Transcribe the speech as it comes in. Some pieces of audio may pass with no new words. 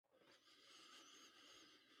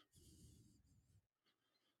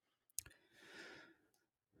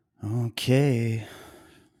Okay.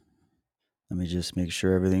 Let me just make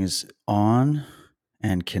sure everything is on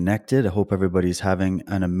and connected. I hope everybody's having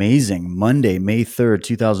an amazing Monday, May 3rd,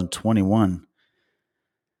 2021.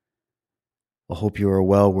 I hope you are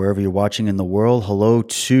well wherever you're watching in the world. Hello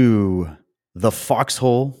to the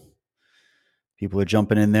Foxhole. People are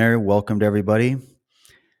jumping in there. Welcome to everybody.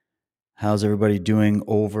 How's everybody doing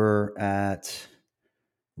over at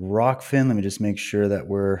Rockfin? Let me just make sure that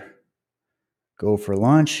we're go for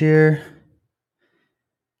launch here.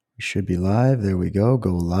 We should be live. There we go. Go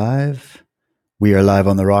live. We are live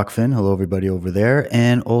on the Rockfin. Hello, everybody over there.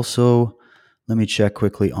 And also, let me check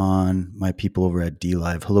quickly on my people over at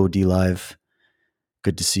DLive. Hello, DLive.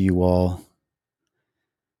 Good to see you all.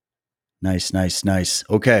 Nice.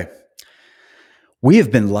 Okay. We have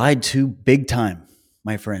been lied to big time,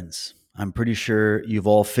 my friends. I'm pretty sure you've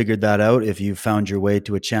all figured that out if you've found your way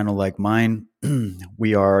to a channel like mine.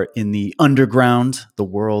 We are in the underground, the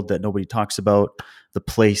world that nobody talks about, the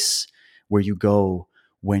place where you go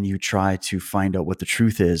when you try to find out what the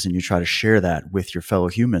truth is and you try to share that with your fellow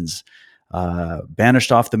humans.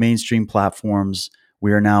 Banished off the mainstream platforms,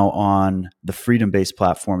 we are now on the freedom-based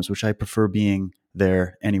platforms, which I prefer being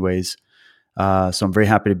there anyways. So I'm very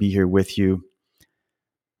happy to be here with you.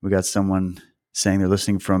 We got someone saying they're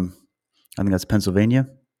listening from, I think that's Pennsylvania.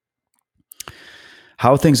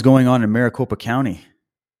 How are things going on in Maricopa County?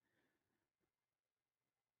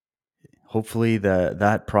 Hopefully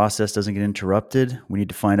that process doesn't get interrupted. We need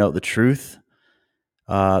to find out the truth.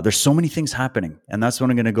 There's so many things happening, and that's what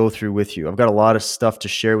I'm going to go through with you. I've got a lot of stuff to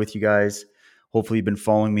share with you guys. Hopefully you've been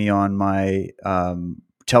following me on my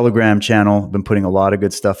Telegram channel. I've been putting a lot of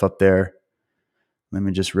good stuff up there. Let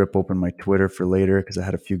me just rip open my Twitter for later because I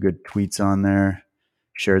had a few good tweets on there.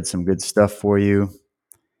 Shared some good stuff for you.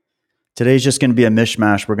 Today's just going to be a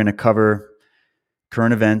mishmash. We're going to cover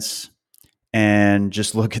current events and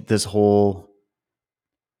just look at this whole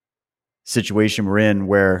situation we're in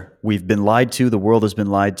where we've been lied to. The world has been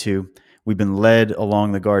lied to. We've been led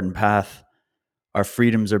along the garden path. Our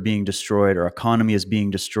freedoms are being destroyed. Our economy is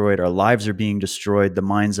being destroyed. Our lives are being destroyed. The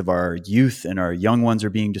minds of our youth and our young ones are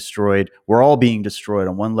being destroyed. We're all being destroyed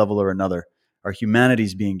on one level or another. Our humanity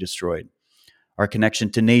is being destroyed. Our connection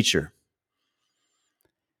to nature.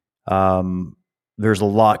 There's a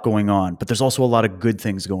lot going on, but there's also a lot of good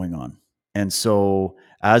things going on. And so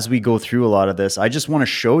as we go through a lot of this, I just want to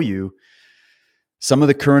show you some of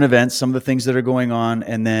the current events, some of the things that are going on,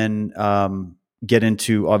 and then get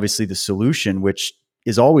into obviously the solution, which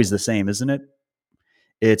is always the same, isn't it?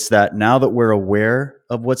 It's that now that we're aware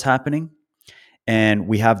of what's happening and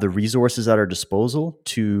we have the resources at our disposal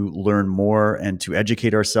to learn more and to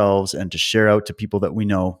educate ourselves and to share out to people that we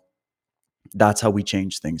know, that's how we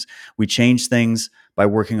change things. We change things by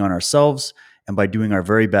working on ourselves and by doing our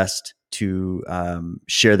very best to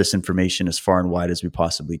share this information as far and wide as we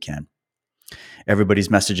possibly can. Everybody's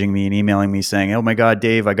messaging me and emailing me saying, oh my God,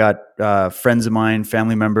 Dave, I got friends of mine,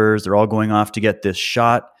 family members, they're all going off to get this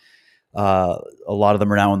shot. A lot of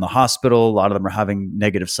them are now in the hospital. A lot of them are having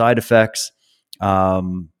negative side effects.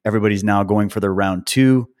 Everybody's now going for their round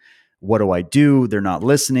 2. What do I do? They're not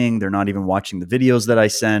listening. They're not even watching the videos that I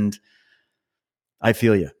send. I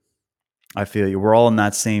feel you. We're all in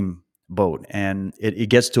that same boat. And it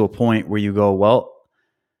gets to a point where you go, well,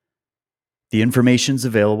 the information's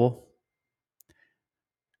available.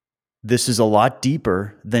 This is a lot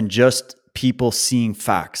deeper than just people seeing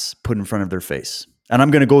facts put in front of their face. And I'm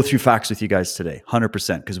going to go through facts with you guys today,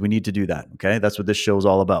 100%, because we need to do that. Okay. That's what this show is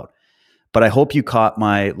all about. But I hope you caught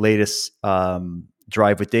my latest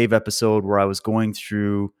Drive with Dave episode where I was going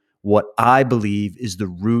through what I believe is the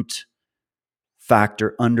root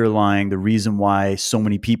factor underlying the reason why so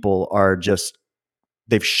many people are just,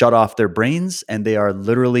 they've shut off their brains and they are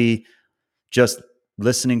literally just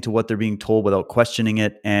listening to what they're being told without questioning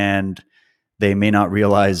it. And they may not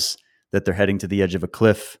realize that they're heading to the edge of a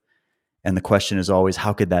cliff. And the question is always,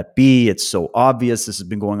 how could that be? It's so obvious. This has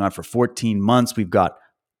been going on for 14 months. We've got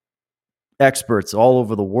experts all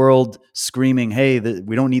over the world screaming, hey,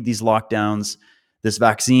 we don't need these lockdowns. This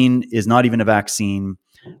vaccine is not even a vaccine.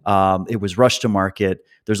 It was rushed to market.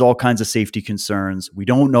 There's all kinds of safety concerns. We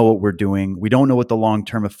don't know what we're doing. We don't know what the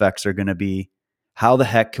long-term effects are going to be. How the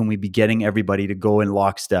heck can we be getting everybody to go in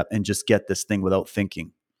lockstep and just get this thing without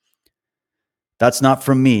thinking? That's not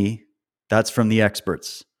from me. That's from the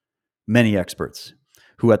experts, many experts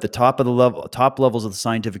who at the top levels of the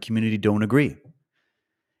scientific community don't agree.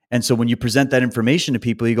 And so when you present that information to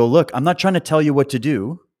people, you go, look, I'm not trying to tell you what to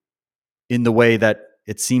do in the way that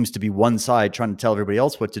it seems to be one side trying to tell everybody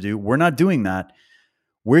else what to do. We're not doing that.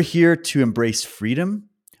 We're here to embrace freedom.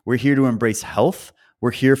 We're here to embrace health.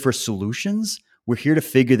 We're here for solutions. We're here to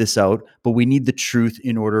figure this out, but we need the truth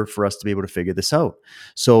in order for us to be able to figure this out.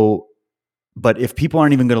 So, but if people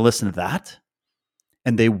aren't even going to listen to that,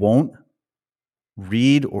 and they won't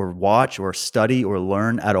read or watch or study or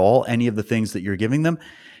learn at all any of the things that you're giving them,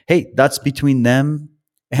 hey, that's between them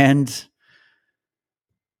and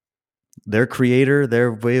their creator,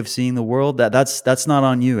 their way of seeing the world. That's not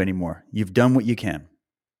on you anymore. You've done what you can.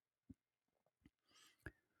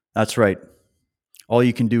 That's right. All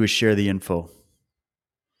you can do is share the info.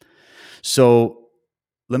 So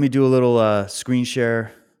let me do a little screen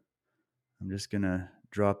share. I'm just going to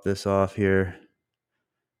drop this off here.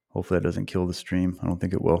 Hopefully that doesn't kill the stream. I don't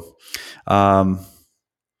think it will.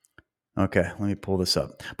 Okay, let me pull this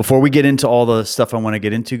up. Before we get into all the stuff I want to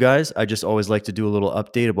get into, guys, I just always like to do a little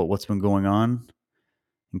update about what's been going on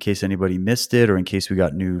in case anybody missed it or in case we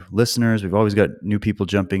got new listeners. We've always got new people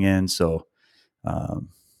jumping in. So, hold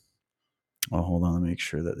on. Let me make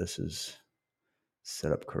sure that this is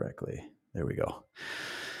set up correctly. There we go.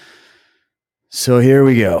 So here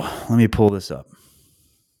we go. Let me pull this up.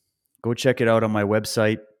 Go check it out on my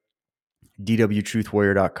website,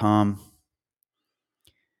 dwtruthwarrior.com.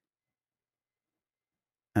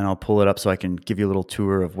 And I'll pull it up so I can give you a little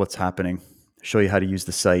tour of what's happening, show you how to use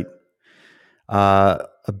the site. A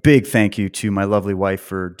big thank you to my lovely wife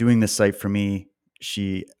for doing this site for me.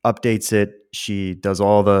 She updates it. She does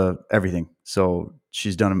everything. So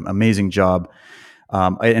she's done an amazing job.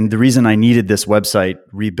 And the reason I needed this website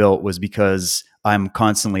rebuilt was because I'm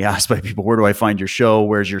constantly asked by people, where do I find your show?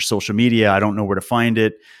 Where's your social media? I don't know where to find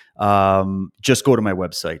it. Just go to my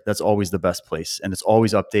website. That's always the best place. And it's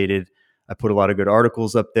always updated. I put a lot of good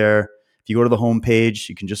articles up there. If you go to the homepage,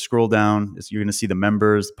 you can just scroll down. You're going to see the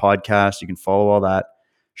members, podcast. You can follow all that.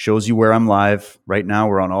 Shows you where I'm live. Right now,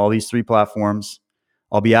 we're on all these 3 platforms.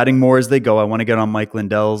 I'll be adding more as they go. I want to get on Mike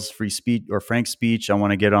Lindell's free speech or Frank's speech. I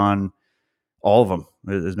want to get on all of them,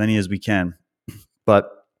 as many as we can. But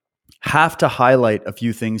have to highlight a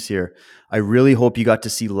few things here. I really hope you got to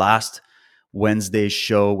see last Wednesday's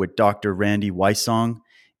show with Dr. Randy Weissong.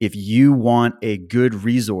 If you want a good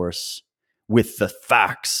resource with the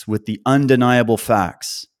facts, with the undeniable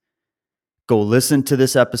facts, go listen to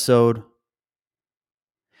this episode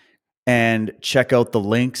and check out the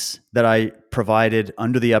links that I provided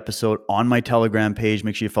under the episode on my Telegram page.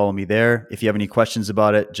 Make sure you follow me there. If you have any questions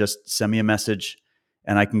about it, just send me a message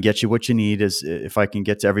and I can get you what you need. If I can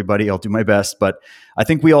get to everybody, I'll do my best. But I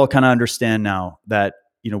think we all kind of understand now that,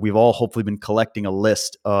 we've all hopefully been collecting a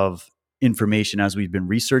list of information as we've been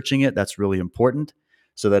researching it. That's really important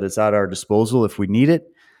so that it's at our disposal if we need it.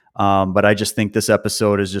 But I just think this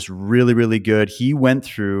episode is just really, really good. He went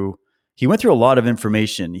through a lot of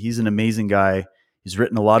information. He's an amazing guy. He's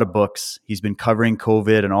written a lot of books. He's been covering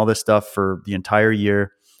COVID and all this stuff for the entire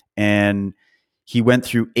year. And he went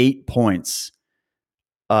through 8 points,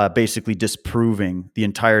 basically disproving the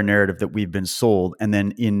entire narrative that we've been sold. And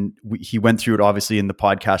then he went through it obviously in the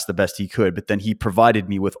podcast the best he could, but then he provided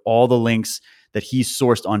me with all the links that he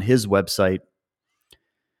sourced on his website,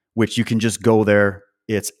 which you can just go there.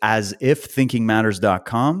 It's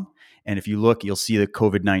asifThinkingMatters.com. And if you look, you'll see the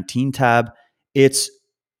COVID-19 tab. It's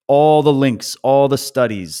all the links, all the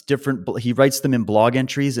studies, he writes them in blog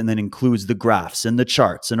entries and then includes the graphs and the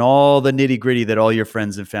charts and all the nitty gritty that all your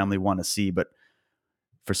friends and family want to see, but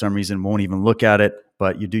for some reason won't even look at it,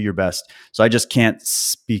 but you do your best. So I just can't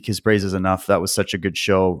speak his praises enough. That was such a good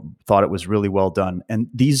show. Thought it was really well done. And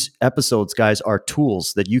these episodes, guys, are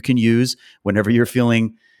tools that you can use whenever you're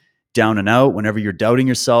feeling down and out, whenever you're doubting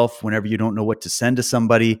yourself, whenever you don't know what to send to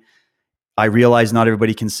somebody. I realize not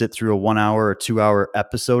everybody can sit through a 1 hour or 2 hour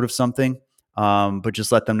episode of something, but just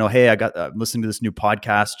let them know, hey, I'm listening to this new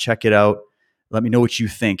podcast. Check it out. Let me know what you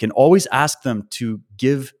think. And always ask them to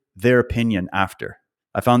give their opinion after.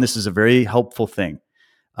 I found this is a very helpful thing,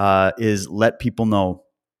 is let people know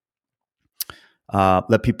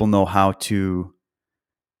how to.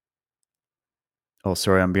 Oh,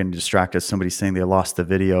 sorry, I'm getting distracted. Somebody's saying they lost the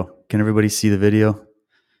video. Can everybody see the video?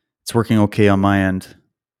 It's working okay on my end.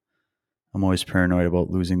 I'm always paranoid about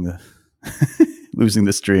losing the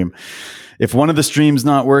stream. If one of the streams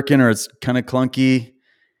not working or it's kind of clunky,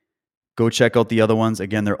 go check out the other ones.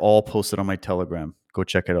 Again, they're all posted on my Telegram. Go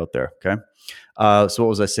check it out there. Okay. So what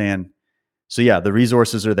was I saying? So yeah, the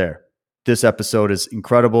resources are there. This episode is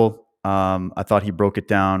incredible. I thought he broke it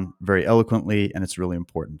down very eloquently and it's really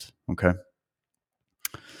important. Okay.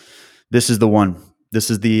 This is the one. This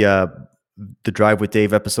is the Drive with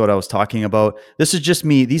Dave episode I was talking about. This is just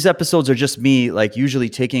me. These episodes are just me, like usually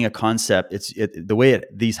taking a concept. The way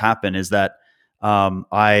these happen is that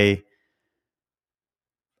I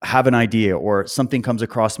have an idea or something comes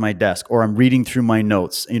across my desk or I'm reading through my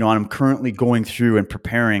notes, I'm currently going through and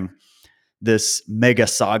preparing this mega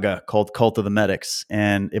saga called Cult of the Medics.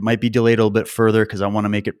 And it might be delayed a little bit further because I want to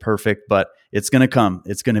make it perfect, but it's going to come.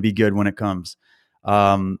 It's going to be good when it comes.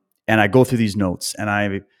 And I go through these notes and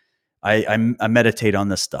I meditate on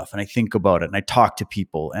this stuff and I think about it and I talk to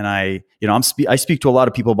people and I speak to a lot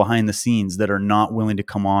of people behind the scenes that are not willing to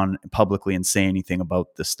come on publicly and say anything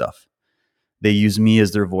about this stuff. They use me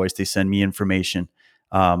as their voice. They send me information.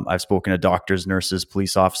 I've spoken to doctors, nurses,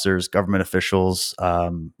 police officers, government officials,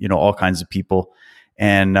 all kinds of people.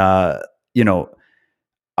 And, so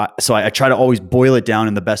I try to always boil it down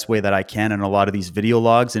in the best way that I can in a lot of these video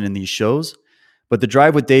logs and in these shows. But the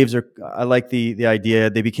Drive with Daves I like the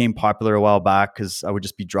idea. They became popular a while back because I would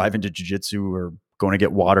just be driving to jiu-jitsu or going to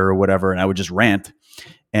get water or whatever, and I would just rant.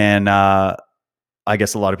 And I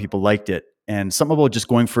guess a lot of people liked it. And something about just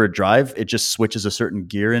going for a drive, it just switches a certain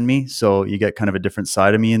gear in me. So you get kind of a different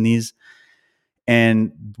side of me in these.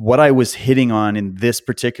 And what I was hitting on in this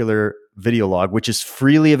particular video log, which is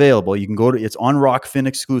freely available, you can it's on Rockfin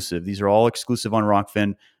exclusive. These are all exclusive on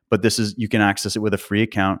Rockfin, but you can access it with a free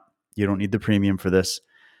account. You don't need the premium for this.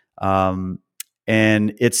 And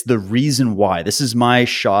it's the reason why. This is my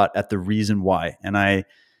shot at the reason why. And I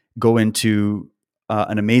go into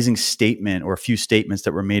an amazing statement or a few statements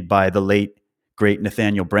that were made by the late, great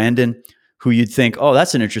Nathaniel Branden, who you'd think, oh,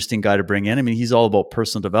 that's an interesting guy to bring in. I mean, he's all about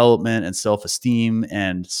personal development and self-esteem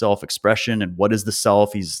and self-expression and what is the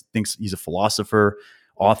self. He thinks he's a philosopher,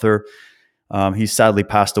 author. He's sadly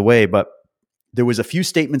passed away, but there was a few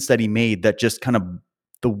statements that he made that just kind of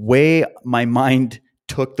the way my mind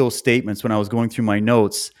took those statements when I was going through my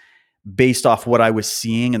notes based off what I was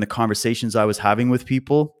seeing and the conversations I was having with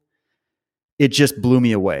people, it just blew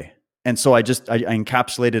me away. And so I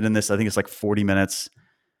encapsulated in this, I think it's like 40 minutes.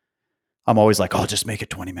 I'm always like, oh, just make it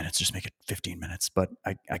 20 minutes, just make it 15 minutes. But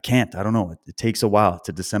I can't, I don't know. It takes a while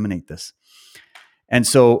to disseminate this. And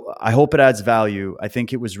so I hope it adds value. I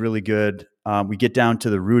think it was really good. We get down to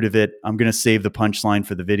the root of it. I'm going to save the punchline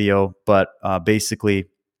for the video, but basically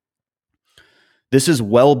this is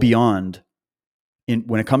well beyond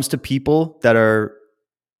when it comes to people that are,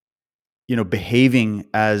 behaving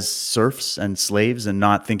as serfs and slaves and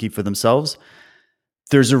not thinking for themselves.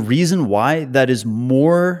 There's a reason why that is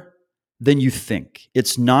more than you think.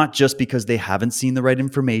 It's not just because they haven't seen the right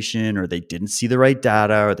information or they didn't see the right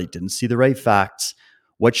data or they didn't see the right facts.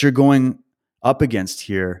 What you're going up against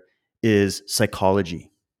here is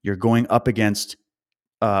psychology. You're going up against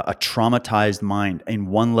a traumatized mind in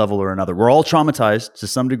one level or another. We're all traumatized to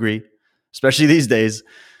some degree, especially these days.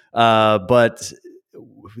 But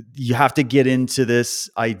you have to get into this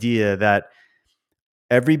idea that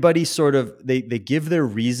everybody sort of, they give their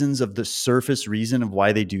reasons of the surface reason of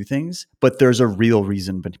why they do things, but there's a real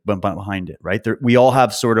reason behind it, right? We all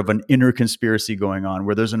have sort of an inner conspiracy going on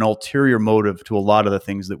where there's an ulterior motive to a lot of the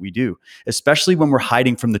things that we do, especially when we're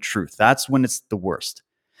hiding from the truth. That's when it's the worst.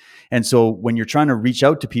 And so when you're trying to reach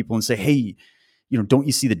out to people and say, hey, don't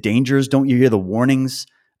you see the dangers? Don't you hear the warnings?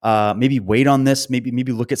 Maybe wait on this.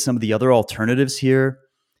 Maybe look at some of the other alternatives here.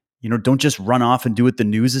 Don't just run off and do what the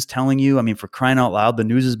news is telling you. I mean, for crying out loud, the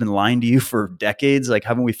news has been lying to you for decades. Like,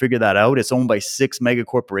 haven't we figured that out? It's owned by 6 mega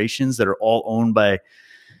corporations that are all owned by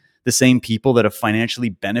the same people that have financially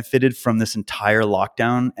benefited from this entire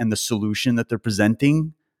lockdown and the solution that they're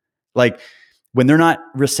presenting. Like, when they're not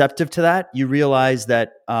receptive to that, you realize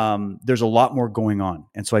that there's a lot more going on.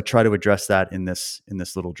 And so I try to address that in this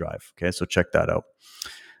little drive. Okay, so check that out.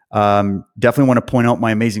 Definitely want to point out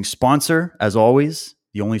my amazing sponsor, as always.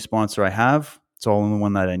 The only sponsor I have. It's the only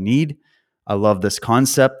one that I need. I love this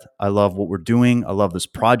concept. I love what we're doing. I love this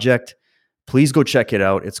project. Please go check it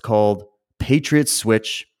out. It's called Patriot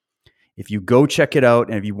Switch. If you go check it out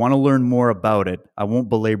and if you want to learn more about it, I won't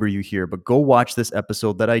belabor you here, but go watch this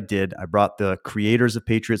episode that I did. I brought the creators of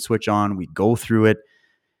Patriot Switch on. We go through it.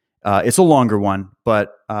 It's a longer one,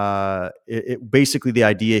 but basically the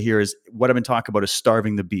idea here is what I've been talking about is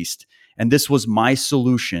starving the beast. And this was my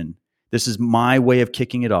solution. This is my way of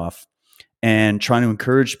kicking it off and trying to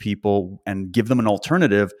encourage people and give them an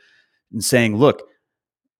alternative and saying, look,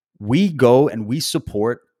 we go and we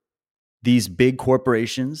support these big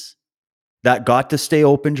corporations that got to stay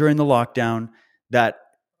open during the lockdown, that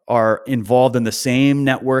are involved in the same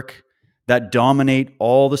network, that dominate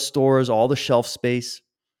all the stores, all the shelf space.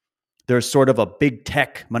 There's sort of a big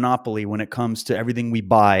tech monopoly when it comes to everything we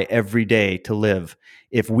buy every day to live.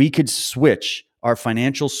 If we could switch our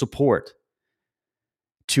financial support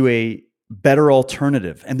to a better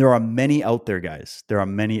alternative, and there are many out there, guys. There are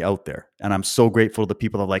many out there. And I'm so grateful to the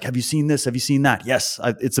people that are like, have you seen this? Have you seen that? Yes,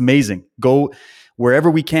 it's amazing. Go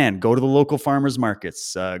wherever we can. Go to the local farmers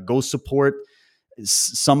markets. Go support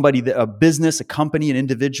somebody, a business, a company, an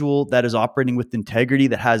individual that is operating with integrity,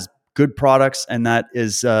 that has good products, and that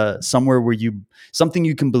is somewhere where something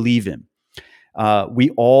you can believe in.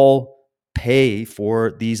 We all pay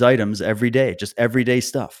for these items every day, just everyday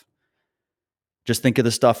stuff. Just think of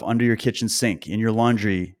the stuff under your kitchen sink, in your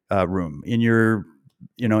laundry room, in your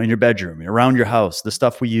bedroom, around your house, the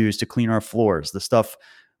stuff we use to clean our floors, the stuff,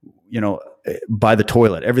 by the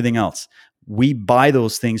toilet, everything else. We buy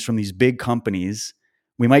those things from these big companies.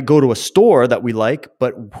 We might go to a store that we like,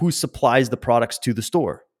 but who supplies the products to the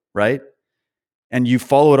store, right? And you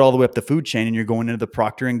follow it all the way up the food chain, and you're going into the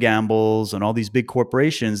Procter and Gambles and all these big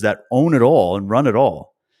corporations that own it all and run it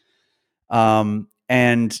all.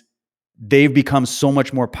 And they've become so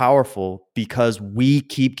much more powerful because we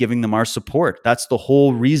keep giving them our support. That's the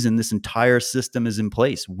whole reason this entire system is in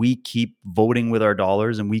place. We keep voting with our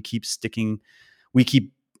dollars, and we keep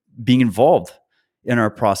being involved in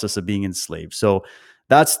our process of being enslaved. So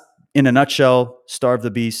that's, in a nutshell, Starve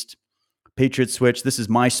the Beast, Patriot Switch. This is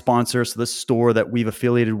my sponsor. So this store that we've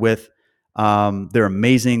affiliated with, they're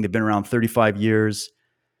amazing. They've been around 35 years.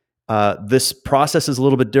 This process is a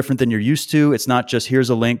little bit different than you're used to. It's not just, here's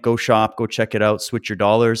a link, go shop, go check it out, switch your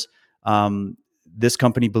dollars. This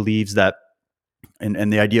company believes that,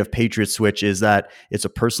 and the idea of Patriot Switch is that it's a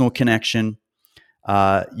personal connection.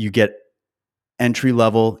 You get entry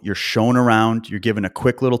level, you're shown around, you're given a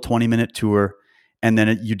quick little 20-minute tour, and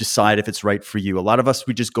then you decide if it's right for you. A lot of us,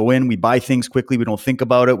 we just go in, we buy things quickly, we don't think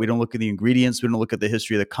about it, we don't look at the ingredients, we don't look at the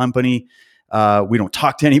history of the company. We don't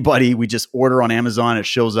talk to anybody. We just order on Amazon. It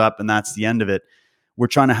shows up, and that's the end of it. We're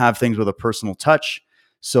trying to have things with a personal touch.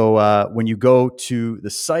 So when you go to the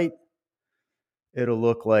site, it'll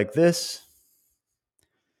look like this.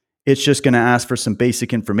 It's just going to ask for some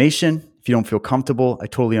basic information. If you don't feel comfortable, I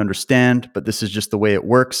totally understand, but this is just the way it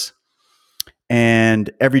works.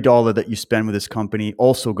 And every dollar that you spend with this company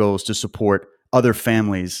also goes to support other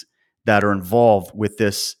families that are involved with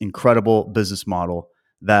this incredible business model,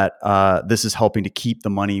 that this is helping to keep the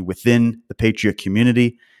money within the Patriot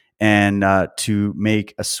community, and to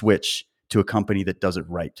make a switch to a company that does it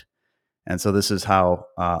right. And so this is how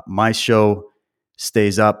my show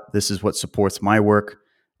stays up. This is what supports my work,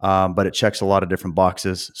 but it checks a lot of different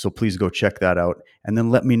boxes. So please go check that out, and then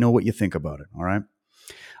let me know what you think about it. All right.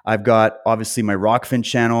 I've got, obviously, my Rockfin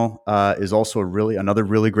channel is also another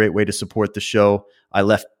really great way to support the show.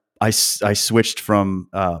 I switched from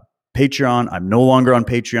Patreon. I'm no longer on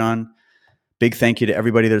Patreon. Big thank you to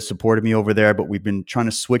everybody that has supported me over there, but we've been trying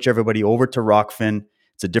to switch everybody over to Rockfin.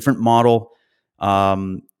 It's a different model.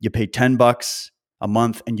 You pay $10 a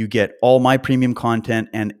month, and you get all my premium content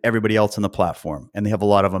and everybody else on the platform. And they have a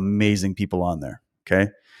lot of amazing people on there. Okay.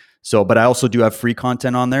 So, but I also do have free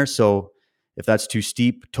content on there. So if that's too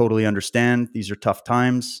steep, totally understand. These are tough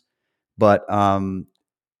times, but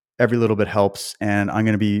every little bit helps. And I'm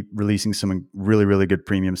going to be releasing some really, really good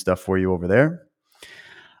premium stuff for you over there.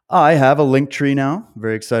 I have a link tree now.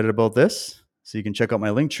 Very excited about this. So you can check out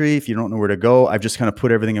my link tree. If you don't know where to go, I've just kind of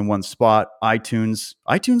put everything in one spot. iTunes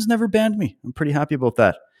never banned me. I'm pretty happy about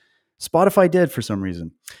that. Spotify did for some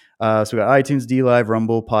reason. So we got iTunes, DLive,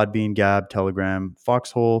 Rumble, Podbean, Gab, Telegram,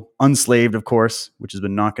 Foxhole, Unslaved, of course, which has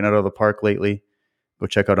been knocking it out of the park lately. Go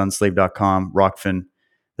check out unslaved.com, Rockfin.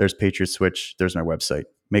 There's Patriot Switch. There's my website.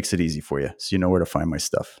 Makes it easy for you, so you know where to find my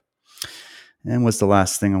stuff. And what's the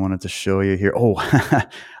last thing I wanted to show you here? Oh,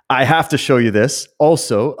 I have to show you this.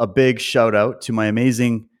 Also, a big shout out to my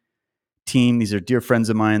amazing team. These are dear friends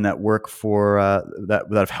of mine that work for that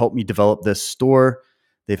have helped me develop this store.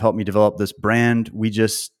 They've helped me develop this brand.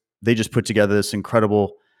 They just put together this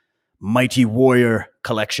incredible Mighty Warrior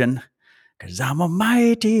collection, because I'm a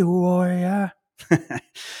mighty warrior.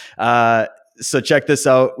 So check this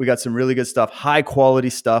out. We got some really good stuff, high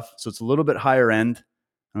quality stuff. So it's a little bit higher end.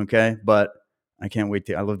 Okay. But I can't wait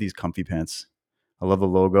I love these comfy pants. I love the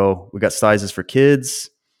logo. We got sizes for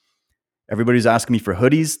kids. Everybody's asking me for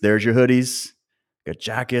hoodies. There's your hoodies. Got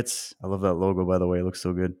jackets. I love that logo, by the way. It looks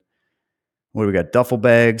so good. What do we got? Duffel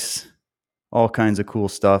bags, all kinds of cool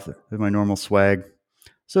stuff. There's my normal swag.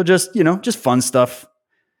 So just fun stuff.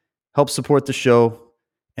 Help support the show.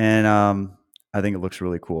 And I think it looks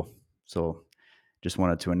really cool. So just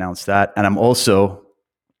wanted to announce that. And I'm also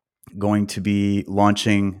going to be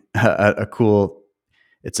launching a cool,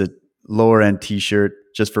 it's a lower end t-shirt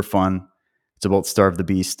just for fun. It's about Starve the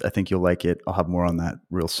Beast. I think you'll like it. I'll have more on that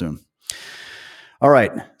real soon. All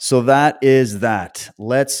right. So that is that.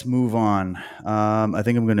 Let's move on. I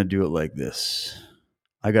think I'm going to do it like this.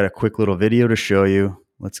 I got a quick little video to show you.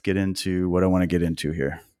 Let's get into what I want to get into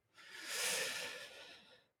here.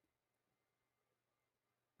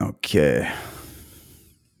 Okay.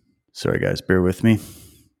 Sorry, guys, bear with me.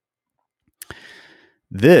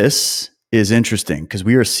 This is interesting because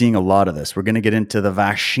we are seeing a lot of this. We're going to get into the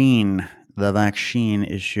vaccine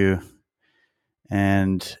issue.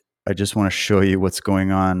 And I just want to show you what's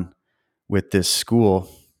going on with this school.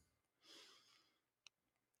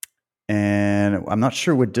 And I'm not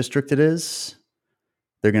sure what district it is.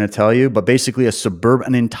 They're going to tell you, but basically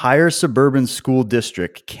an entire suburban school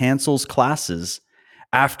district cancels classes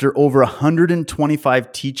after over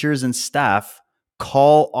 125 teachers and staff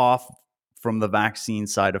call off from the vaccine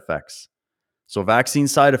side effects. So vaccine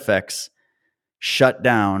side effects shut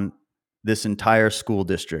down this entire school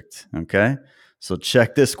district. Okay. So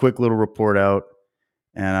check this quick little report out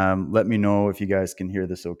and let me know if you guys can hear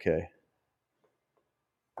this okay.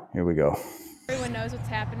 Here we go. Everyone knows what's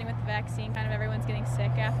happening with the vaccine. Kind of everyone's getting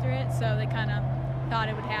sick after it, so they kind of thought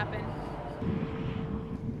it would happen.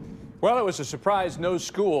 Well, it was a surprise no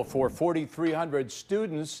school for 4,300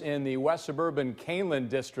 students in the West Suburban Canelan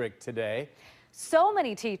district today. So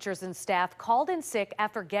many teachers and staff called in sick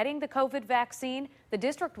after getting the COVID vaccine, the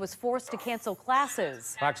district was forced to cancel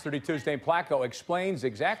classes. Fox 32's Dane Placco explains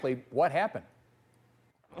exactly what happened.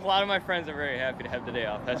 A lot of my friends are very happy to have the day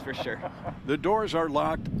off, that's for sure. The doors are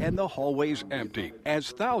locked and the hallways empty as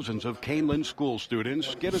thousands of Canelan school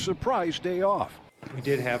students get a surprise day off. We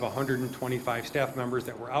did have 125 staff members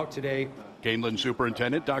that were out today. Canelan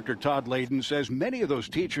Superintendent Dr. Todd Layden says many of those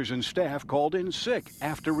teachers and staff called in sick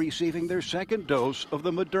after receiving their second dose of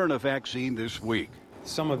the Moderna vaccine this week.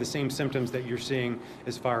 Some of the same symptoms that you're seeing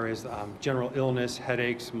as far as general illness,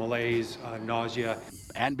 headaches, malaise, nausea.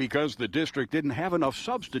 And because the district didn't have enough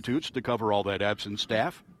substitutes to cover all that absent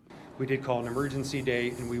staff, we did call an emergency day,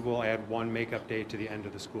 and we will add one makeup day to the end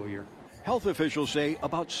of the school year. health officials say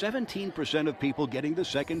about 17% of people getting the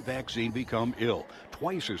second vaccine become ill,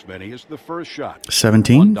 twice as many as the first shot.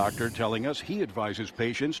 17? One doctor telling us he advises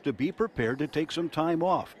patients to be prepared to take some time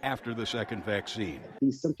off after the second vaccine.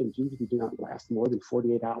 These symptoms usually do not last more than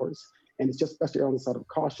 48 hours, and it's just best to err on the side of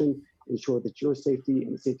caution, ensure that your safety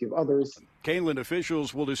and the safety of others. Canelan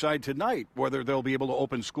officials will decide tonight whether they'll be able to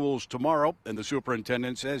open schools tomorrow, and the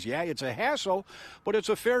superintendent says, yeah, it's a hassle, but it's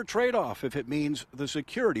a fair trade-off if it means the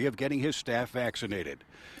security of getting his staff vaccinated.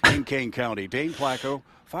 In Kane County, Dane Placco,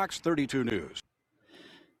 Fox 32 News.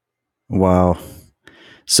 Wow.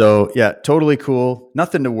 So, yeah, totally cool.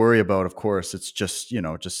 Nothing to worry about, of course. It's just,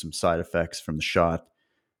 just some side effects from the shot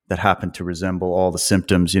that happen to resemble all the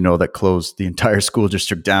symptoms, that closed the entire school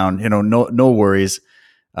district down. No worries.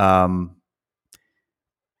 You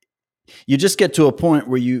just get to a point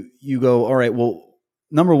where you go, all right, well,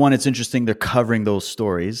 number one, it's interesting they're covering those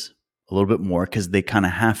stories a little bit more because they kind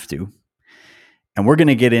of have to. And we're going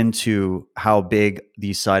to get into how big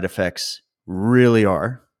these side effects really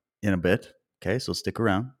are in a bit. Okay, so stick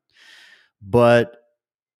around.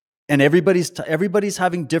 And everybody's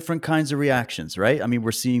having different kinds of reactions, right? I mean,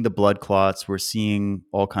 we're seeing the blood clots, we're seeing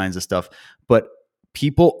all kinds of stuff, but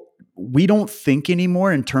we don't think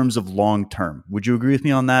anymore in terms of long term. Would you agree with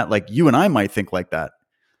me on that? Like you and I might think like that.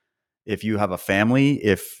 If you have a family,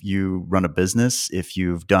 if you run a business, if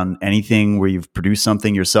you've done anything where you've produced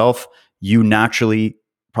something yourself, you naturally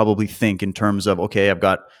probably think in terms of, okay, I've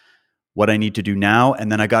got what I need to do now,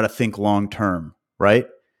 and then I got to think long term, right?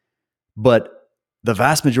 But the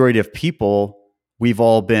vast majority of people, we've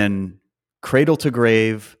all been cradle to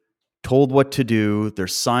grave, told what to do.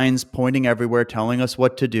 There's signs pointing everywhere telling us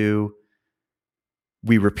what to do.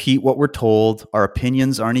 We repeat what we're told. Our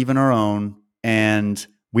opinions aren't even our own. And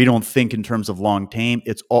we don't think in terms of long term.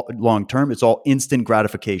 It's all instant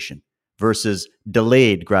gratification versus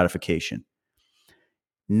delayed gratification.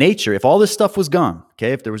 Nature, if all this stuff was gone,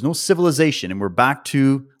 okay, if there was no civilization and we're back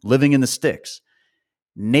to living in the sticks,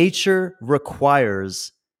 nature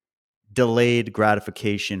requires delayed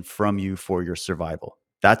gratification from you for your survival.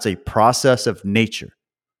 That's a process of nature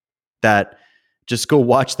that just go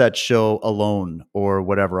watch that show Alone or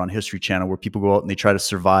whatever on History Channel where people go out and they try to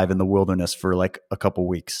survive in the wilderness for like a couple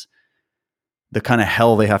weeks. The kind of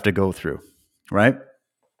hell they have to go through, right?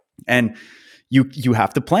 And you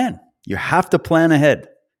have to plan. You have to plan ahead.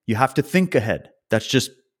 You have to think ahead. That's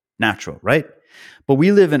just natural, right? But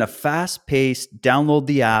we live in a fast-paced, download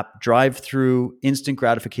the app, drive-through, instant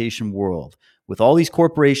gratification world with all these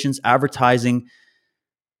corporations advertising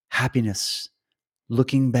happiness,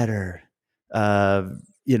 looking better,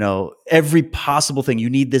 every possible thing. You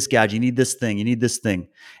need this gadget, you need this thing, you need this thing.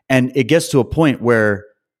 And it gets to a point where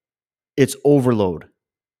it's overload.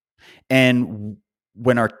 And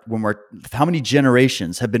how many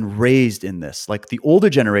generations have been raised in this? Like the older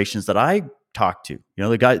generations that I talk to.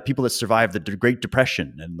 People that survived the Great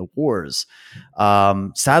Depression and the wars.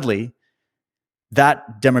 Sadly,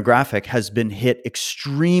 that demographic has been hit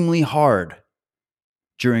extremely hard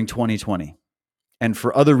during 2020, and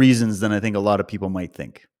for other reasons than I think a lot of people might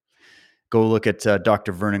think. Go look at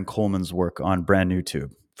Dr. Vernon Coleman's work on Brand New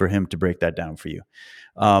Tube for him to break that down for you.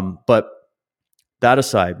 But that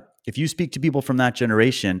aside, if you speak to people from that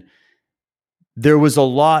generation, there was a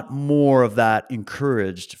lot more of that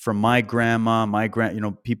encouraged from my grandma,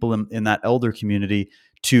 people in that elder community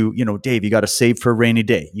to, Dave, you got to save for a rainy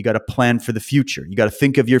day. You got to plan for the future. You got to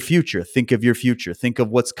think of your future. Think of your future. Think of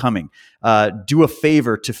what's coming. Do a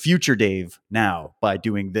favor to future Dave now by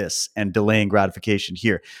doing this and delaying gratification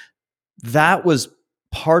here. That was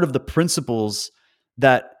part of the principles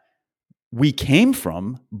that we came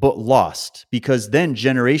from, but lost, because then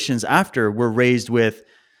generations after were raised with,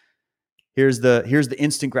 here's the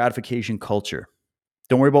instant gratification culture.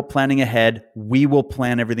 Don't worry about planning ahead. We will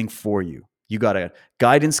plan everything for you. You got a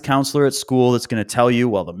guidance counselor at school that's going to tell you,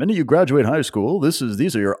 well, the minute you graduate high school,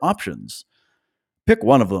 these are your options. Pick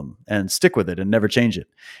one of them and stick with it and never change it.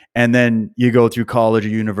 And then you go through college or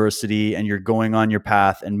university and you're going on your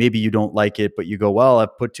path, and maybe you don't like it, but you go, well,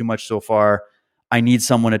 I've put too much so far. I need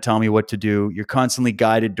someone to tell me what to do. You're constantly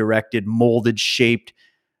guided, directed, molded, shaped.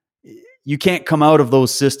 You can't come out of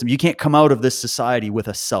those systems. You can't come out of this society with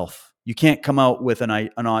a self. You can't come out with an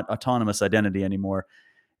autonomous identity anymore.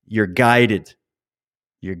 You're guided.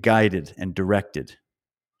 You're guided and directed.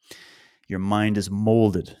 Your mind is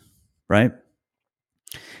molded, right?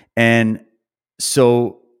 And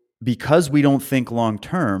so because we don't think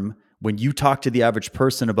long-term, when you talk to the average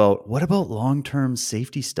person about, what about long-term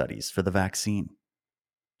safety studies for the vaccine?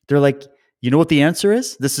 They're like, you know what the answer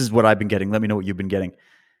is? This is what I've been getting. Let me know what you've been getting.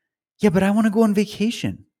 Yeah, but I want to go on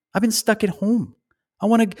vacation. I've been stuck at home.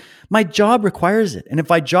 My job requires it. And if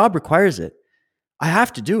my job requires it, I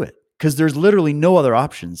have to do it, because there's literally no other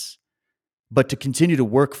options but to continue to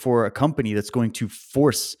work for a company that's going to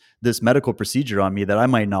force this medical procedure on me that I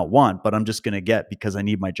might not want, but I'm just going to get because I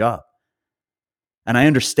need my job. And I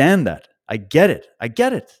understand that. I get it.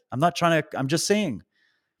 I'm just saying,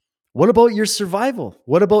 what about your survival?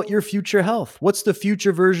 What about your future health? What's the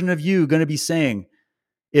future version of you going to be saying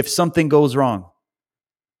if something goes wrong?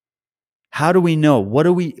 How do we know?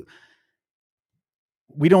 We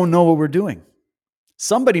don't know what we're doing.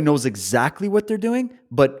 Somebody knows exactly what they're doing,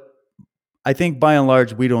 but I think by and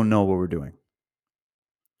large, we don't know what we're doing.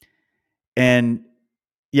 And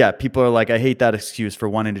yeah, people are like, I hate that excuse for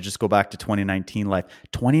wanting to just go back to 2019 life.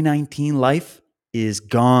 2019 life is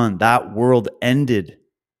gone. That world ended.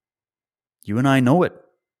 You and I know it.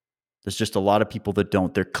 There's just a lot of people that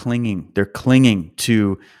don't. They're clinging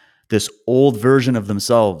to this old version of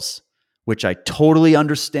themselves, which I totally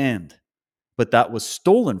understand, but that was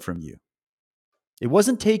stolen from you. It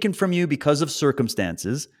wasn't taken from you because of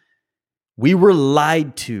circumstances. We were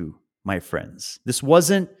lied to, my friends. This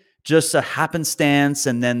wasn't just a happenstance,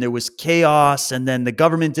 and then there was chaos, and then the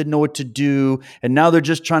government didn't know what to do, and now they're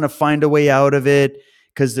just trying to find a way out of it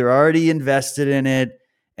because they're already invested in it,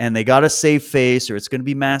 and they got to save face, or it's going to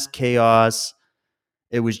be mass chaos.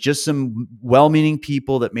 It was just some well-meaning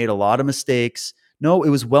people that made a lot of mistakes. No, it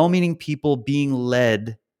was well-meaning people being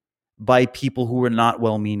led by people who were not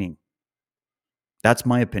well-meaning. That's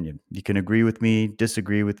my opinion. You can agree with me,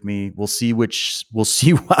 disagree with me. We'll see how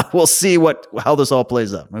this all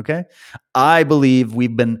plays out. Okay. I believe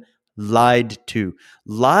we've been lied to.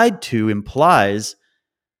 Lied to implies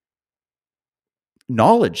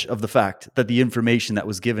knowledge of the fact that the information that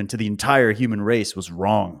was given to the entire human race was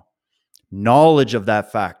wrong. Knowledge of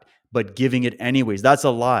that fact, but giving it anyways. That's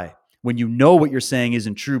a lie. When you know what you're saying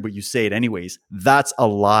isn't true, but you say it anyways, that's a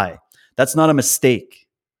lie. That's not a mistake.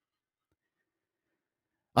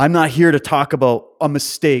 I'm not here to talk about a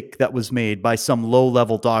mistake that was made by some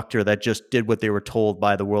low-level doctor that just did what they were told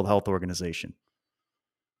by the World Health Organization,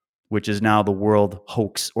 which is now the World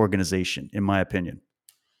Hoax Organization, in my opinion.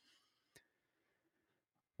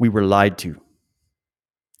 We were lied to.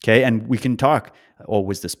 Okay, and we can talk. Oh,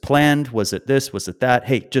 was this planned? Was it this? Was it that?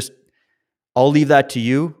 Hey, I'll leave that to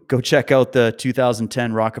you. Go check out the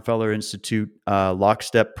 2010 Rockefeller Institute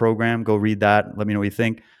Lockstep program. Go read that. Let me know what you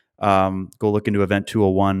think. Go look into Event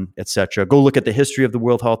 201, etc. Go look at the history of the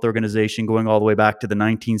World Health Organization going all the way back to the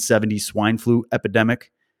 1970 swine flu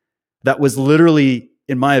epidemic. That was literally,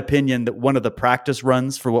 in my opinion, one of the practice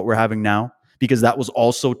runs for what we're having now, because that was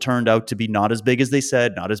also turned out to be not as big as they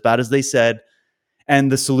said, not as bad as they said.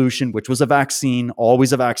 And the solution, which was a vaccine,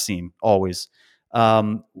 always,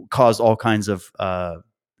 caused all kinds of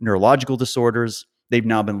neurological disorders. They've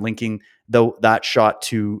now been linking that shot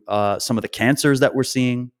to some of the cancers that we're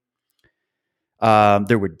seeing.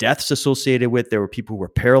 There were deaths associated with. There were people who were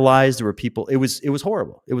paralyzed. There were people. It was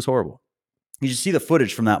horrible. It was horrible. You should see the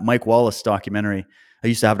footage from that Mike Wallace documentary. I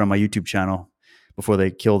used to have it on my YouTube channel before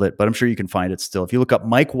they killed it, but I'm sure you can find it still. If you look up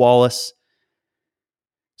Mike Wallace,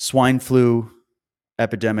 swine flu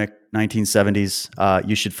epidemic, 1970s,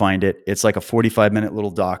 you should find it. It's like a 45-minute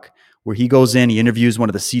little doc where he goes in, he interviews one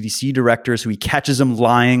of the CDC directors who he catches him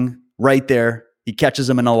lying right there. He catches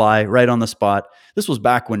him in a lie right on the spot. This was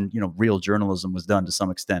back when, real journalism was done to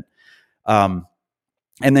some extent.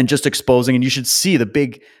 And then just exposing, and you should see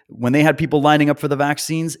when they had people lining up for the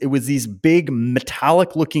vaccines, it was these big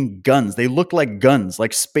metallic looking guns. They looked like guns,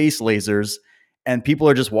 like space lasers, and people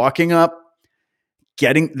are just walking up,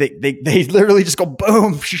 they literally just go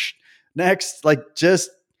boom, next, like just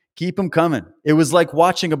keep them coming. It was like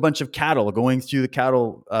watching a bunch of cattle going through the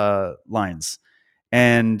cattle lines.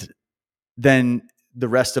 And then the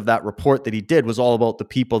rest of that report that he did was all about the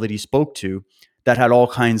people that he spoke to that had all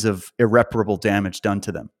kinds of irreparable damage done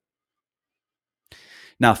to them.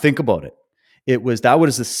 Now think about it. That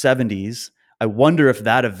was the 70s. I wonder if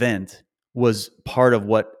that event was part of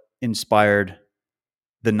what inspired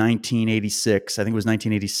the 1986, I think it was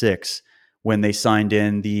 1986, when they signed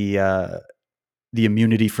in the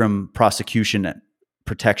Immunity from Prosecution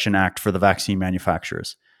Protection Act for the vaccine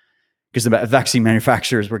manufacturers. Because the vaccine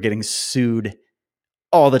manufacturers were getting sued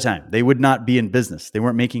all the time. They would not be in business. They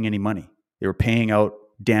weren't making any money. They were paying out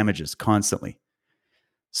damages constantly.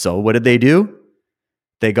 So what did they do?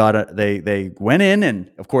 They went in,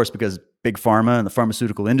 and of course, because Big Pharma and the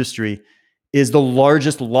pharmaceutical industry is the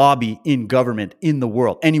largest lobby in government in the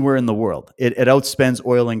world, anywhere in the world. It outspends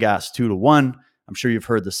oil and gas 2-1. I'm sure you've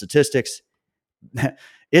heard the statistics.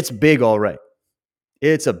 It's big, all right.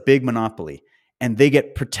 It's a big monopoly. And they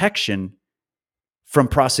get protection from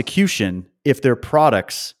prosecution if their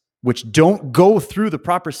products, which don't go through the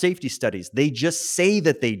proper safety studies, they just say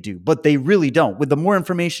that they do, but they really don't. With the more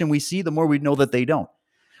information we see, the more we know that they don't.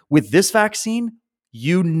 With this vaccine,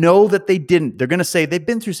 you know that they didn't. They're going to say they've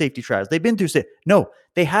been through safety trials. No,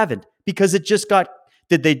 they haven't, because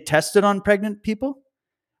did they test it on pregnant people?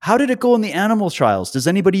 How did it go in the animal trials? Does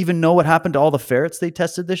anybody even know what happened to all the ferrets they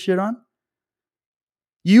tested this shit on?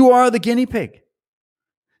 You are the guinea pig.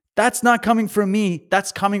 That's not coming from me.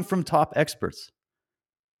 That's coming from top experts.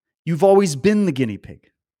 You've always been the guinea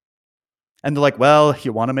pig. And they're like, well,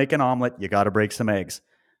 you want to make an omelet, you got to break some eggs.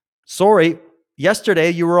 Sorry, yesterday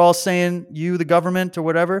you were all saying, the government or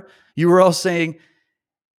whatever, you were all saying,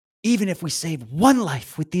 even if we save one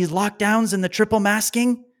life with these lockdowns and the triple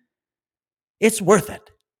masking, it's worth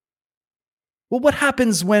it. Well,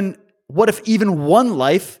 what if even one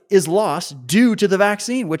life is lost due to the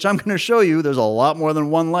vaccine, which I'm going to show you there's a lot more than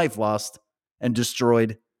one life lost and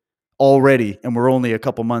destroyed already, and we're only a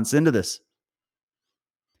couple months into this.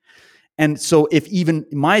 And so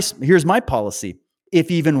here's my policy.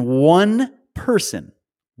 If even one person,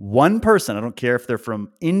 I don't care if they're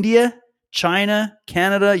from India, China,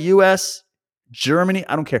 Canada, US, Germany,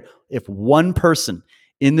 I don't care. If one person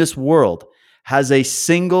in this world has a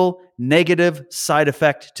single negative side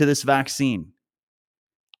effect to this vaccine,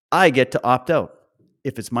 I get to opt out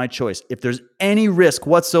if it's my choice. If there's any risk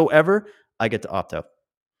whatsoever, I get to opt out.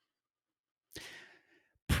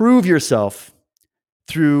 Prove yourself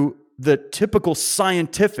through the typical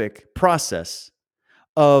scientific process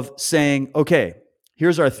of saying, okay,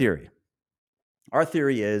 here's our theory. Our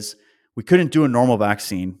theory is we couldn't do a normal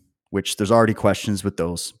vaccine, which there's already questions with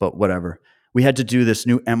those, but whatever. We had to do this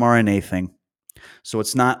new mRNA thing. So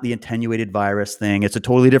it's not the attenuated virus thing. It's a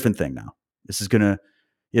totally different thing now. This is going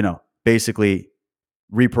to, basically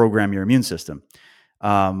reprogram your immune system,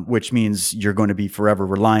 which means you're going to be forever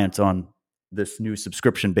reliant on this new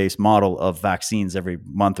subscription-based model of vaccines every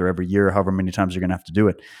month or every year, however many times you're going to have to do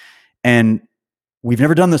it. And we've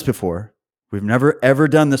never done this before. We've never, ever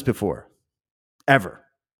done this before. Ever.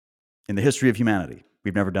 In the history of humanity,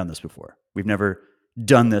 we've never done this before. We've never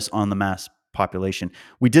done this on the mass population.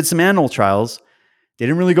 We did some animal trials. They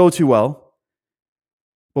didn't really go too well,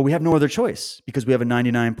 but we have no other choice because we have a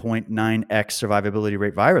 99.9x survivability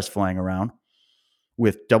rate virus flying around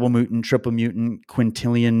with double mutant, triple mutant,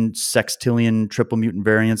 quintillion, sextillion, triple mutant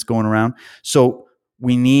variants going around. So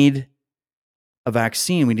we need a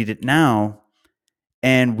vaccine. We need it now,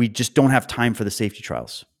 and we just don't have time for the safety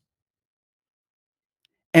trials.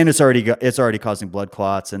 And it's already causing blood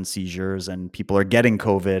clots and seizures, and people are getting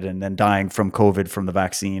COVID and then dying from COVID from the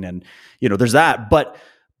vaccine. And, there's that. But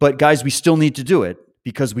guys, we still need to do it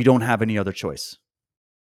because we don't have any other choice.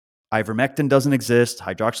 Ivermectin doesn't exist.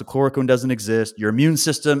 Hydroxychloroquine doesn't exist. Your immune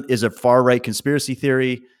system is a far-right conspiracy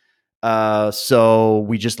theory. So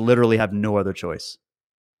we just literally have no other choice.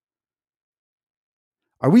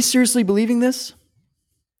 Are we seriously believing this?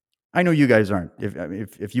 I know you guys aren't.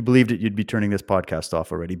 If you believed it, you'd be turning this podcast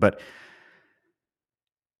off already. But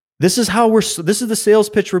this is the sales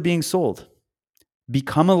pitch we're being sold.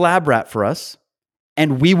 Become a lab rat for us,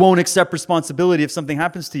 and we won't accept responsibility if something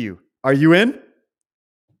happens to you. Are you in?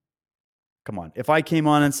 Come on. If I came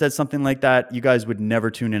on and said something like that, you guys would never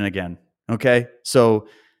tune in again. Okay? So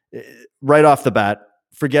right off the bat,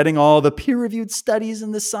 forgetting all the peer-reviewed studies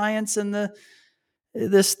and the science and the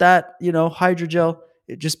hydrogel,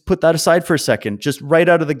 just put that aside for a second. Just right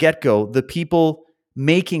out of the get-go, the people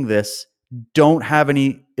making this don't have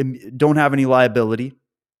any liability.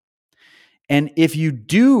 And if you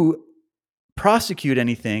do prosecute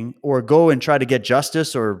anything or go and try to get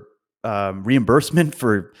justice or reimbursement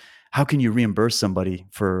for, how can you reimburse somebody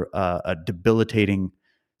for a debilitating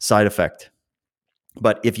side effect?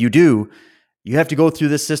 But if you do, you have to go through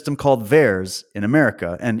this system called VAERS in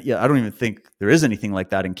America. And I don't even think there is anything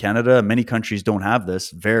like that in Canada. Many countries don't have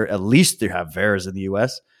this. At least they have VAERS in the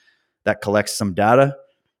US that collects some data.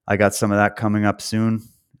 I got some of that coming up soon.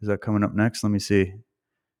 Is that coming up next? Let me see.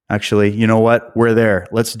 Actually, you know what? We're there.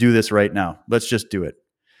 Let's do this right now. Let's just do it.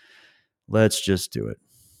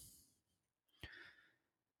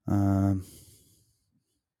 Yeah,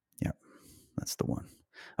 that's the one.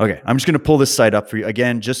 Okay, I'm just going to pull this site up for you.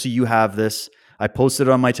 Again, just so you have this. I posted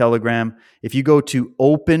it on my Telegram. If you go to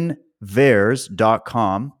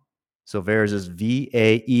openvaers.com, so VAERS is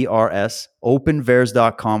VAERS,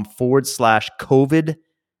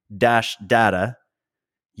 openvaers.com/COVID-data,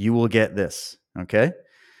 you will get this, okay?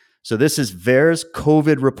 So this is VAERS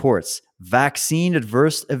COVID reports, vaccine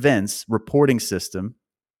adverse events reporting system.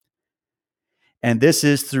 And this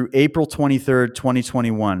is through April 23rd,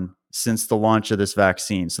 2021, since the launch of this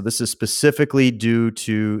vaccine. So this is specifically due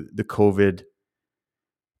to the COVID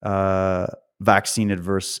vaccine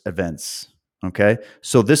adverse events. Okay.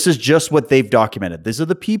 So this is just what they've documented. These are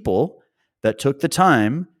the people that took the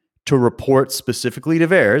time to report specifically to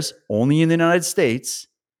VAERS, only in the United States,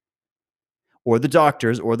 or the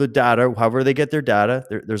doctors, or the data, however they get their data.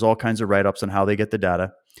 There's all kinds of write-ups on how they get the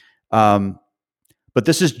data. But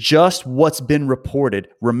this is just what's been reported.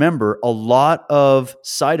 Remember, a lot of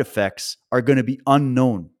side effects are going to be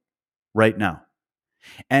unknown right now.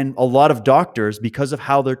 And a lot of doctors, because of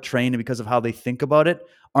how they're trained and because of how they think about it,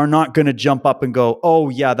 are not going to jump up and go, oh,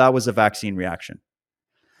 yeah, that was a vaccine reaction.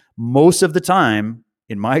 Most of the time,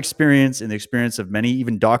 in my experience, in the experience of many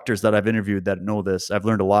even doctors that I've interviewed that know this, I've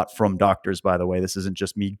learned a lot from doctors, by the way. This isn't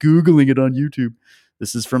just me Googling it on YouTube.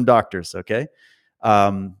 This is from doctors, okay?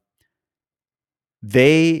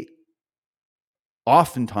 They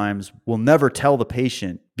oftentimes will never tell the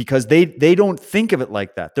patient because they don't think of it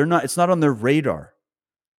like that. It's not on their radar.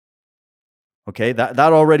 Okay, that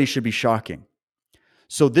already should be shocking.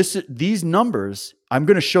 So these numbers, I'm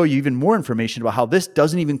going to show you even more information about how this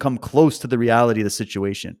doesn't even come close to the reality of the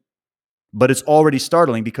situation. But it's already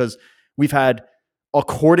startling because we've had,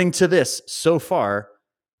 according to this so far,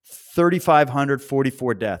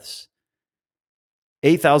 3,544 deaths.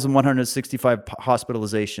 8,165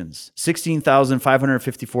 hospitalizations,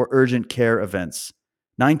 16,554 urgent care events,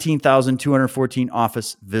 19,214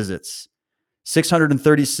 office visits,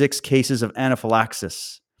 636 cases of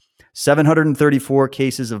anaphylaxis, 734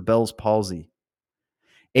 cases of Bell's palsy,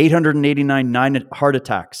 889 heart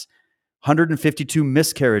attacks, 152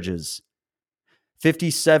 miscarriages,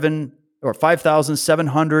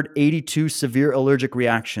 5,782 severe allergic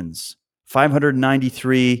reactions,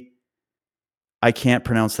 593 I can't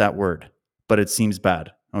pronounce that word, but it seems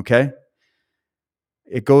bad, okay?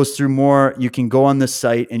 It goes through more. You can go on this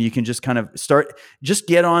site and you can just kind of just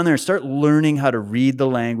get on there and start learning how to read the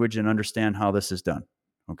language and understand how this is done,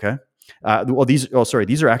 okay? These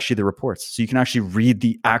are actually the reports. So you can actually read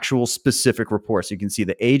the actual specific reports. You can see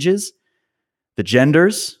the ages, the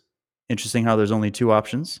genders. Interesting how there's only two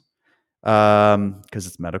options because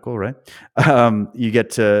it's medical, right? You get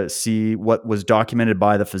to see what was documented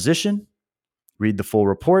by the physician. Read the full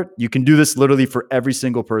report. You can do this literally for every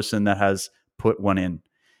single person that has put one in.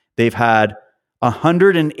 They've had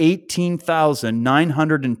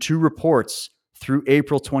 118,902 reports through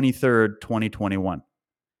April 23rd, 2021.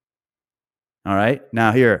 All right.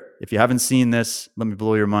 Now here, if you haven't seen this, let me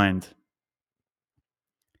blow your mind.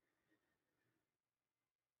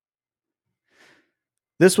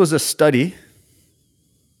 This was a study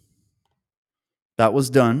that was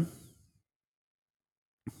done.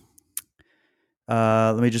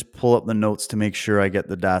 Let me just pull up the notes to make sure I get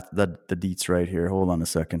the deets right here. Hold on a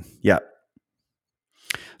second. Yeah.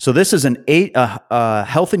 So this is a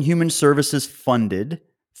Health and Human Services funded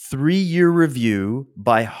 3-year review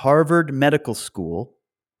by Harvard Medical School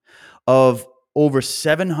of over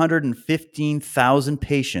 715,000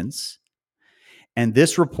 patients. And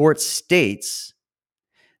this report states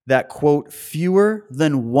that, quote, fewer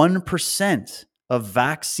than 1% of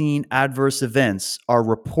vaccine adverse events are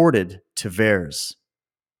reported to VAERS.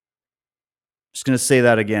 Just going to say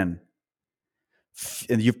that again.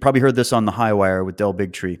 And you've probably heard this on the High Wire with Del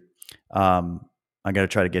Bigtree. I got to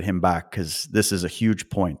try to get him back because this is a huge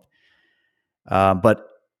point. But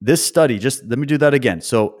this study, just let me do that again.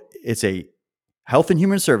 So it's a Health and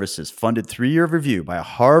Human Services funded 3-year review by a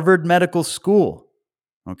Harvard Medical School.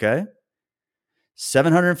 Okay.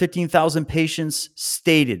 715,000 patients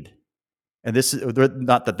stated. And this is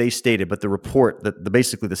not that they stated, but the report,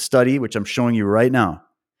 basically the study, which I'm showing you right now.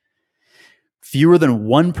 Fewer than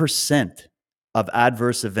 1% of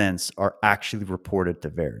adverse events are actually reported to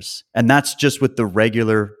VAERS. And that's just with the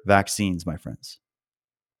regular vaccines, my friends.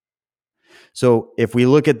 So if we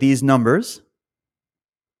look at these numbers,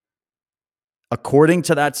 according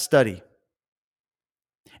to that study,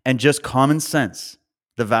 and just common sense,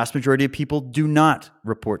 the vast majority of people do not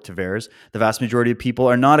report to VAERS. The vast majority of people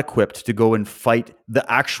are not equipped to go and fight the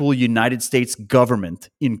actual United States government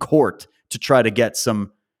in court to try to get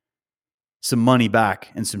some money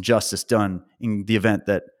back and some justice done in the event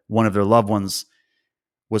that one of their loved ones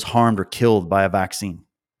was harmed or killed by a vaccine.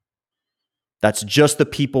 That's just the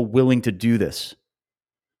people willing to do this.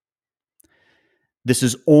 This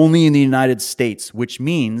is only in the United States, which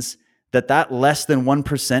means that less than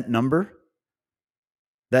 1% number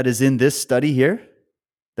that is in this study here,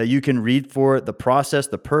 that you can read for the process,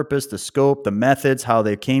 the purpose, the scope, the methods, how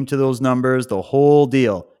they came to those numbers, the whole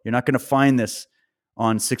deal. You're not going to find this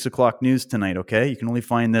on 6 o'clock news tonight, okay? You can only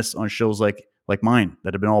find this on shows like mine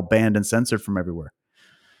that have been all banned and censored from everywhere.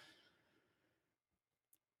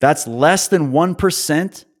 That's less than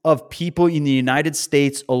 1% of people in the United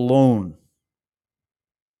States alone.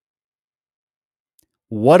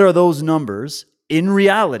 What are those numbers in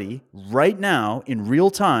reality, right now, in real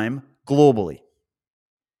time, globally?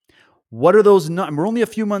 What are those numbers? We're only a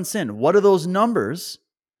few months in. What are those numbers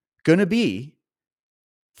going to be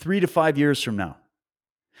 3 to 5 years from now?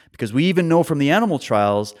 Because we even know from the animal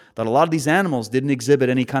trials that a lot of these animals didn't exhibit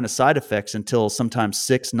any kind of side effects until sometimes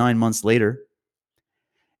 6-9 months later.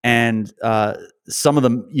 And some of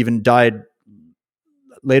them even died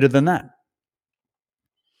later than that.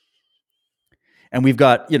 And we've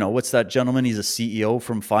got, what's that gentleman? He's a CEO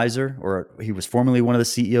from Pfizer, or he was formerly one of the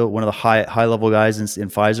CEO, one of the high level guys in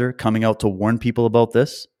Pfizer, coming out to warn people about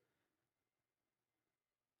this.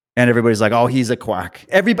 And everybody's like, oh, he's a quack.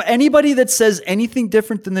 Anybody that says anything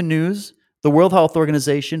different than the news, the World Health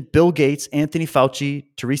Organization, Bill Gates, Anthony Fauci,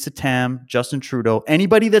 Theresa Tam, Justin Trudeau,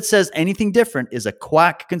 anybody that says anything different is a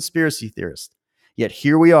quack conspiracy theorist. Yet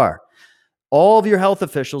here we are. All of your health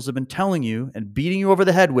officials have been telling you and beating you over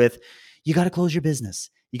the head with, you got to close your business.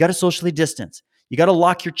 You got to socially distance. You got to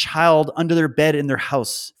lock your child under their bed in their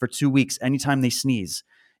house for 2 weeks anytime they sneeze.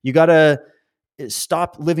 You got to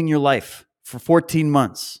stop living your life for 14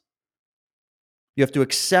 months. You have to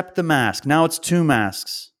accept the mask. Now it's 2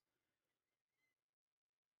 masks.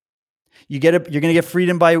 You're going to get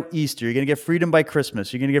freedom by Easter. You're going to get freedom by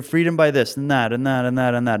Christmas. You're going to get freedom by this and that and that and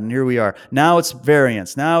that and that. And here we are. Now it's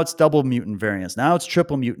variants. Now it's double mutant variants. Now it's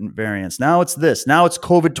triple mutant variants. Now it's this. Now it's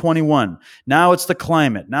COVID-21. Now it's the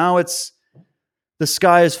climate. Now it's the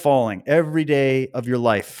sky is falling every day of your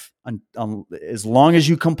life. As long as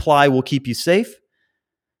you comply, we'll keep you safe.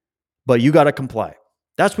 But you got to comply.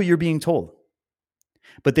 That's what you're being told.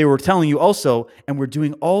 But they were telling you also, and we're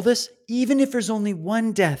doing all this, even if there's only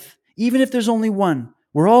one death. Even if there's only one,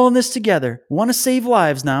 we're all in this together. We want to save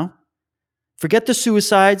lives now. Forget the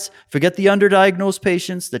suicides. Forget the underdiagnosed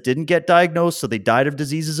patients that didn't get diagnosed, so they died of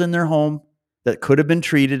diseases in their home that could have been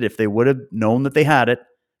treated if they would have known that they had it,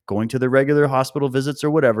 going to their regular hospital visits or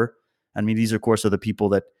whatever. I mean, these, of course, are the people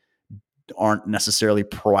that aren't necessarily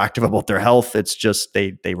proactive about their health. It's just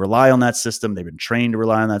they rely on that system. They've been trained to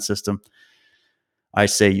rely on that system. I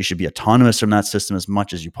say you should be autonomous from that system as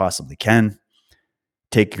much as you possibly can.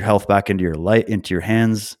 Take your health back into your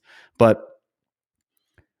hands. But,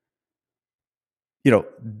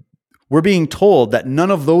 we're being told that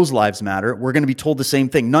none of those lives matter. We're going to be told the same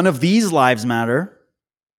thing. None of these lives matter.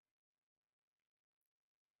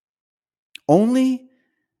 Only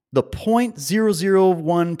the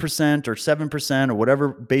 0.001% or 7% or whatever,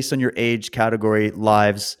 based on your age category,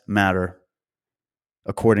 lives matter,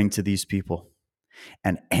 according to these people.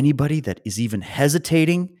 And anybody that is even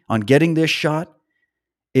hesitating on getting this shot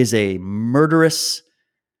is a murderous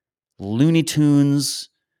Looney Tunes.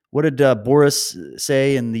 What did Boris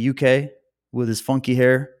say in the UK with his funky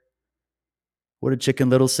hair? What did Chicken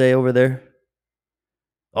Little say over there?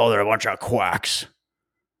 Oh, they're a bunch of quacks.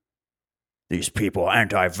 These people,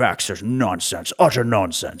 anti-vaxxers, nonsense, utter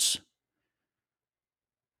nonsense.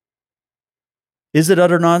 Is it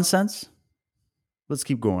utter nonsense? Let's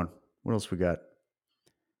keep going. What else we got?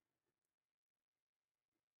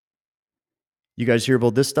 You guys hear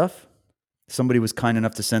about this stuff? Somebody was kind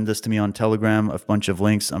enough to send this to me on Telegram, a bunch of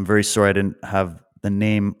links. I'm very sorry I didn't have the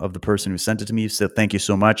name of the person who sent it to me. So thank you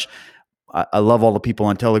so much. I love all the people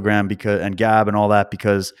on Telegram and Gab and all that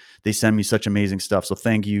because they send me such amazing stuff. So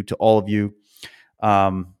thank you to all of you.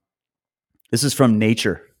 This is from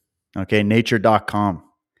Nature, okay, nature.com.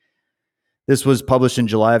 This was published in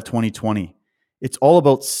July of 2020. It's all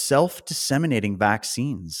about self-disseminating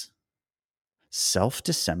vaccines.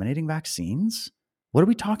 Self-disseminating vaccines? What are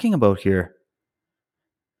we talking about here?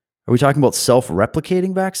 Are we talking about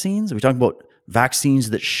self-replicating vaccines? Are we talking about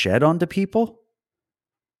vaccines that shed onto people?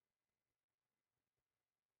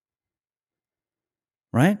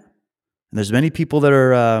 Right? And there's many people that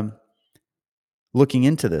are looking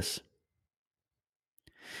into this.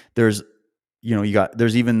 There's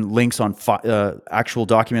even links on actual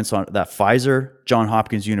documents on that Pfizer, Johns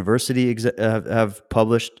Hopkins University have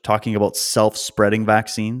published talking about self-spreading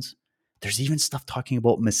vaccines. There's even stuff talking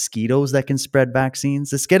about mosquitoes that can spread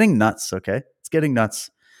vaccines. It's getting nuts, okay? It's getting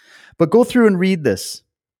nuts. But go through and read this.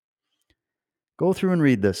 Go through and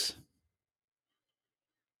read this.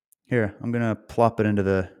 Here, I'm going to plop it into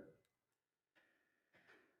the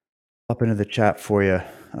chat for you.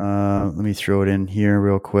 Let me throw it in here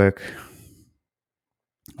real quick.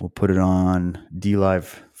 We'll put it on DLive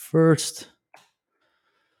first.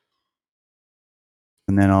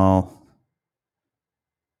 And then I'll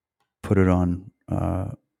put it on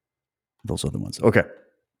those other ones. Okay.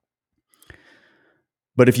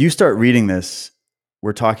 But if you start reading this,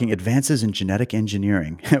 we're talking advances in genetic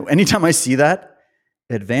engineering. Anytime I see that,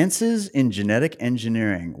 advances in genetic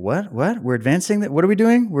engineering. What? We're advancing that? What are we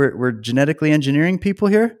doing? We're genetically engineering people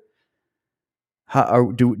here?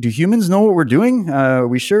 Do humans know what we're doing? Are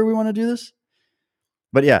we sure we want to do this?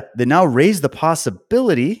 But yeah, they now raise the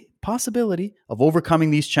possibility of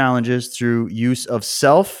overcoming these challenges through use of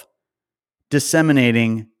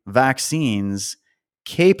self-disseminating vaccines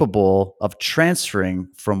capable of transferring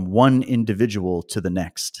from one individual to the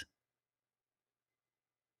next.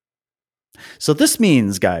 So this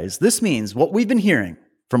means, guys, what we've been hearing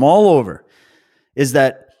from all over is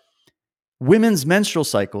that women's menstrual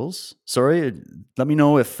cycles, let me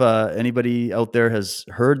know if anybody out there has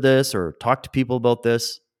heard this or talked to people about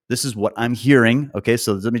this. This is what I'm hearing. Okay,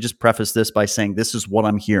 so let me just preface this by saying this is what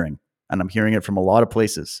I'm hearing. And I'm hearing it from a lot of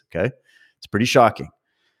places. Okay, it's pretty shocking.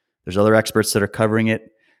 There's other experts that are covering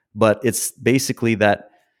it, but it's basically that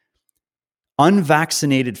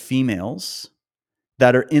unvaccinated females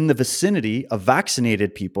that are in the vicinity of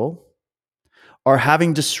vaccinated people are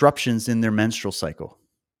having disruptions in their menstrual cycle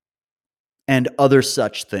and other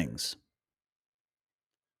such things.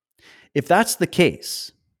 If that's the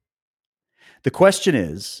case, the question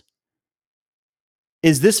is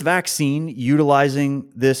this vaccine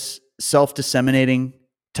utilizing this self-disseminating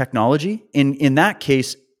technology? In that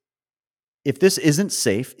case, if this isn't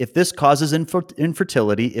safe, if this causes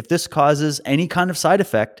infertility, if this causes any kind of side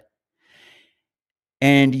effect,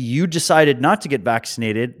 and you decided not to get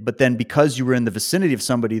vaccinated, but then because you were in the vicinity of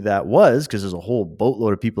somebody that was, because there's a whole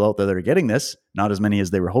boatload of people out there that are getting this, not as many as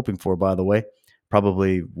they were hoping for, by the way,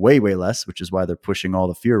 probably way, way less, which is why they're pushing all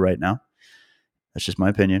the fear right now. That's just my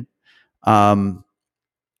opinion.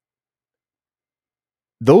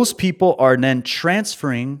 Those people are then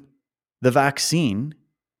transferring the vaccine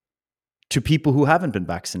to people who haven't been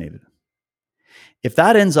vaccinated. If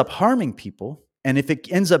that ends up harming people, and if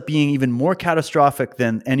it ends up being even more catastrophic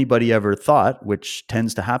than anybody ever thought, which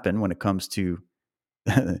tends to happen when it comes to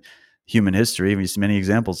human history, we see many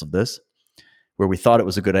examples of this, where we thought it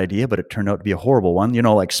was a good idea, but it turned out to be a horrible one,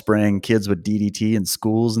 like spraying kids with DDT in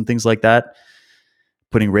schools and things like that,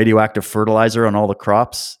 putting radioactive fertilizer on all the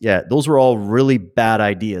crops. Yeah, those were all really bad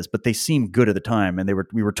ideas, but they seemed good at the time, and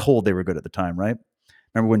we were told they were good at the time, right?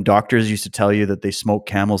 Remember when doctors used to tell you that they smoke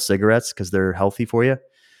Camel cigarettes because they're healthy for you?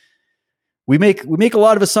 We make a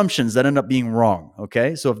lot of assumptions that end up being wrong,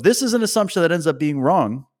 okay? So if this is an assumption that ends up being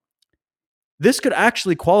wrong, this could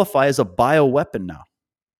actually qualify as a bioweapon now.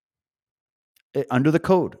 Under the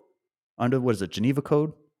code. Under, what is it, Geneva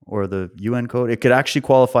Code or the UN Code? It could actually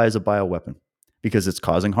qualify as a bioweapon because it's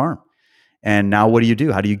causing harm. And now what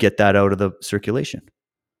do? How do you get that out of the circulation?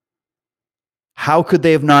 How could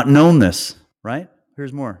they have not known this, right?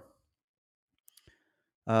 Here's more.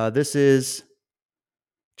 This is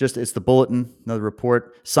it's the bulletin, another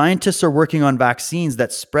report. Scientists are working on vaccines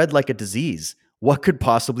that spread like a disease. What could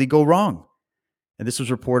possibly go wrong? And this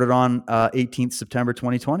was reported on 18th September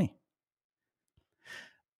 2020.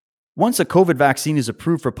 Once a COVID vaccine is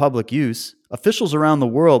approved for public use, officials around the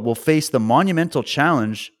world will face the monumental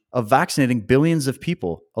challenge of vaccinating billions of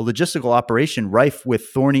people, a logistical operation rife with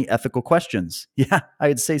thorny ethical questions. Yeah,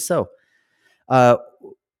 I'd say so.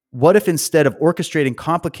 What if instead of orchestrating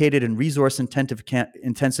complicated and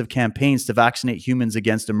resource-intensive campaigns to vaccinate humans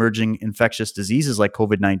against emerging infectious diseases like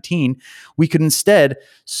COVID-19, we could instead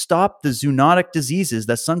stop the zoonotic diseases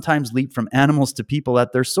that sometimes leap from animals to people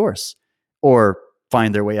at their source, or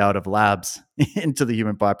find their way out of labs into the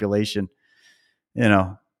human population,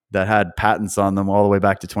 that had patents on them all the way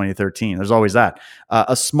back to 2013. There's always that.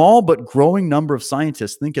 A small but growing number of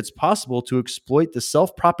scientists think it's possible to exploit the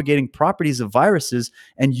self-propagating properties of viruses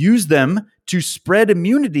and use them to spread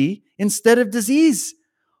immunity instead of disease.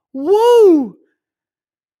 Whoa!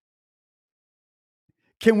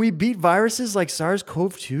 Can we beat viruses like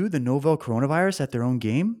SARS-CoV-2, the novel coronavirus, at their own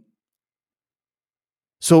game?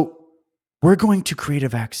 So we're going to create a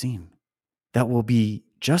vaccine that will be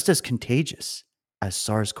just as contagious as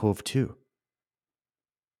SARS-CoV-2.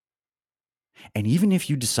 And even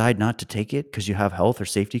if you decide not to take it because you have health or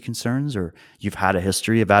safety concerns, or you've had a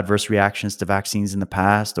history of adverse reactions to vaccines in the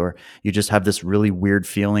past, or you just have this really weird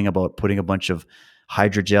feeling about putting a bunch of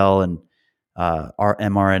hydrogel and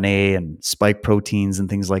mRNA and spike proteins and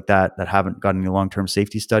things like that haven't got any long-term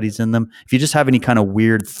safety studies in them. If you just have any kind of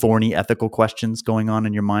weird, thorny ethical questions going on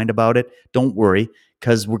in your mind about it, don't worry,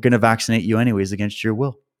 because we're going to vaccinate you anyways against your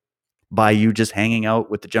will, by you just hanging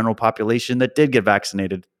out with the general population that did get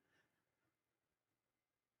vaccinated.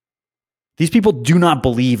 These people do not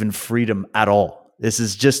believe in freedom at all. This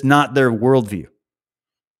is just not their worldview.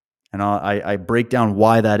 And I break down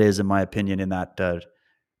why that is, in my opinion, in that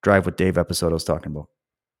Drive with Dave episode I was talking about.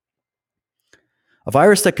 A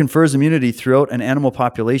virus that confers immunity throughout an animal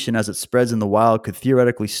population as it spreads in the wild could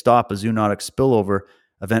theoretically stop a zoonotic spillover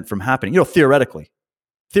event from happening. Theoretically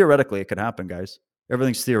it could happen, guys.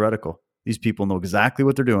 Everything's theoretical. These people know exactly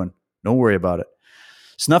what they're doing. Don't worry about it.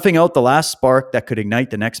 Snuffing out the last spark that could ignite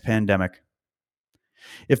the next pandemic.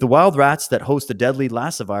 If the wild rats that host the deadly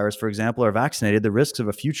Lassa virus, for example, are vaccinated, the risks of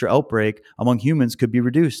a future outbreak among humans could be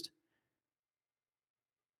reduced.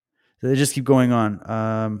 So they just keep going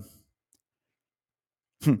on.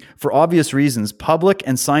 For obvious reasons, public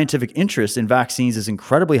and scientific interest in vaccines is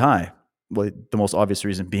incredibly high. Well, the most obvious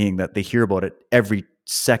reason being that they hear about it every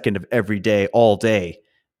second of every day, all day,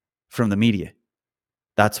 from the media.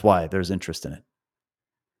 That's why there's interest in it.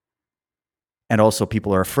 And also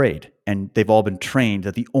people are afraid, and they've all been trained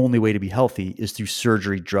that the only way to be healthy is through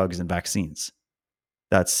surgery, drugs, and vaccines.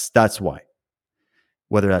 That's why.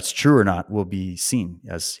 Whether that's true or not will be seen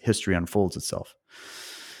as history unfolds itself.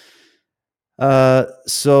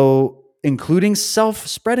 So including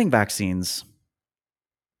self-spreading vaccines,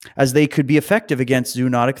 as they could be effective against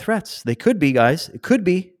zoonotic threats. They could be, guys. It could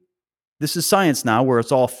be. This is science now, where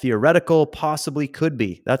it's all theoretical, possibly could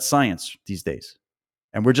be. That's science these days.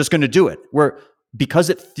 And we're just going to do it. Because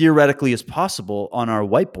it theoretically is possible on our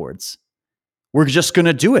whiteboards, we're just going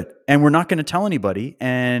to do it. And we're not going to tell anybody,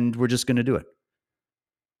 and we're just going to do it.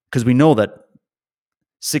 Because we know that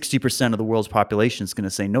 60% of the world's population is going to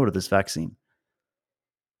say no to this vaccine.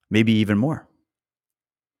 Maybe even more.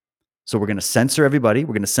 So we're going to censor everybody.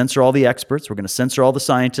 We're going to censor all the experts. We're going to censor all the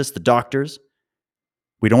scientists, the doctors.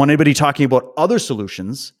 We don't want anybody talking about other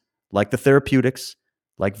solutions like the therapeutics,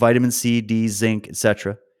 like vitamin C, D, zinc,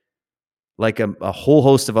 etc., like a whole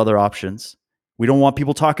host of other options. We don't want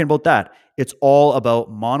people talking about that. It's all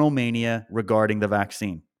about monomania regarding the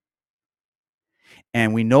vaccine.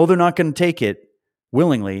 And we know they're not going to take it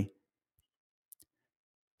willingly.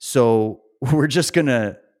 So we're just going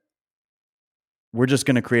to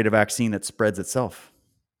create a vaccine that spreads itself.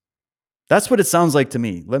 That's what it sounds like to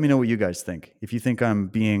me. Let me know what you guys think. If you think I'm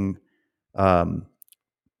being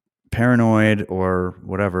paranoid or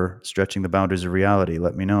whatever, stretching the boundaries of reality,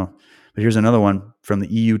 let me know. But here's another one from the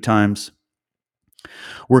EU Times.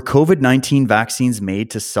 Were COVID-19 vaccines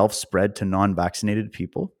made to self-spread to non-vaccinated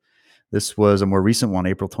people? This was a more recent one,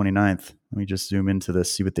 April 29th. Let me just zoom into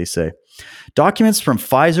this, see what they say. Documents from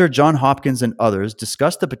Pfizer, Johns Hopkins, and others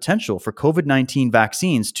discuss the potential for COVID-19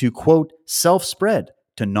 vaccines to, quote, self-spread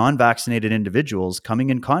to non-vaccinated individuals coming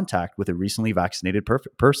in contact with a recently vaccinated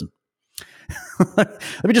person.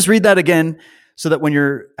 Let me just read that again, so that when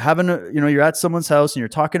you're you're at someone's house and you're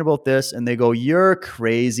talking about this and they go, "You're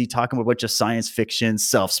crazy talking about a bunch of science fiction,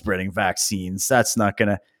 self-spreading vaccines. That's not going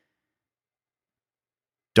to."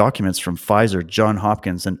 Documents from Pfizer, Johns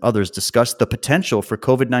Hopkins, and others discuss the potential for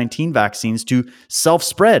COVID-19 vaccines to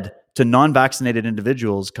self-spread to non-vaccinated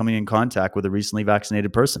individuals coming in contact with a recently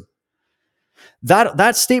vaccinated person.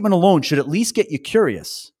 That statement alone should at least get you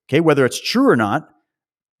curious. Okay, whether it's true or not,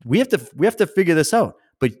 we have to figure this out.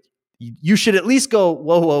 But you should at least go,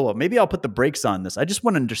 whoa. Maybe I'll put the brakes on this. I just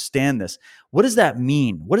want to understand this. What does that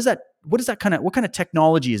mean? What kind of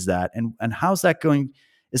technology is that? And how's that going?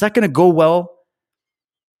 Is that going to go well?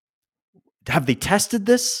 Have they tested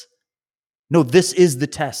this? No, this is the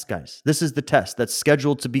test, guys. This is the test that's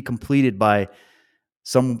scheduled to be completed by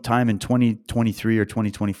sometime in 2023 or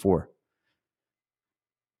 2024.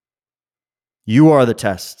 You are the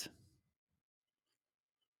test.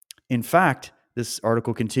 In fact, this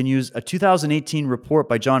article continues, a 2018 report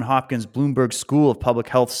by Johns Hopkins Bloomberg School of Public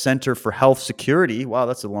Health Center for Health Security, wow,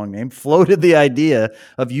 that's a long name, floated the idea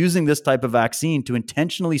of using this type of vaccine to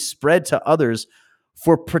intentionally spread to others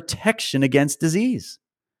for protection against disease.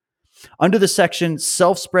 Under the section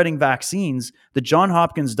self-spreading vaccines, the Johns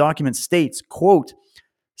Hopkins document states, quote,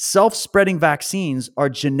 self-spreading vaccines are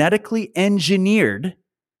genetically engineered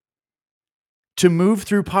to move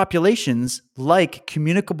through populations like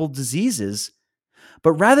communicable diseases,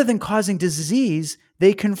 but rather than causing disease,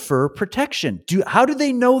 they confer protection. How do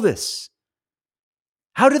they know this?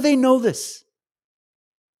 How do they know this?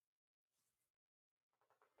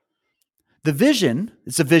 The vision,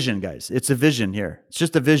 it's a vision, guys. It's a vision here. It's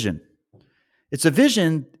just a vision. It's a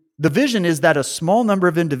vision. The vision is that a small number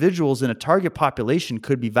of individuals in a target population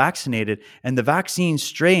could be vaccinated, and the vaccine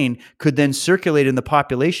strain could then circulate in the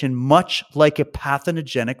population, much like a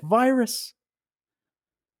pathogenic virus.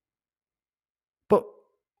 But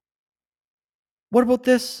what about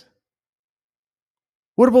this?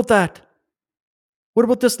 What about that? What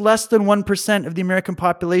about this less than 1% of the American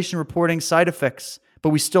population reporting side effects, but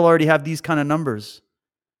we still already have these kind of numbers?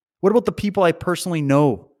 What about the people I personally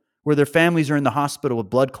know where their families are in the hospital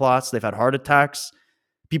with blood clots, they've had heart attacks,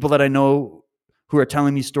 people that I know who are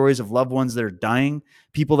telling me stories of loved ones that are dying,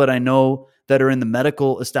 people that I know that are in the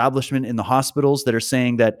medical establishment in the hospitals that are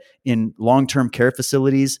saying that in long-term care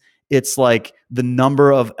facilities, it's like the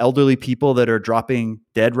number of elderly people that are dropping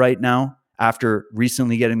dead right now after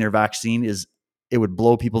recently getting their vaccine it would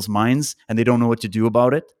blow people's minds and they don't know what to do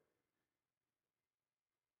about it.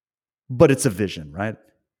 But it's a vision, right?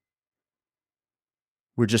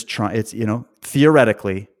 We're just trying, it's,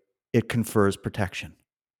 theoretically, it confers protection.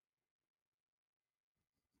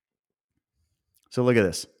 So look at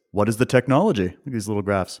this. What is the technology? Look at these little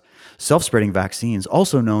graphs. Self-spreading vaccines,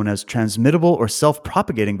 also known as transmittable or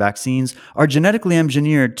self-propagating vaccines, are genetically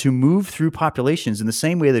engineered to move through populations in the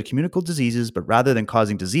same way that communicable diseases, but rather than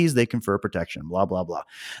causing disease, they confer protection, blah, blah, blah.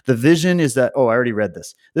 The vision is that, I already read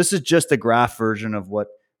this. This is just a graph version of what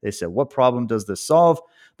they said. What problem does this solve?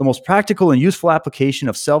 The most practical and useful application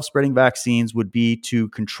of self-spreading vaccines would be to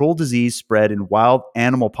control disease spread in wild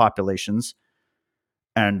animal populations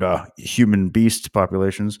and human beast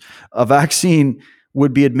populations. A vaccine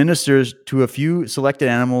would be administered to a few selected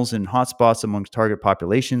animals in hotspots amongst target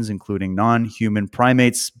populations, including non-human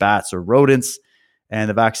primates, bats, or rodents. And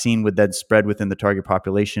the vaccine would then spread within the target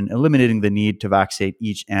population, eliminating the need to vaccinate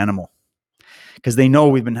each animal. Because they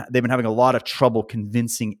know they've been having a lot of trouble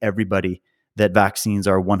convincing everybody that vaccines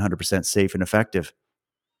are 100% safe and effective.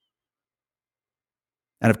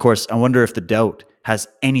 And of course, I wonder if the doubt has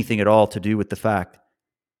anything at all to do with the fact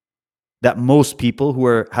that most people who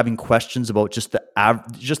are having questions about just the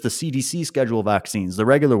CDC schedule vaccines, the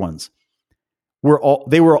regular ones,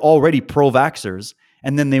 they were already pro-vaxxers,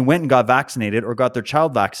 and then they went and got vaccinated or got their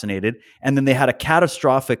child vaccinated, and then they had a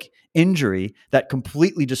catastrophic injury that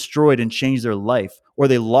completely destroyed and changed their life, or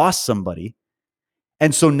they lost somebody.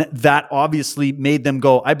 And so that obviously made them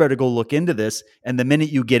go, I better go look into this. And the minute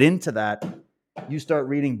you get into that, you start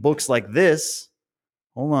reading books like this.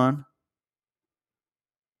 Hold on.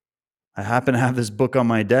 I happen to have this book on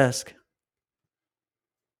my desk.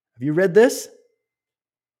 Have you read this?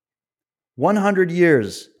 100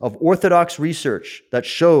 years of orthodox research that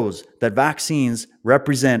shows that vaccines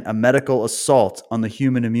represent a medical assault on the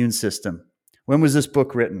human immune system. When was this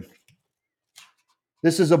book written?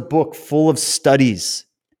 This is a book full of studies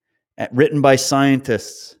written by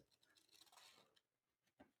scientists.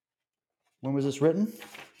 When was this written?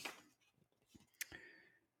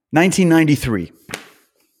 1993.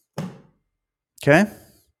 Okay?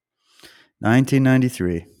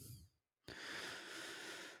 1993.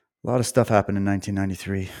 A lot of stuff happened in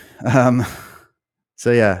 1993.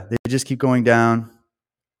 So yeah, they just keep going down.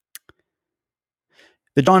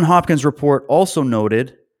 The Johns Hopkins report also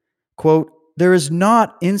noted, quote, there is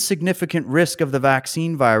not insignificant risk of the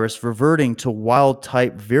vaccine virus reverting to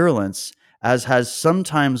wild-type virulence, as has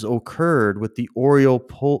sometimes occurred with the oral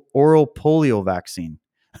polio vaccine.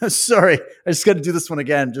 Sorry, I just got to do this one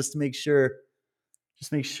again just to make sure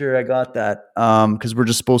Just make sure I got that, because we're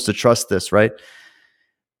just supposed to trust this, right?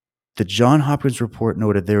 The Johns Hopkins report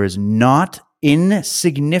noted there is not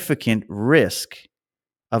insignificant risk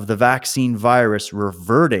of the vaccine virus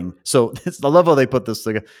reverting. So I love how they put this.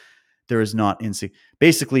 Like, there is not insignificant.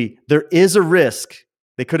 Basically, there is a risk.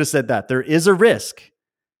 They could have said that. There is a risk.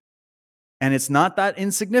 And it's not that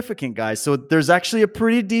insignificant, guys. So there's actually a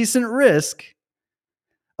pretty decent risk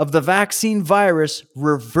of the vaccine virus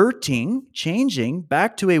reverting, changing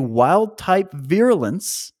back to a wild type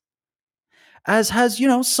virulence, as has,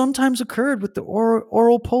 sometimes occurred with the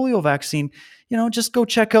oral polio vaccine. Just go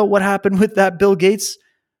check out what happened with that Bill Gates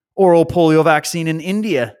oral polio vaccine in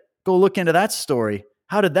India. Go look into that story.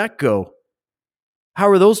 How did that go? How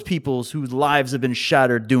are those people whose lives have been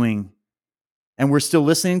shattered doing? And we're still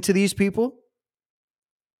listening to these people?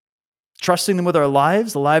 Trusting them with our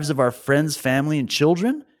lives, the lives of our friends, family, and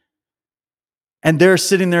children? And they're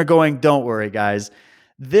sitting there going, don't worry, guys.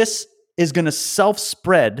 This is going to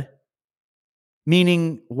self-spread,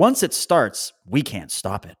 meaning once it starts, we can't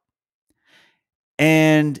stop it.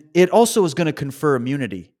 And it also is going to confer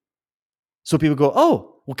immunity. So people go,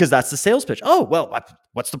 oh, well, because that's the sales pitch. Oh, well,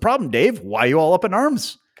 what's the problem, Dave? Why are you all up in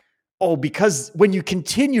arms? Oh, because when you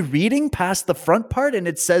continue reading past the front part and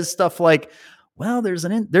it says stuff like, well, there's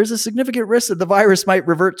a significant risk that the virus might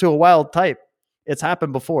revert to a wild type. It's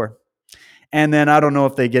happened before. And then I don't know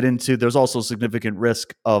if they get into, there's also significant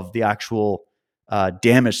risk of the actual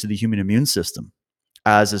damage to the human immune system,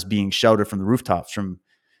 as is being shouted from the rooftops from,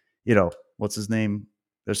 what's his name?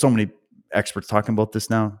 There's so many experts talking about this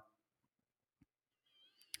now.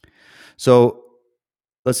 So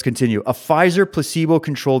let's continue. A Pfizer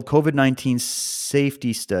placebo-controlled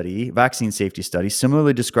COVID-19 vaccine safety study,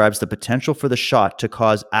 similarly describes the potential for the shot to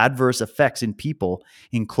cause adverse effects in people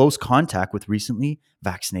in close contact with recently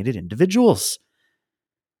vaccinated individuals.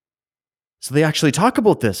 So they actually talk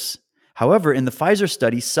about this. However, in the Pfizer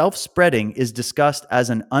study, self-spreading is discussed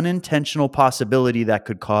as an unintentional possibility that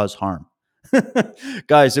could cause harm.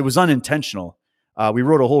 Guys, it was unintentional. We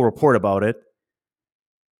wrote a whole report about it,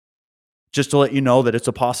 just to let you know that it's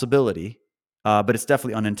a possibility, but it's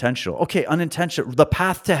definitely unintentional. Okay, unintentional. The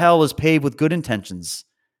path to hell is paved with good intentions.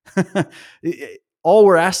 All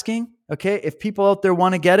we're asking, okay, if people out there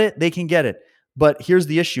want to get it, they can get it. But here's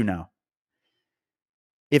the issue now.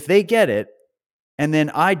 If they get it, and then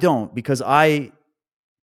I don't, because I,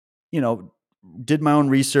 did my own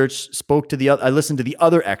research, I listened to the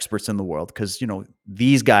other experts in the world, because,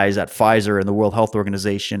 these guys at Pfizer and the World Health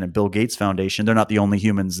Organization and Bill Gates Foundation, they're not the only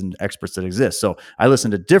humans and experts that exist. So I listen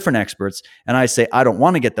to different experts and I say, I don't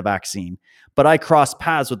want to get the vaccine, but I cross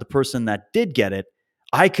paths with the person that did get it.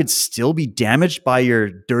 I could still be damaged by your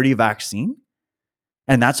dirty vaccine.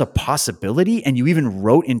 And that's a possibility. And you even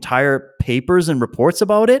wrote entire papers and reports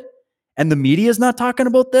about it. And the media is not talking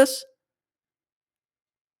about this.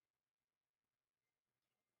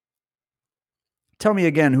 Tell me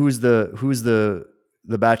again, who's the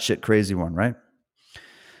batshit crazy one, right?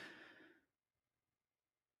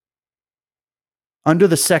 Under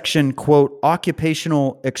the section, quote,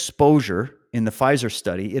 occupational exposure in the Pfizer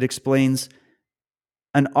study, it explains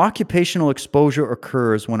an occupational exposure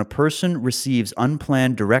occurs when a person receives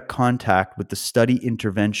unplanned direct contact with the study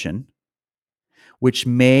intervention, which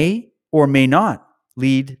may or may not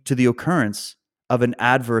lead to the occurrence of an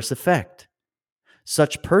adverse effect.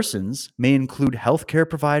 Such persons may include healthcare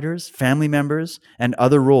providers, family members, and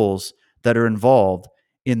other roles that are involved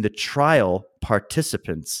in the trial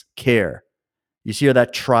participant's care. You see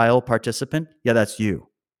that trial participant? Yeah, that's you.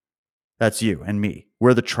 That's you and me.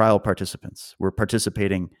 We're the trial participants. We're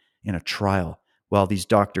participating in a trial while these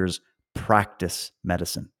doctors practice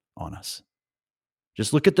medicine on us.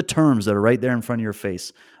 Just look at the terms that are right there in front of your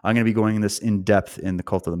face. I'm going to be going in this in depth in the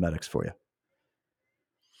Cult of the Medics for you.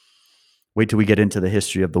 Wait till we get into the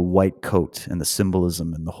history of the white coat and the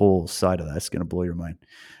symbolism and the whole side of that. It's going to blow your mind.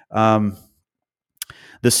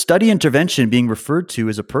 The study intervention being referred to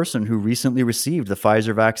is a person who recently received the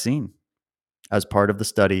Pfizer vaccine as part of the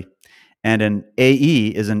study. And an AE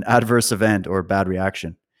is an adverse event or bad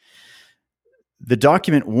reaction. The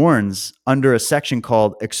document warns under a section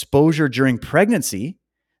called exposure during pregnancy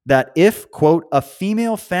that if, quote, a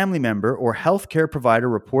female family member or healthcare provider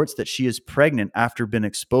reports that she is pregnant after being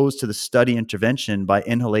exposed to the study intervention by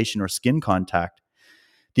inhalation or skin contact,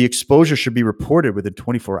 the exposure should be reported within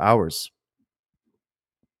 24 hours.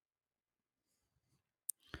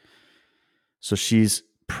 So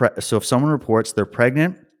so if someone reports they're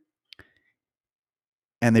pregnant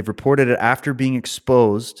and they've reported it after being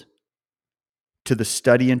exposed to the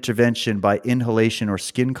study intervention by inhalation or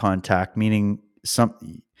skin contact, meaning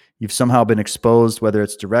you've somehow been exposed, whether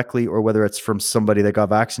it's directly or whether it's from somebody that got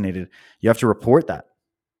vaccinated, you have to report that.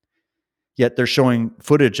 Yet they're showing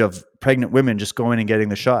footage of pregnant women just going and getting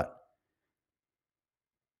the shot.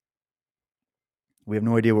 We have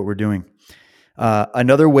no idea what we're doing.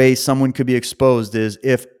 Another way someone could be exposed is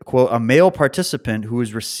if, quote, a male participant who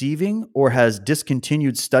is receiving or has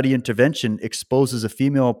discontinued study intervention exposes a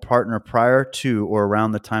female partner prior to or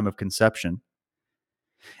around the time of conception.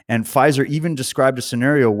 And Pfizer even described a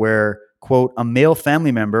scenario where, quote, a male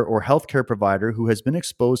family member or healthcare provider who has been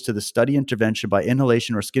exposed to the study intervention by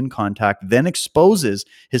inhalation or skin contact then exposes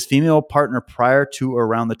his female partner prior to or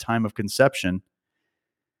around the time of conception.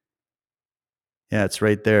 Yeah, it's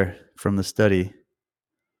right there from the study.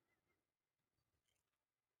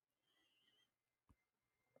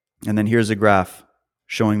 And then here's a graph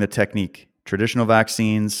showing the technique. Traditional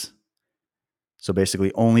vaccines, so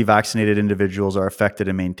basically only vaccinated individuals are affected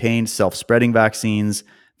and maintained. Self-spreading vaccines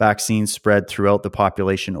spread throughout the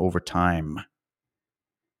population over time.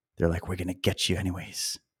 They're like, we're going to get you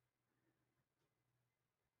anyways.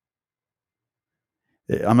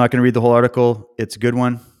 I'm not going to read the whole article. It's a good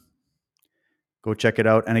one. Go check it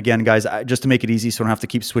out. And again, guys, just to make it easy so I don't have to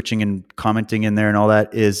keep switching and commenting in there and all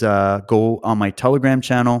that, is go on my Telegram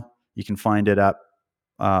channel. You can find it at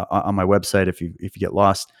on my website if you get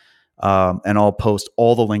lost. And I'll post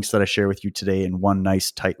all the links that I share with you today in one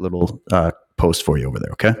nice, tight little post for you over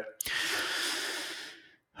there, okay?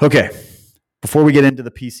 Okay. Before we get into the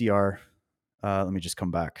PCR, let me just come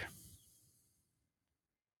back.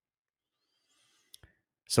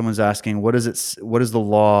 Someone's asking, what does the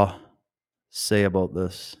law say about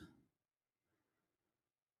this?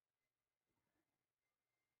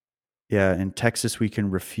 Yeah, in Texas, we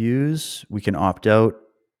can refuse, we can opt out,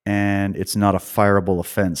 and it's not a fireable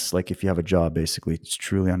offense. Like if you have a job, basically, it's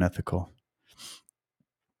truly unethical.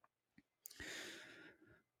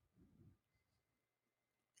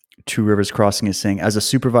 Two Rivers Crossing is saying, as a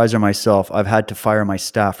supervisor myself, I've had to fire my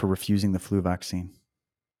staff for refusing the flu vaccine.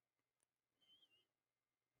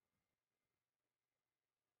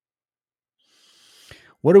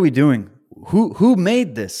 What are we doing? Who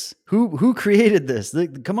made this? Who created this?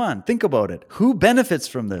 Come on, think about it. Who benefits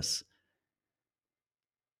from this?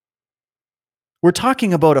 We're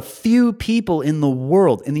talking about a few people in the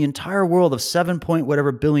world, in the entire world of 7 point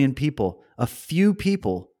whatever billion people. A few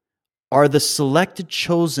people are the selected,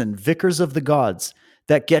 chosen vicars of the gods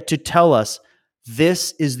that get to tell us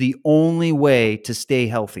this is the only way to stay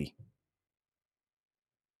healthy.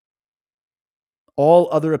 All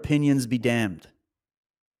other opinions be damned.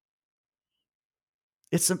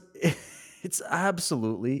 It's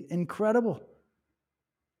absolutely incredible.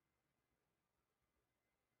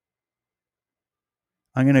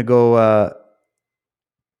 I'm going to go,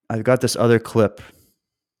 I've got this other clip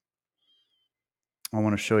I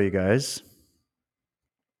want to show you guys.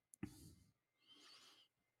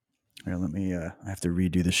 Here, let me, I have to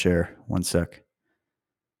redo the share. One sec.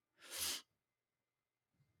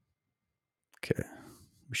 Okay,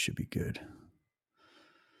 we should be good.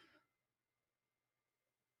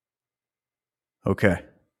 Okay.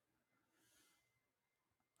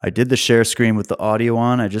 I did the share screen with the audio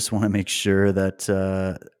on. I just want to make sure that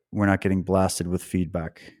we're not getting blasted with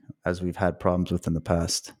feedback as we've had problems with in the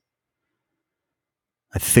past.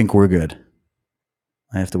 I think we're good.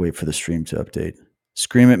 I have to wait for the stream to update.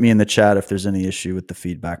 Scream at me in the chat if there's any issue with the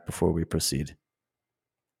feedback before we proceed.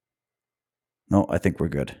 No, I think we're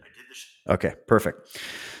good. Okay, perfect.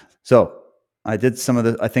 So I did some of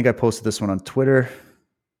the, I think I posted this one on Twitter.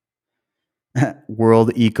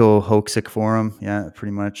 World Eco Hoaxic Forum. Yeah,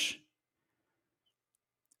 pretty much.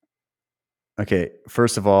 Okay,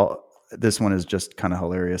 first of all, this one is just kind of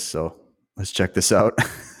hilarious. So let's check this out.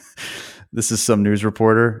 This is some news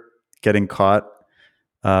reporter getting caught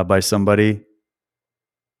by somebody.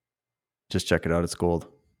 Just check it out. It's gold.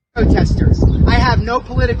 Protesters. I have no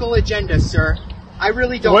political agenda, sir. I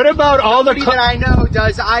really don't. What about all the... Nobody that I know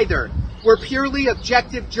does either. We're purely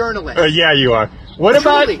objective journalists. Yeah, you are. What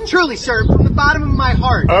about... Truly, sir, from the bottom of my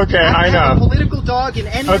heart. Okay, I know. Have a political dog in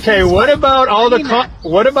any... Okay, what about all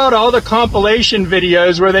the compilation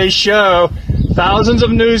videos where they show thousands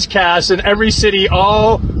of newscasts in every city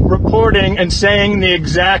all reporting and saying the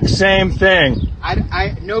exact same thing?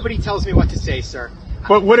 Nobody tells me what to say, sir.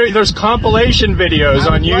 But there's compilation videos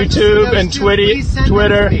on YouTube and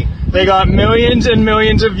Twitter. They got millions and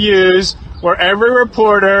millions of views where every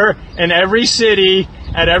reporter in every city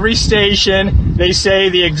at every station, they say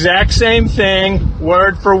the exact same thing,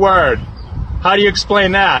 word for word. How do you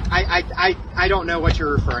explain that? I don't know what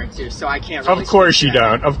you're referring to, so I can't really... Of course you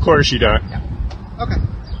don't. Of course you don't. Yeah. Okay.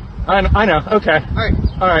 I know. Okay. All right.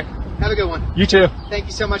 All right. Have a good one. You too. Thank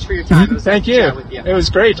you so much for your time. It was Thank nice to you. chat with you. It was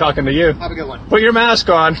great talking to you. Have a good one. Put your mask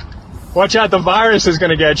on. Watch out, the virus is going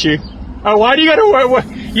to get you. Oh, why do you got to wear?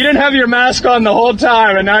 You didn't have your mask on the whole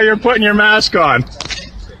time, and now you're putting your mask on.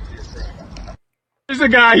 Here's the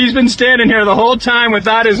guy. He's been standing here the whole time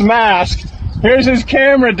without his mask. Here's his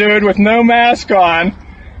camera dude with no mask on.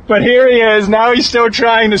 But here he is. Now he's still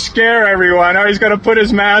trying to scare everyone. Now he's going to put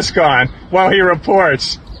his mask on while he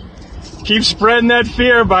reports. Keep spreading that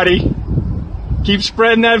fear, buddy. Keep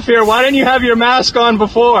spreading that fear. Why didn't you have your mask on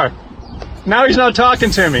before? Now he's not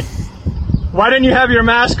talking to me. Why didn't you have your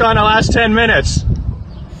mask on the last 10 minutes?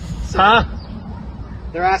 Huh?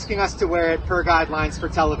 They're asking us to wear it per guidelines for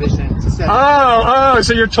television. To set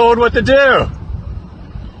so you're told what to do.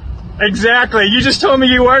 Exactly. You just told me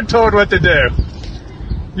you weren't told what to do.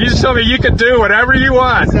 You just told me you could do whatever you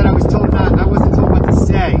want. I said I was told not. I wasn't told what to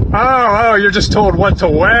say. You're just told what to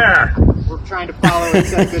wear. We're trying to follow and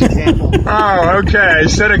set a good example. Okay.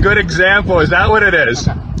 Set a good example. Is that what it is?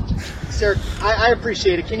 Okay. Sir, I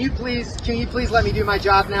appreciate it. Can you please let me do my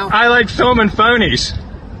job now? I like filming phonies.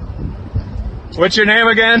 What's your name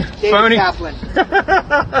again? David Phony? Kaplan.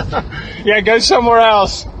 Yeah, go somewhere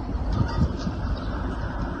else.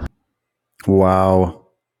 Wow.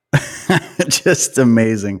 Just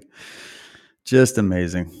amazing. Just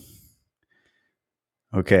amazing.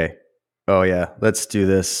 Okay. Oh, yeah. Let's do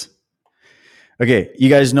this. Okay. You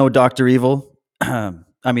guys know Dr. Evil?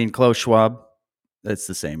 Klaus Schwab. That's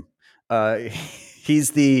the same.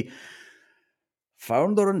 He's the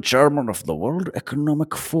founder and chairman of the World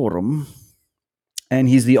Economic Forum. And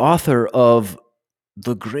he's the author of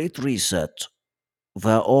The Great Reset,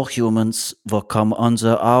 where all humans will come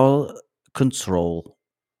under our control.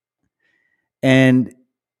 And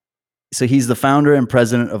so he's the founder and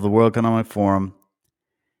president of the World Economic Forum.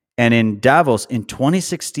 And in Davos in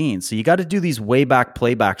 2016, so you got to do these way back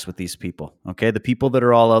playbacks with these people, okay? The people that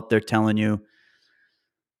are all out there telling you,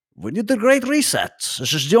 we need the Great Reset.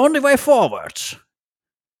 This is the only way forward.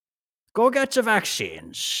 Go get your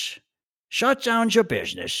vaccines. Shut down your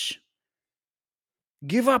business.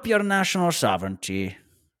 Give up your national sovereignty.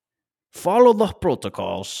 Follow the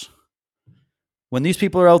protocols. When these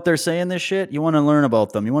people are out there saying this shit, you want to learn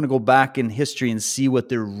about them. You want to go back in history and see what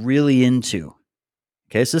they're really into.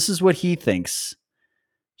 Okay, so this is what he thinks.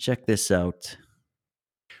 Check this out.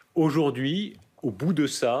 Aujourd'hui, au bout de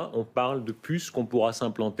ça, on parle de puces qu'on pourra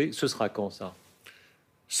s'implanter. Ce sera quand ça?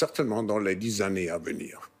 Certainement dans les 10 années à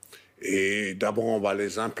venir. Et d'abord, on va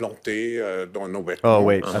les implanter dans nos vêtements. Oh,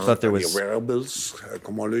 wait, I thought there was... wearables,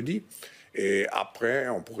 comme on le dit. Et après,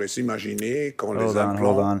 on pourrait s'imaginer qu'on les implante...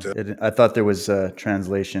 Hold on. I thought there was a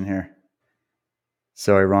translation here.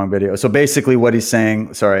 Sorry, wrong video. So basically what he's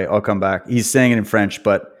saying... Sorry, I'll come back. He's saying it in French,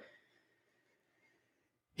 but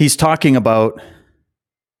he's talking about...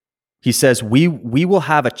 He says, we will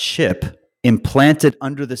have a chip implanted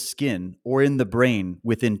under the skin or in the brain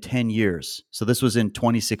within 10 years. So this was in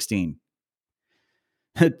 2016.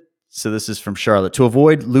 So this is from Charlotte. To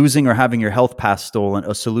avoid losing or having your health pass stolen,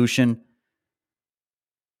 a solution,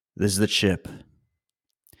 this is the chip.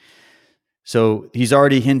 So he's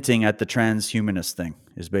already hinting at the transhumanist thing,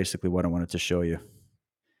 is basically what I wanted to show you.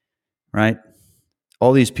 Right?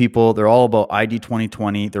 All these people, they're all about ID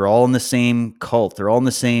 2020. They're all in the same cult. They're all in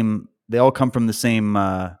the same, they all come from the same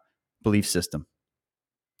belief system.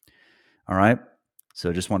 All right. So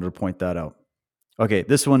I just wanted to point that out. Okay.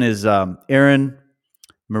 This one is Erin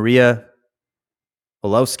Maria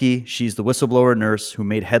Olowski. She's the whistleblower nurse who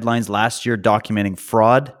made headlines last year documenting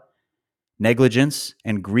fraud, negligence,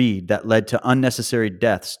 and greed that led to unnecessary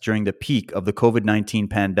deaths during the peak of the COVID-19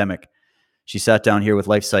 pandemic. She sat down here with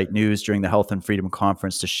LifeSite News during the Health and Freedom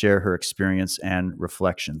Conference to share her experience and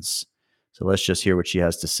reflections. So let's just hear what she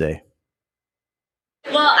has to say.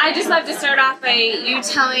 Well, I just love to start off by you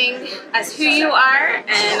telling us who you are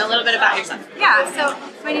and a little bit about yourself. Yeah, so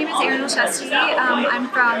my name is Erin Olszewski. I'm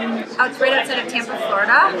from right outside of Tampa,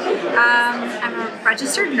 Florida. I'm a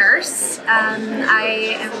registered nurse.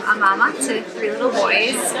 I am a mama to 3 little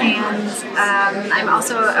boys, and I'm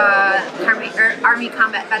also a Army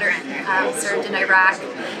combat veteran. Served in Iraq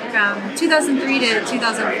from 2003 to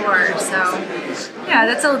 2004. So, yeah,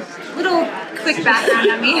 that's a little quick background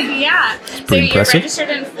on me. Yeah. So you're registered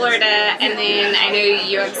in Florida, and then I know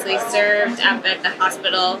you actually served up at the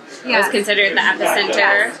hospital. It was considered the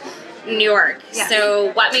epicenter, New York. Yes.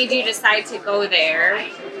 So what made you decide to go there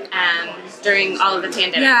during all of the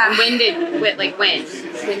pandemic? Yeah. When did when?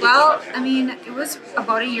 Well, I mean, it was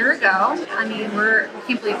about a year ago. I mean, we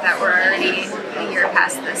can't believe that we're already a year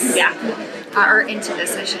past this. Yeah. or into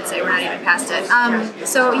this, I should say. We're not even past it.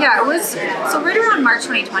 So yeah, it was, so right around March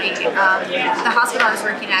 2020, the hospital I was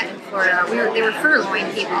working at in Florida, they were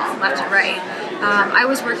furloughing people left and right. I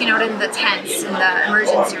was working out in the tents in the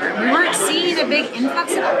emergency room. We weren't seeing a big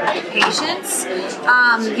influx of patients.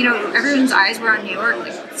 You know, everyone's eyes were on New York,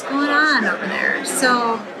 like, what's going on over there?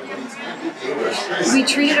 So we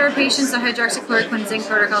treated our patients on hydroxychloroquine, zinc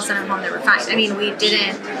protocol, sent them home, they were fine. I mean, we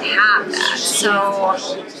didn't have that. So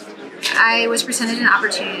I was presented an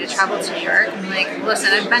opportunity to travel to New York. I'm like,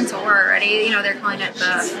 listen, I've been to war already. You know, they're calling it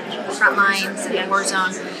the front lines and war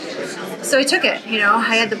zone. So I took it, you know.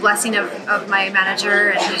 I had the blessing of my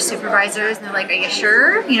manager and supervisors, and they're like, are you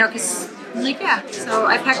sure? You know, because I'm like, yeah. So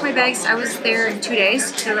I packed my bags. I was there in 2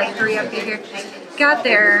 days. They're like, hurry up, get here. Got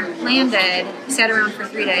there, landed, sat around for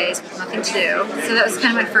 3 days with nothing to do. So that was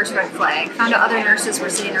kind of my first red flag. Found out other nurses were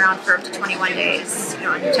sitting around for up to 21 days, you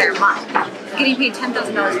know, an entire month, getting paid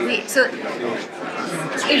 $10,000 a week. So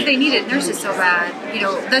if they needed nurses so bad, you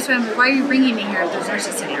know, that's why are you bringing me here if there's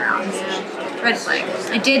nurses sitting around? Red flag.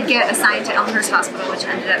 I did get assigned to Elmhurst Hospital, which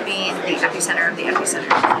ended up being the epicenter of the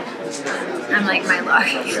epicenter. I'm like, my luck,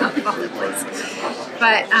 you know, of all the places.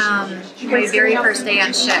 But my very first day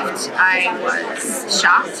on shift, I was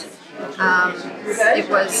shocked. It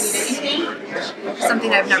was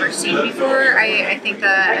something I've never seen before. I think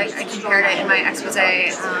that I compared it in my expose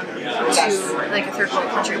to like a third world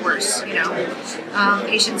country worse, you know.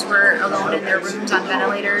 Patients were alone in their rooms on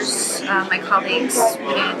ventilators. My colleagues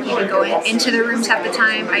wouldn't even go into their rooms half the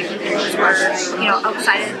time. ICUs were, you know,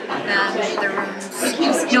 outside of their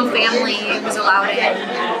rooms. No family was allowed in.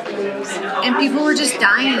 And people were just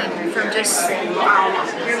dying from just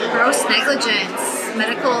gross negligence,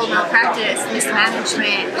 medical malpractice,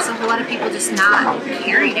 mismanagement. So a lot of people just not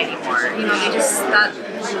caring anymore. You know, they just thought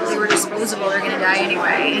they were disposable, they're going to die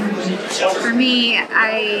anyway. And for me,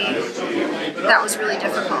 that was really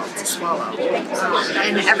difficult to swallow.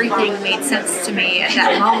 And everything made sense to me at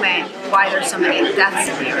that moment, why there's so many deaths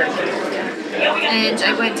in New York. And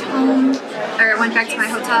I went home, or I went back to my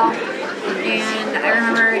hotel, and I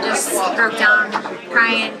remember I just broke down,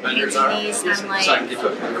 crying, hands and knees, and I'm like,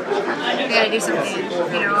 I gotta do something,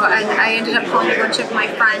 you know. And I ended up calling a bunch of my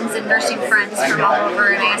friends and nursing friends from all over,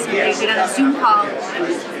 and I asked them if they could get on a Zoom call.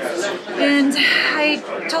 And I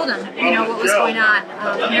told them, you know, what was going on.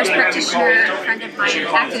 A nurse practitioner, a friend of mine,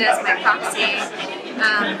 acted as my proxy.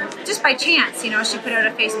 Just by chance, you know, she put out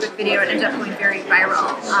a Facebook video. It ended up going very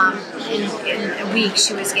viral. In a week,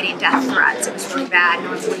 she was getting death threats. It was really bad.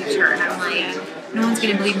 No one believed her. And I'm like, no one's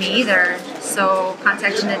going to believe me either. So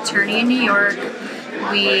contacted an attorney in New York.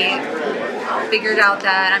 We figured out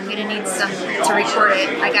that I'm going to need some to record it.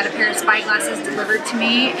 I got a pair of spyglasses delivered to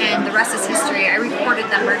me, and the rest is history. I recorded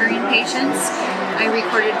them murdering patients. I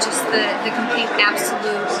recorded just the complete,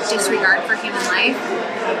 absolute disregard for human life.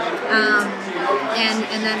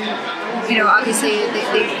 And then, you know, obviously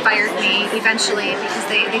they fired me eventually because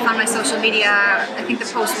they found my social media. I think the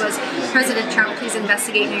post was, President Trump, please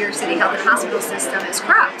investigate New York City Health and Hospital System is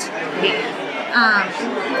corrupt.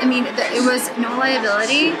 I mean, it was no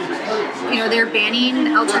liability. You know, they're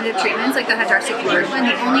banning alternative treatments like the hydroxychloroquine.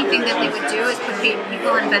 The only thing that they would do is put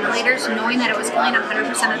people on ventilators, knowing that it was killing 100%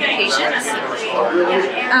 of the patients.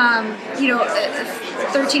 You know,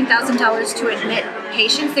 $13,000 to admit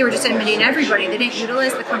patients. They were just admitting everybody. They didn't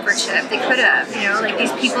utilize the comfort ship. They could have. You know, like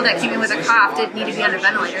these people that came in with a cough didn't need to be on a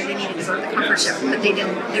ventilator. They needed to go to the comfort ship, but they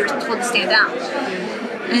didn't. They were told to stand down.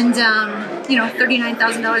 And you know,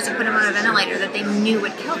 $39,000 to put them on a ventilator that they knew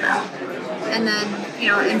would kill them. And then, you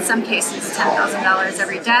know, in some cases, $10,000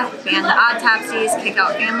 every death, ban the autopsies, kick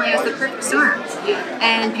out family. It was the perfect storm.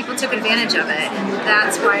 And people took advantage of it. And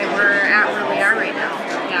that's why we're at where we are right now.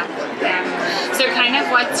 Yeah. So kind of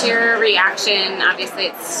what's your reaction? Obviously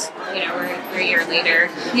it's, you know, we're a year later.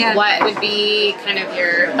 Yeah. What would be kind of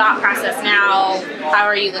your thought process now? How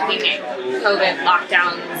are you looking at COVID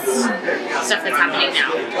lockdowns, stuff that's happening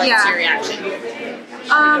now? What's your reaction?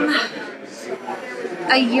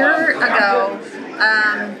 A year ago,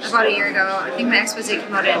 about a year ago, I think my expose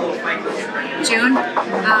came out in June.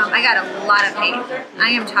 I got a lot of hate. I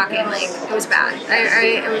am talking like it was bad.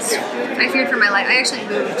 I feared for my life. I actually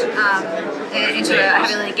moved into a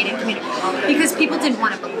heavily gated community because people didn't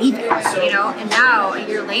want to believe it, you know. And now a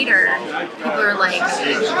year later, people are like,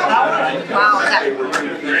 "Wow,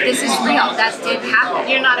 this is real. That did happen."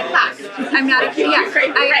 You're not a quack. I'm not a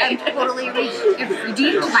I totally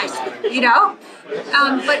redeemed myself, you know.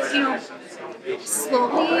 But you know,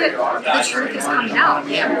 slowly the truth is coming out,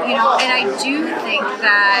 and I do think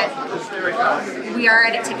that we are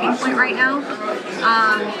at a tipping point right now.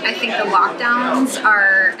 I think the lockdowns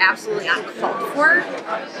are absolutely uncalled for.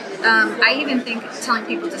 I even think telling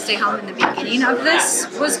people to stay home in the beginning of this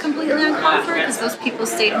was completely uncalled for, because those people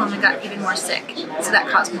stayed home and got even more sick, so that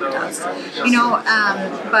caused more deaths.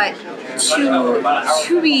 But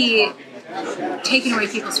to be taking away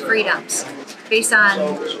people's freedoms based on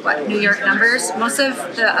New York numbers. Most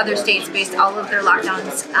of the other states based all of their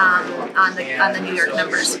lockdowns on the New York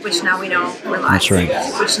numbers, which now we know were lies. That's right.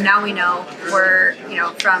 Which now we know were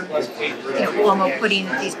from Cuomo putting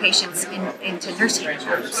these patients into nursing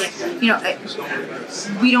homes. No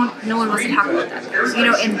one wants to talk about that.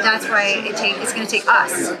 And that's why it's going to take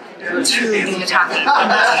us to do the talking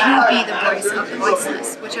and to be the voice of the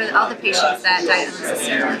voiceless, which are all the patients that died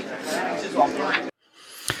unnecessarily.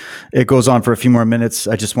 It goes on for a few more minutes.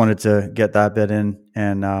 I just wanted to get that bit in,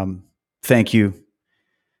 and thank you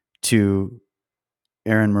to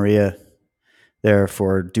Erin Maria there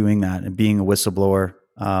for doing that and being a whistleblower.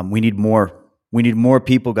 We need more. We need more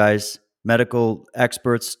people, guys. Medical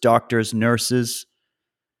experts, doctors, nurses,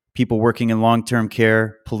 people working in long-term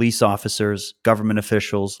care, police officers, government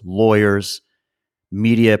officials, lawyers,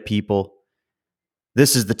 media people.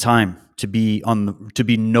 This is the time to be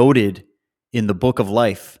noted in the book of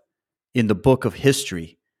life, in the book of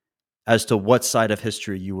history, as to what side of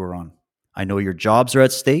history you were on. I know your jobs are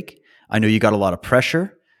at stake. I know you got a lot of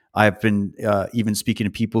pressure. I've been even speaking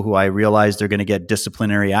to people who I realize they're going to get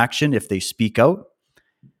disciplinary action if they speak out.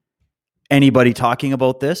 Anybody talking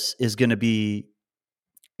about this is going to be,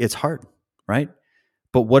 it's hard, right?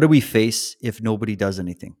 But what do we face if nobody does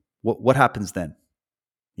anything? What happens then?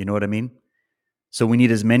 You know what I mean? So we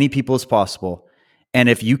need as many people as possible. And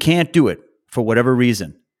if you can't do it for whatever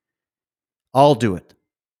reason, I'll do it.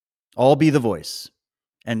 I'll be the voice.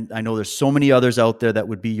 And I know there's so many others out there that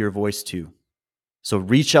would be your voice too. So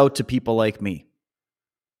reach out to people like me.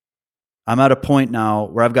 I'm at a point now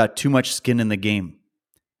where I've got too much skin in the game.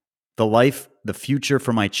 The future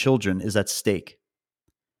for my children is at stake.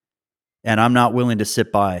 And I'm not willing to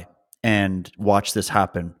sit by and watch this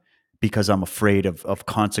happen because I'm afraid of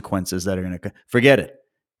consequences that are going to... Forget it.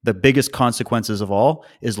 The biggest consequences of all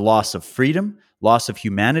is loss of freedom, loss of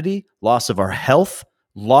humanity, loss of our health,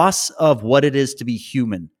 loss of what it is to be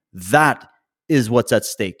human. That is what's at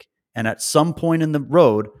stake. And at some point in the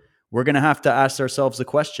road, we're going to have to ask ourselves the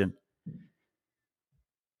question: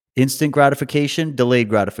 instant gratification, delayed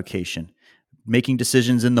gratification, making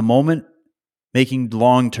decisions in the moment, making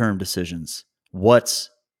long-term decisions. What's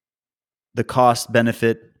the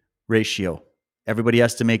cost-benefit ratio? Everybody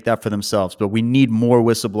has to make that for themselves, but we need more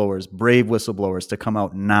whistleblowers, brave whistleblowers, to come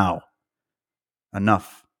out now.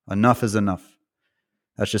 Enough. Enough is enough.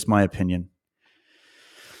 That's just my opinion.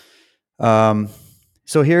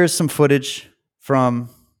 So here's some footage from...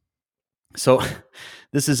 So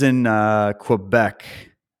this is in Quebec.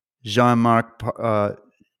 Jean-Marc... I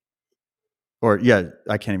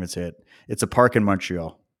can't even say it. It's a park in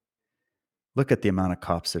Montreal. Look at the amount of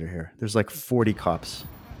cops that are here. There's like 40 cops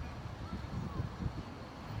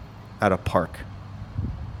at a park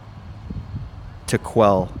to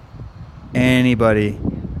quell anybody,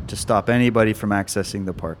 to stop anybody from accessing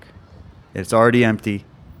the park. It's already empty.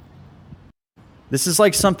 This is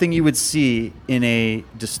like something you would see in a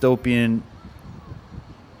dystopian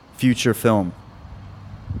future film.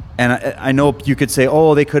 And I know you could say,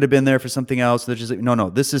 oh, they could have been there for something else. They're just no.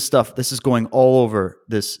 This is stuff. This is going all over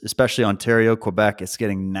this, especially Ontario, Quebec. It's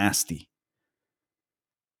getting nasty.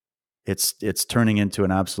 It's turning into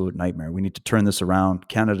an absolute nightmare. We need to turn this around.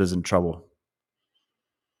 Canada's in trouble.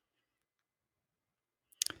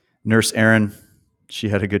 Nurse Erin, she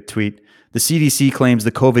had a good tweet. The CDC claims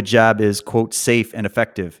the COVID jab is, quote, safe and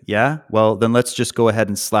effective. Yeah? Well, then let's just go ahead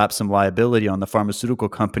and slap some liability on the pharmaceutical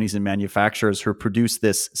companies and manufacturers who produce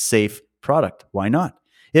this safe product. Why not?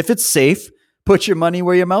 If it's safe, put your money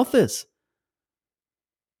where your mouth is.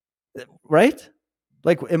 Right?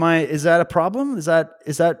 Like, is that a problem? Is that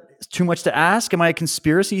too much to ask? Am I a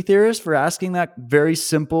conspiracy theorist for asking that very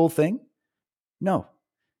simple thing? No.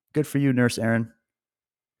 Good for you, Nurse Erin.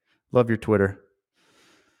 Love your Twitter.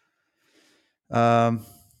 We're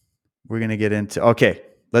going to get into... Okay,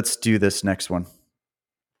 let's do this next one.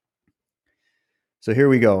 So here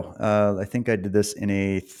we go. I think I did this in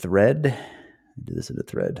a thread.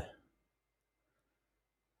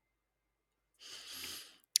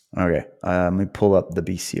 Okay, let me pull up the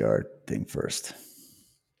BCR thing first.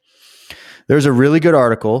 There's a really good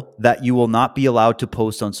article that you will not be allowed to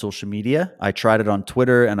post on social media. I tried it on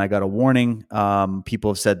Twitter and I got a warning.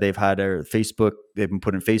 People have said they've been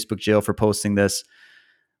put in Facebook jail for posting this,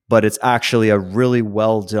 but it's actually a really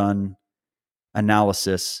well done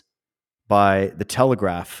analysis by The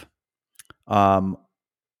Telegraph.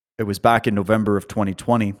 It was back in November of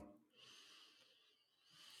 2020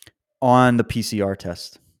 on the PCR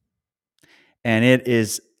test. And it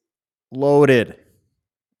is loaded.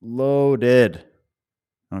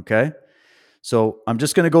 Okay. So I'm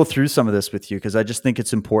just going to go through some of this with you because I just think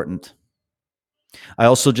it's important.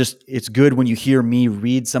 It's good when you hear me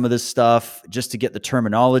read some of this stuff just to get the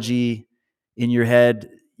terminology in your head.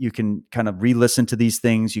 You can kind of re-listen to these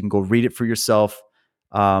things. You can go read it for yourself.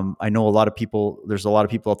 I know there's a lot of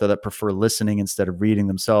people out there that prefer listening instead of reading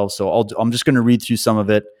themselves. So I'm just going to read through some of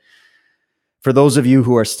it for those of you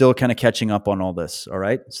who are still kind of catching up on all this. All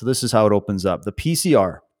right. So this is how it opens up. The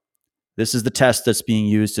PCR. This is the test that's being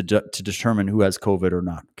used to determine who has COVID or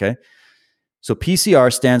not. Okay. So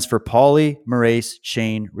PCR stands for polymerase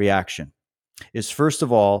chain reaction. Is first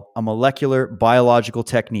of all a molecular biological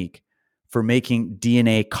technique for making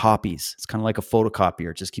DNA copies. It's kind of like a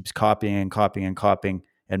photocopier. It just keeps copying and copying and copying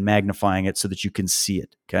and magnifying it so that you can see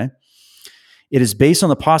it. Okay. It is based on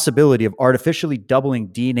the possibility of artificially doubling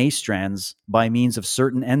DNA strands by means of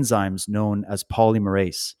certain enzymes known as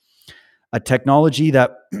polymerase, a technology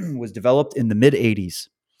that was developed in the mid-'80s.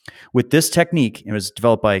 With this technique, it was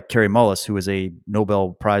developed by Kary Mullis, who is a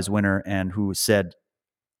Nobel Prize winner and who said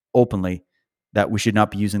openly that we should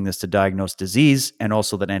not be using this to diagnose disease, and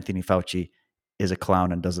also that Anthony Fauci is a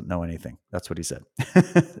clown and doesn't know anything. That's what he said.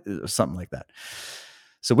 Something like that.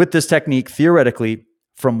 So with this technique, theoretically,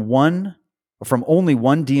 from only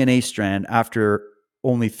one DNA strand after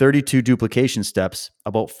only 32 duplication steps,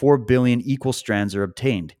 about 4 billion equal strands are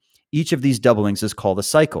obtained. Each of these doublings is called a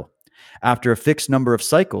cycle. After a fixed number of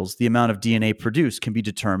cycles, the amount of DNA produced can be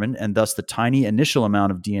determined, and thus the tiny initial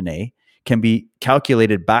amount of DNA can be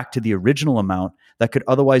calculated back to the original amount that could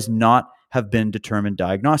otherwise not have been determined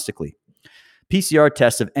diagnostically. PCR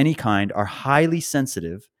tests of any kind are highly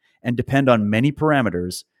sensitive and depend on many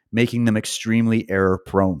parameters, making them extremely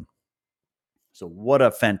error-prone. So what a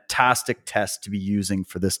fantastic test to be using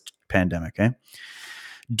for this pandemic, eh?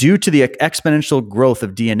 Due to the exponential growth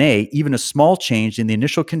of DNA, even a small change in the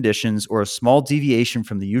initial conditions or a small deviation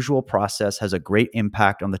from the usual process has a great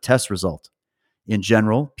impact on the test result. In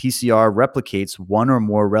general, PCR replicates one or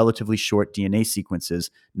more relatively short DNA sequences,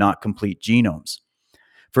 not complete genomes.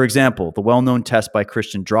 For example, the well-known test by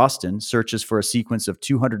Christian Drosten searches for a sequence of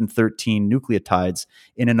 213 nucleotides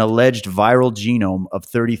in an alleged viral genome of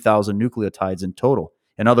 30,000 nucleotides in total.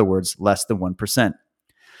 In other words, less than 1%.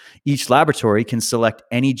 Each laboratory can select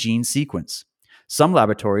any gene sequence. Some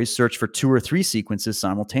laboratories search for 2 or 3 sequences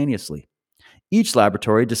simultaneously. Each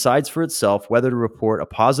laboratory decides for itself whether to report a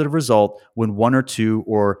positive result when 1 or 2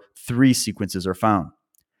 or 3 sequences are found.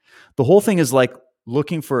 The whole thing is like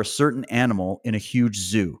looking for a certain animal in a huge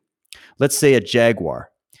zoo. Let's say a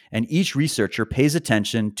jaguar, and each researcher pays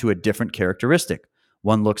attention to a different characteristic.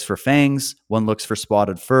 One looks for fangs, one looks for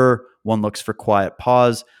spotted fur, one looks for quiet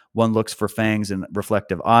paws, one looks for fangs and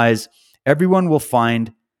reflective eyes. Everyone will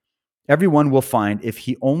find if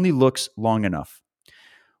he only looks long enough.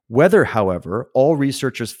 Whether, however, all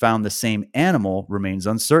researchers found the same animal remains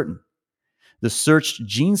uncertain. The searched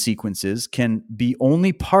gene sequences can be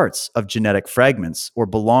only parts of genetic fragments or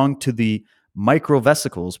belong to the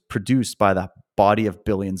microvesicles produced by the body of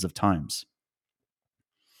billions of times.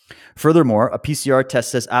 Furthermore, a PCR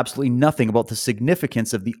test says absolutely nothing about the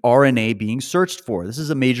significance of the RNA being searched for. This is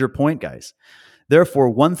a major point, guys. Therefore,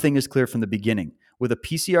 one thing is clear from the beginning. With a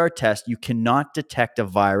PCR test, you cannot detect a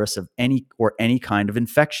virus of any kind of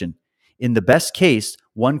infection. In the best case,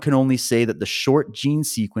 one can only say that the short gene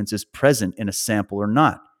sequence is present in a sample or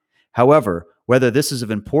not. However, whether this is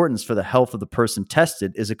of importance for the health of the person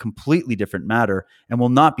tested is a completely different matter and will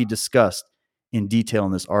not be discussed in detail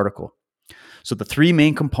in this article. So the 3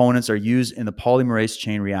 main components are used in the polymerase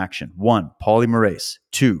chain reaction. 1, polymerase.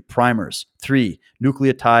 2, primers. 3,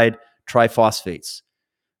 nucleotide triphosphates,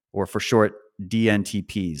 or for short,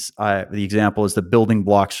 DNTPs. The example is the building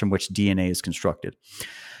blocks from which DNA is constructed.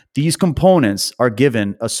 These components are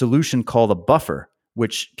given a solution called a buffer,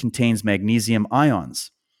 which contains magnesium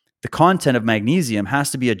ions. The content of magnesium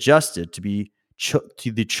has to be adjusted to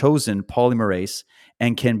the chosen polymerase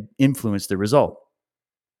and can influence the result.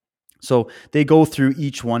 So they go through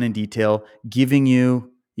each one in detail, giving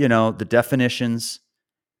you, the definitions,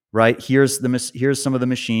 right? Here's some of the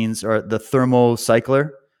machines, or the thermocycler.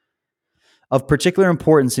 Of particular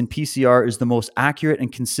importance in PCR is the most accurate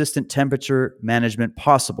and consistent temperature management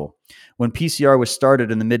possible. When PCR was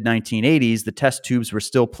started in the mid-1980s, the test tubes were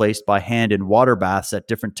still placed by hand in water baths at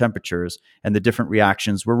different temperatures, and the different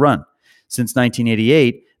reactions were run. Since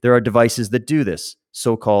 1988, there are devices that do this,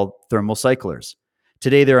 so-called thermal cyclers.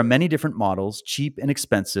 Today, there are many different models, cheap and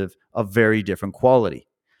expensive, of very different quality.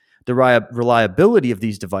 The reliability of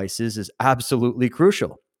these devices is absolutely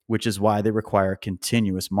crucial, which is why they require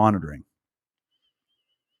continuous monitoring.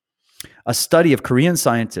 A study of Korean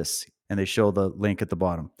scientists, and they show the link at the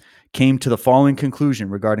bottom, came to the following conclusion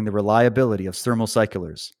regarding the reliability of thermal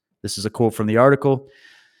cyclers. This is a quote from the article.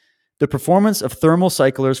 The performance of thermal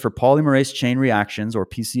cyclers for polymerase chain reactions, or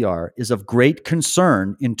PCR, is of great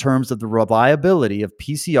concern in terms of the reliability of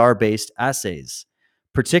PCR-based assays,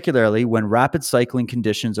 particularly when rapid cycling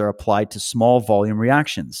conditions are applied to small volume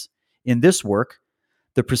reactions. In this work,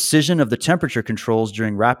 the precision of the temperature controls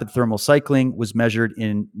during rapid thermal cycling was measured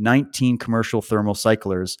in 19 commercial thermal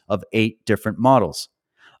cyclers of 8 different models.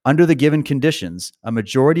 Under the given conditions, a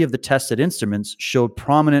majority of the tested instruments showed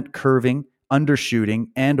prominent curving, undershooting,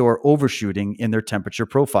 and or overshooting in their temperature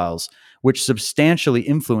profiles, which substantially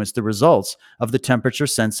influenced the results of the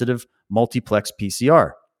temperature-sensitive multiplex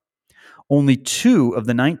PCR. Only 2 of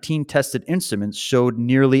the 19 tested instruments showed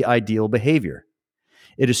nearly ideal behavior.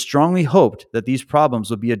 It is strongly hoped that these problems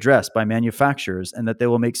will be addressed by manufacturers and that they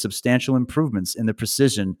will make substantial improvements in the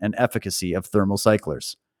precision and efficacy of thermal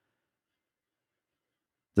cyclers.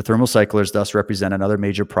 The thermal cyclers thus represent another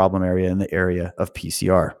major problem area in the area of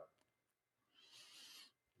PCR.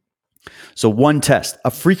 So one test.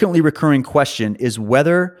 A frequently recurring question is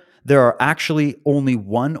whether there are actually only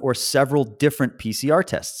one or several different PCR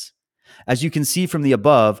tests. As you can see from the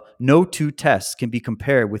above, no 2 tests can be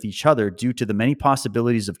compared with each other due to the many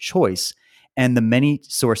possibilities of choice and the many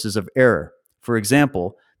sources of error. For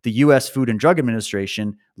example, the U.S. Food and Drug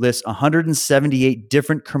Administration lists 178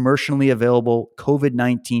 different commercially available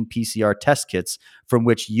COVID-19 PCR test kits from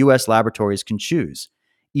which U.S. laboratories can choose.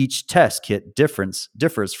 Each test kit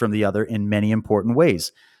differs from the other in many important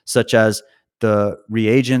ways, such as the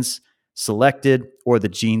reagents selected or the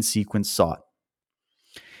gene sequence sought.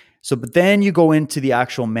 So, but then you go into the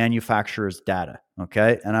actual manufacturer's data,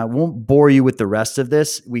 okay? And I won't bore you with the rest of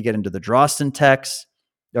this. We get into the Drosten test,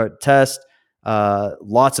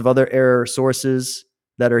 lots of other error sources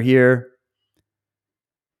that are here.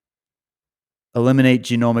 Eliminate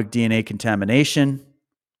genomic DNA contamination.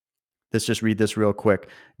 Let's just read this real quick.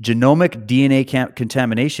 Genomic DNA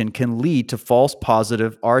contamination can lead to false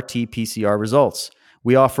positive RT-PCR results.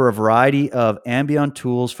 We offer a variety of ambient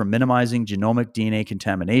tools for minimizing genomic DNA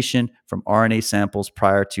contamination from RNA samples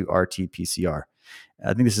prior to RT-PCR.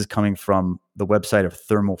 I think this is coming from the website of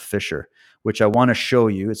Thermo Fisher, which I want to show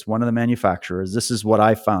you. It's one of the manufacturers. This is what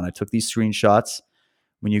I found. I took these screenshots.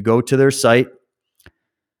 When you go to their site,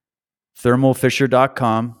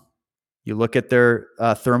 thermofisher.com, you look at their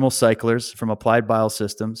thermal cyclers from Applied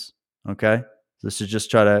Biosystems. Okay, this is just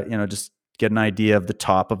try to just get an idea of the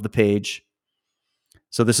top of the page.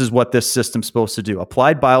 So this is what this system's supposed to do.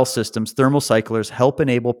 Applied Biosystems thermal cyclers help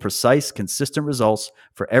enable precise, consistent results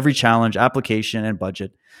for every challenge, application, and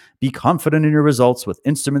budget. Be confident in your results with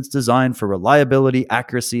instruments designed for reliability,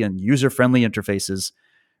 accuracy, and user-friendly interfaces.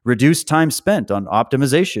 Reduce time spent on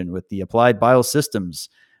optimization with the Applied Biosystems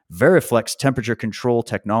Veriflex temperature control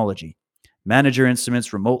technology. Manage your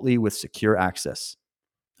instruments remotely with secure access.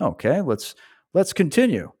 Okay, let's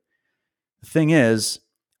continue. The thing is,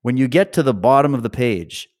 when you get to the bottom of the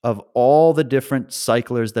page of all the different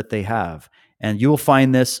cyclers that they have, and you'll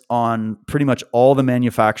find this on pretty much all the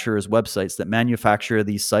manufacturers' websites that manufacture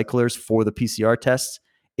these cyclers for the PCR tests,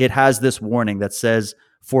 it has this warning that says,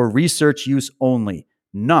 for research use only,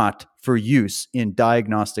 not for use in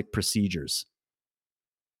diagnostic procedures.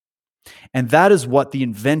 And that is what the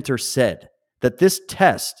inventor said, that this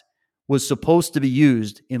test was supposed to be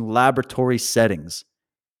used in laboratory settings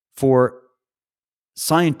for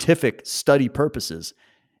scientific study purposes,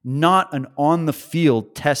 not an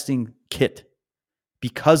on-the-field testing kit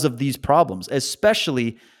because of these problems,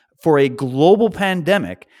 especially for a global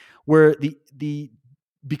pandemic where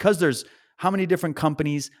because there's how many different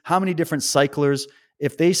companies, how many different cyclers.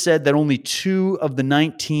 If they said that only 2 of the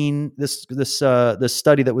 19, this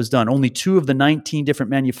study that was done, only 2 of the 19 different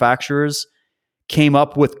manufacturers came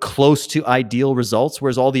up with close to ideal results,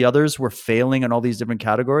 whereas all the others were failing in all these different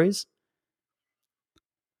categories.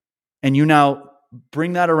 And you now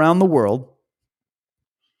bring that around the world.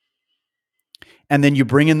 And then you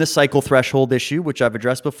bring in the cycle threshold issue, which I've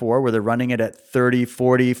addressed before, where they're running it at 30,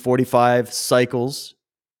 40, 45 cycles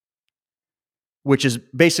which is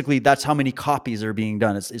basically that's how many copies are being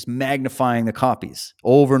done. It's magnifying the copies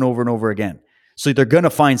over and over and over again. So they're going to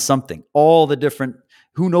find something. All the different,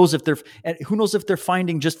 who knows if they're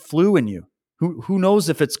finding just flu in you? Who knows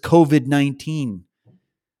if it's COVID-19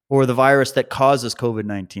 or the virus that causes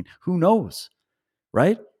COVID-19? Who knows,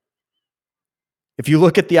 right? If you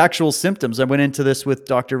look at the actual symptoms, I went into this with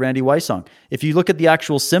Dr. Randy Weissong. If you look at the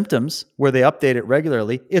actual symptoms where they update it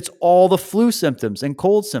regularly, it's all the flu symptoms and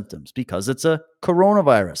cold symptoms because it's a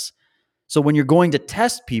coronavirus. So when you're going to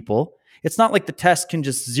test people, it's not like the test can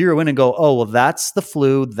just zero in and go, oh, well, that's the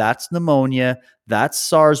flu, that's pneumonia, that's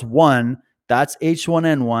SARS-1, that's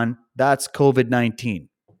H1N1, that's COVID-19.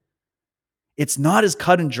 It's not as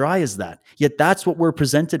cut and dry as that, yet that's what we're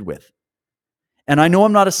presented with. And I know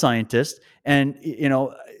I'm not a scientist, and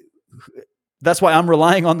that's why I'm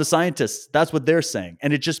relying on the scientists. That's what they're saying.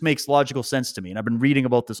 And it just makes logical sense to me. And I've been reading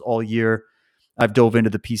about this all year. I've dove into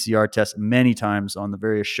the PCR test many times on the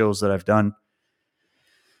various shows that I've done.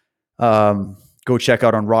 Go check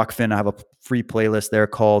out on Rockfin. I have a free playlist there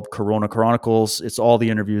called Corona Chronicles. It's all the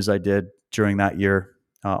interviews I did during that year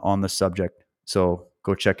on the subject. So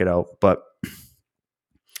go check it out. But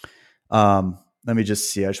let me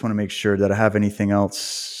just see. I just want to make sure that I have anything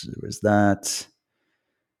else. Was that?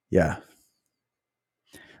 Yeah.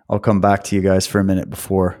 I'll come back to you guys for a minute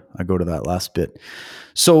before I go to that last bit.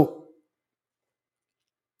 So,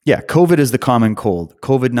 yeah, COVID is the common cold.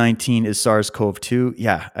 COVID-19 is SARS-CoV-2.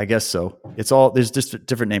 Yeah, I guess so. It's all, there's just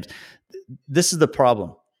different names. This is the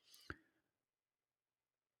problem.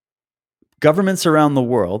 Governments around the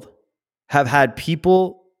world have had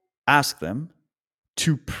people ask them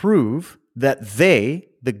to prove that they,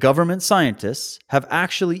 the government scientists, have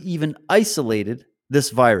actually even isolated this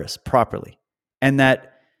virus properly. And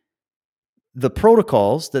that the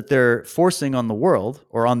protocols that they're forcing on the world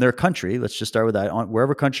or on their country, let's just start with that, on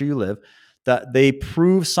wherever country you live, that they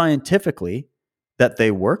prove scientifically that they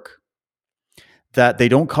work, that they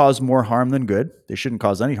don't cause more harm than good, they shouldn't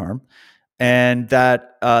cause any harm, and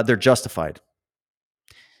that they're justified.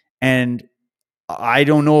 And I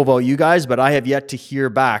don't know about you guys, but I have yet to hear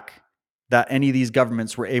back that any of these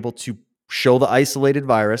governments were able to show the isolated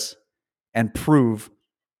virus and prove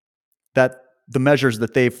that the measures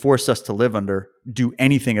that they've forced us to live under do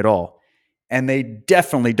anything at all. And they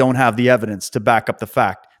definitely don't have the evidence to back up the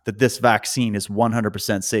fact that this vaccine is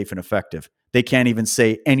 100% safe and effective. They can't even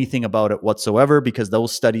say anything about it whatsoever because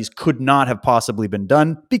those studies could not have possibly been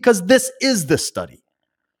done because this is the study.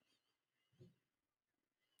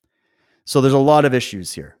 So there's a lot of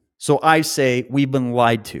issues here. So I say we've been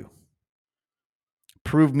lied to.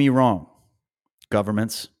 Prove me wrong.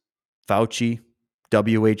 Governments, Fauci,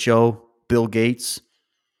 WHO, Bill Gates.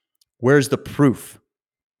 Where's the proof?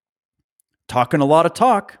 Talking a lot of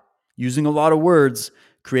talk, using a lot of words,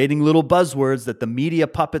 creating little buzzwords that the media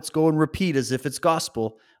puppets go and repeat as if it's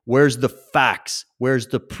gospel. Where's the facts? Where's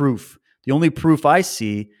the proof? The only proof I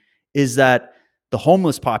see is that the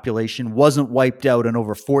homeless population wasn't wiped out in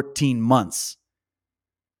over 14 months.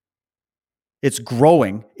 It's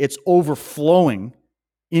growing. It's overflowing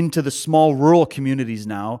into the small rural communities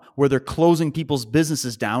now where they're closing people's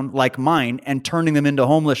businesses down like mine and turning them into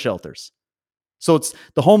homeless shelters. So it's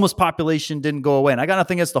the homeless population didn't go away. And I got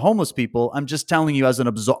nothing against the homeless people. I'm just telling you as an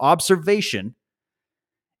observation,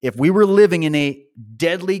 if we were living in a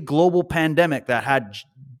deadly global pandemic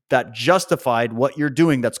that justified what you're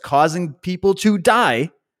doing, that's causing people to die,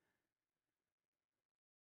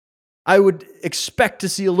 I would expect to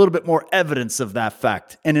see a little bit more evidence of that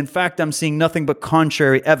fact. And in fact, I'm seeing nothing but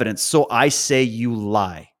contrary evidence. So I say you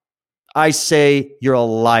lie. I say you're a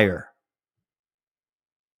liar.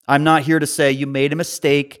 I'm not here to say you made a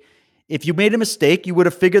mistake. If you made a mistake, you would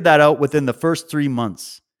have figured that out within the first 3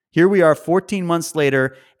 months. Here we are 14 months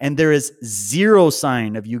later, and there is zero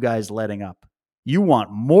sign of you guys letting up. You want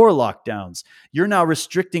more lockdowns. You're now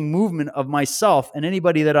restricting movement of myself and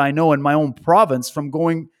anybody that I know in my own province from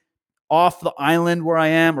going off the island where I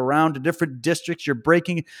am, around to different districts.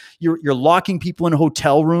 You're locking people in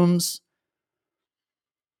hotel rooms.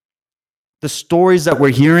 The stories that we're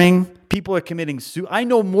hearing, people are committing suicide. I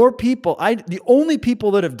know more people. The only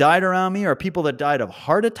people that have died around me are people that died of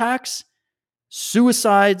heart attacks,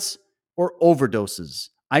 suicides, or overdoses.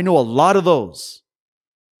 I know a lot of those.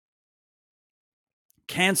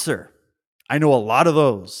 Cancer. I know a lot of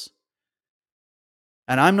those.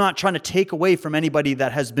 And I'm not trying to take away from anybody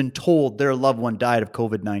that has been told their loved one died of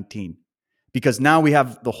COVID-19. Because now we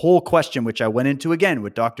have the whole question, which I went into again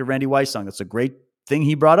with Dr. Randy Weissong. That's a great thing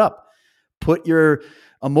he brought up. Put your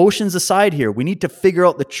emotions aside here. We need to figure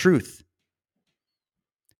out the truth.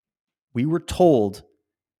 We were told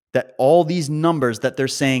that all these numbers that they're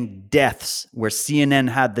saying deaths, where CNN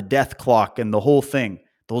had the death clock and the whole thing,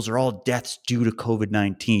 those are all deaths due to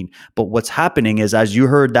COVID-19. But what's happening is, as you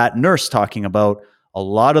heard that nurse talking about, a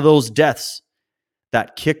lot of those deaths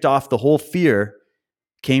that kicked off the whole fear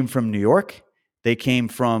came from New York. They came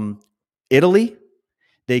from Italy.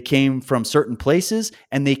 They came from certain places,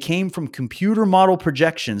 and they came from computer model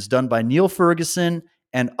projections done by Neil Ferguson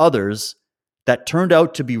and others that turned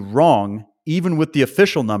out to be wrong, even with the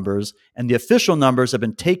official numbers. And the official numbers have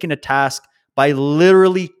been taken to task by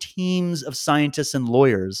literally teams of scientists and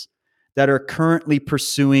lawyers that are currently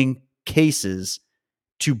pursuing cases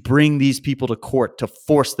to bring these people to court to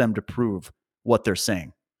force them to prove what they're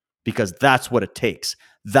saying, because that's what it takes.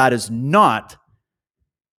 That is not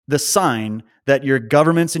the sign that your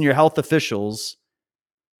governments and your health officials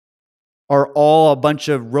are all a bunch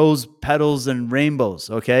of rose petals and rainbows,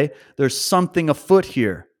 okay? There's something afoot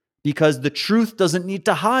here, because the truth doesn't need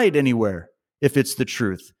to hide anywhere if it's the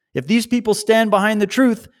truth. If these people stand behind the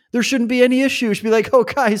truth, there shouldn't be any issue. You should be like, oh,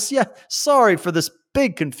 guys, yeah, sorry for this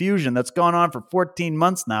big confusion that's gone on for 14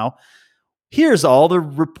 months now. Here's all the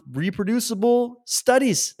reproducible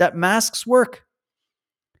studies that masks work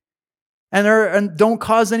and don't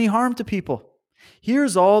cause any harm to people.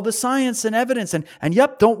 Here's all the science and evidence. And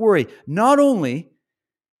yep, don't worry. Not only,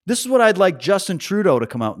 this is what I'd like Justin Trudeau to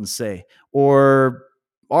come out and say, or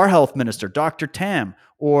our health minister, Dr. Tam,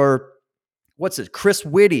 or Chris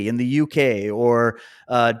Whitty in the UK, or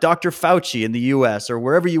Dr. Fauci in the US, or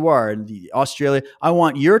wherever you are in Australia. I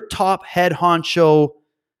want your top head honcho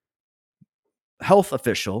health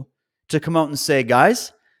official to come out and say,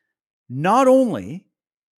 guys, not only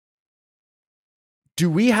do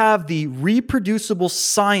we have the reproducible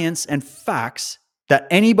science and facts that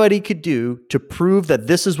anybody could do to prove that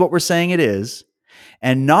this is what we're saying it is,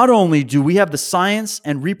 and not only do we have the science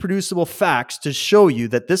and reproducible facts to show you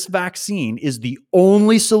that this vaccine is the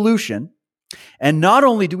only solution, and not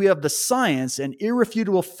only do we have the science and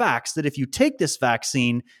irrefutable facts that if you take this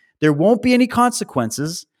vaccine, there won't be any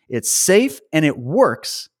consequences, it's safe and it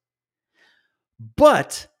works,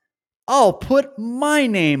 but I'll put my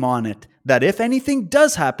name on it, that if anything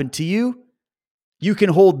does happen to you, you can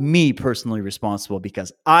hold me personally responsible,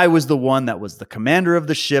 because I was the one that was the commander of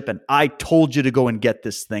the ship, and I told you to go and get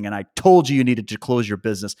this thing, and I told you needed to close your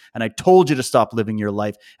business, and I told you to stop living your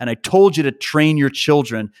life, and I told you to train your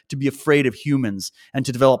children to be afraid of humans and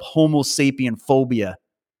to develop Homo sapien phobia.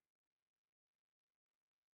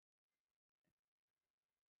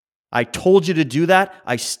 I told you to do that.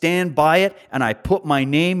 I stand by it, and I put my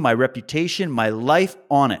name, my reputation, my life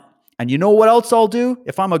on it. And you know what else I'll do?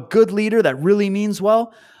 If I'm a good leader that really means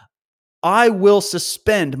well, I will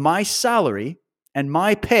suspend my salary and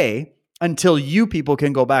my pay until you people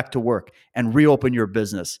can go back to work and reopen your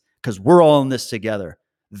business, because we're all in this together.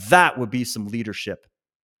 That would be some leadership.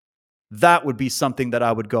 That would be something that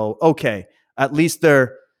I would go, okay, at least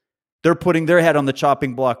they're putting their head on the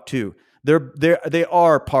chopping block too. They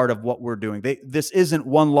are part of what we're doing. This isn't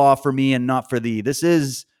one law for me and not for thee. This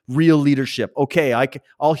is real leadership. Okay,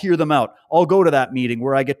 I'll hear them out. I'll go to that meeting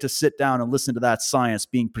where I get to sit down and listen to that science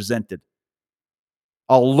being presented.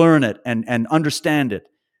 I'll learn it and understand it.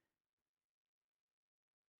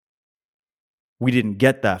 We didn't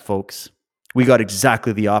get that, folks. We got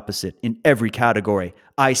exactly the opposite in every category.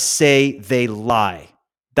 I say they lie.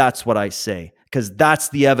 That's what I say, because that's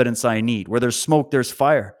the evidence I need. Where there's smoke, there's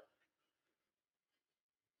fire.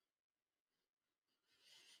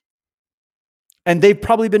 And they've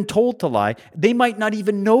probably been told to lie. They might not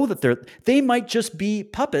even know that they might just be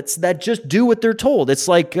puppets that just do what they're told. It's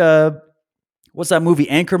like, what's that movie,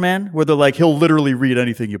 Anchorman, where they're like, he'll literally read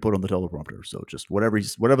anything you put on the teleprompter. So just whatever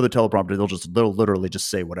the teleprompter, they'll literally just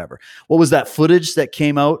say whatever. What was that footage that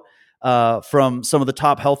came out from some of the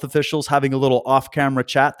top health officials having a little off-camera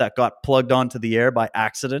chat that got plugged onto the air by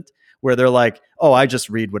accident, where they're like, oh, I just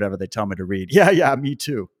read whatever they tell me to read. Yeah, me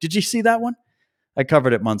too. Did you see that one? I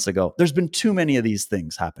covered it months ago. There's been too many of these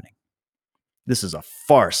things happening. This is a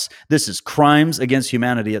farce. This is crimes against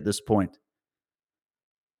humanity at this point.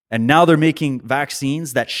 And now they're making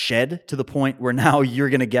vaccines that shed to the point where now you're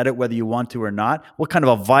going to get it whether you want to or not. What kind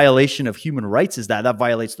of a violation of human rights is that? That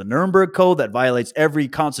violates the Nuremberg Code. That violates every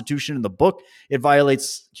constitution in the book. It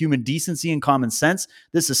violates human decency and common sense.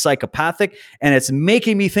 This is psychopathic. And it's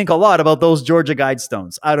making me think a lot about those Georgia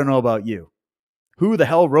Guidestones. I don't know about you. Who the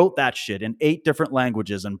hell wrote that shit in 8 different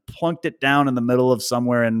languages and plunked it down in the middle of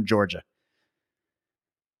somewhere in Georgia?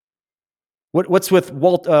 What's with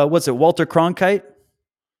Walter Cronkite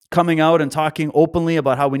coming out and talking openly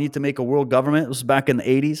about how we need to make a world government? It was back in the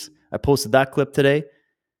 80s. I posted that clip today.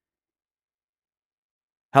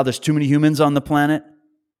 How there's too many humans on the planet.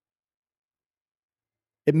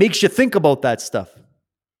 It makes you think about that stuff.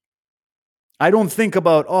 I don't think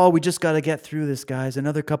about, oh, we just got to get through this, guys.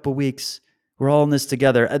 Another couple weeks. We're all in this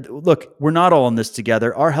together. Look, we're not all in this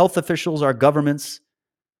together. Our health officials, our governments,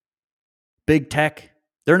 big tech,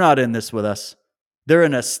 they're not in this with us. They're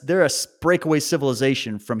a breakaway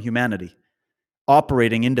civilization from humanity,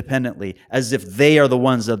 operating independently as if they are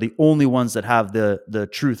the only ones that have the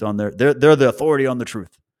truth on they're the authority on the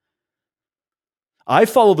truth. I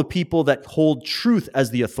follow the people that hold truth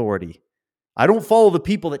as the authority. I don't follow the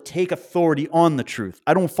people that take authority on the truth.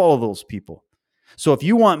 I don't follow those people. So if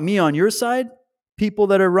you want me on your side, people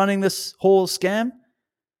that are running this whole scam,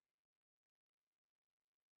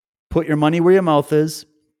 put your money where your mouth is.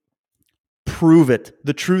 Prove it.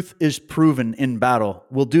 The truth is proven in battle.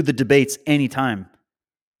 We'll do the debates anytime.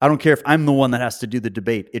 I don't care if I'm the one that has to do the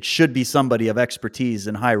debate. It should be somebody of expertise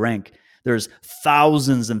and high rank. There's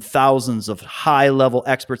thousands and thousands of high-level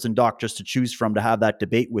experts and doctors to choose from to have that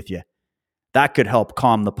debate with you. That could help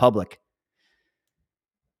calm the public.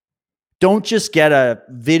 Don't just get a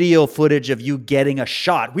video footage of you getting a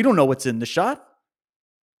shot. We don't know what's in the shot.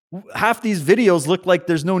 Half these videos look like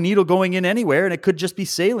there's no needle going in anywhere, and it could just be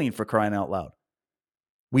saline, for crying out loud.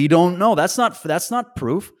 We don't know. That's not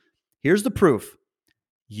proof. Here's the proof.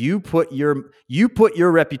 You put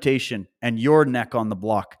your reputation and your neck on the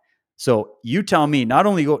block. So you tell me,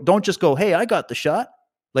 don't just go, hey, I got the shot.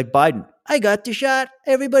 Like Biden. I got the shot.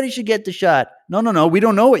 Everybody should get the shot. No. We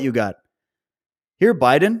don't know what you got. Here,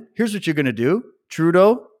 Biden, here's what you're going to do.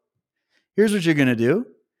 Trudeau, here's what you're going to do.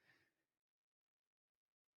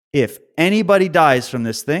 If anybody dies from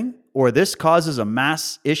this thing, or this causes a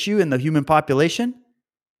mass issue in the human population,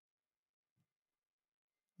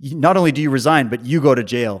 not only do you resign, but you go to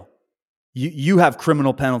jail. You have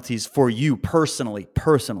criminal penalties for you personally.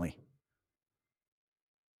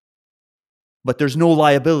 But there's no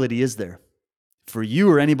liability, is there? For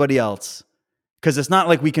you or anybody else. Because it's not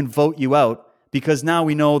like we can vote you out, because now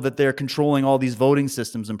we know that they're controlling all these voting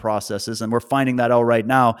systems and processes, and we're finding that out right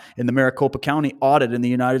now in the Maricopa County audit in the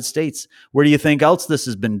United States. Where do you think else this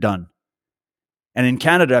has been done? And in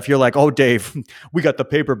Canada, if you're like, oh, Dave, we got the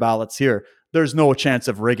paper ballots here, there's no chance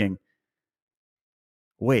of rigging.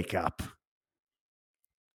 Wake up.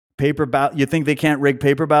 You think they can't rig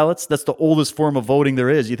paper ballots? That's the oldest form of voting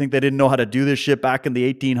there is. You think they didn't know how to do this shit back in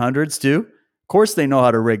the 1800s too? Of course they know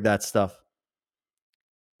how to rig that stuff.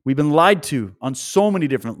 We've been lied to on so many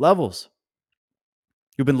different levels.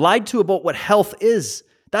 We've been lied to about what health is.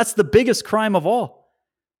 That's the biggest crime of all.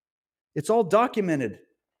 It's all documented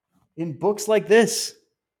in books like this.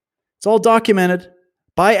 It's all documented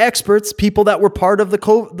by experts, people that were part of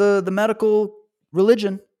the medical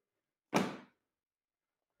religion.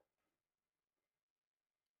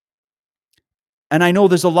 And I know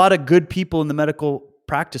there's a lot of good people in the medical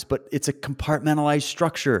practice, but it's a compartmentalized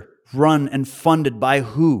structure run and funded by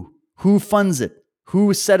who? Who funds it?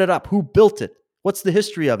 Who set it up? Who built it? What's the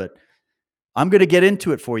history of it? I'm going to get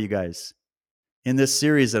into it for you guys in this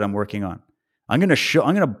series that I'm working on. I'm going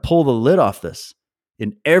to pull the lid off this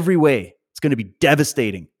in every way. It's going to be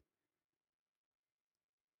devastating.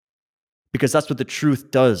 Because that's what the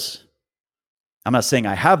truth does. I'm not saying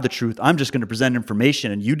I have the truth. I'm just going to present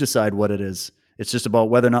information and you decide what it is. It's just about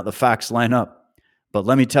whether or not the facts line up. But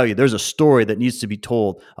let me tell you, there's a story that needs to be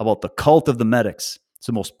told about the cult of the medics. It's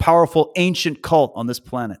the most powerful, ancient cult on this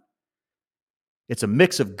planet. It's a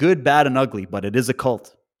mix of good, bad, and ugly, but it is a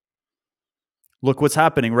cult. Look what's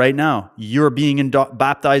happening right now. You're being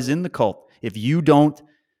baptized in the cult. If you don't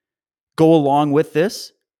go along with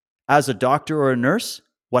this as a doctor or a nurse,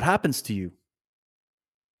 what happens to you?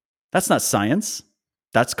 That's not science.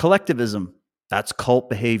 That's collectivism. That's cult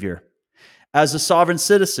behavior. As a sovereign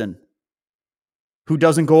citizen who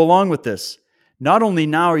doesn't go along with this, not only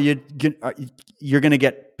now you're going to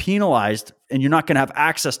get penalized and you're not going to have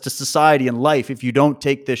access to society and life if you don't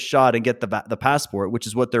take this shot and get the passport, which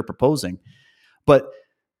is what they're proposing. But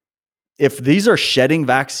if these are shedding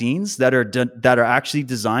vaccines that are actually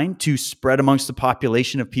designed to spread amongst the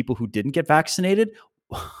population of people who didn't get vaccinated,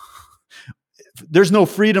 there's no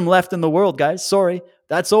freedom left in the world, guys. Sorry,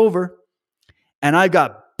 that's over. And I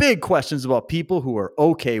got big questions about people who are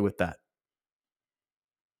okay with that.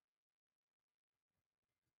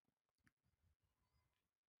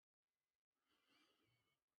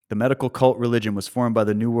 The medical cult religion was formed by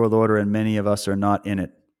the New World Order, and many of us are not in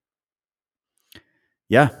it.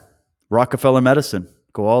 Yeah, Rockefeller medicine,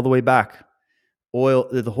 go all the way back. Oil,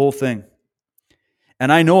 the whole thing.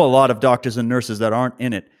 And I know a lot of doctors and nurses that aren't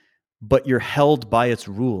in it, but you're held by its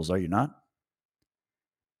rules, are you not?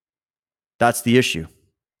 That's the issue.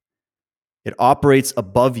 It operates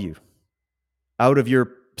above you, out of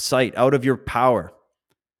your sight, out of your power.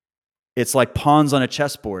 It's like pawns on a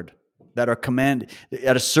chessboard that are commanded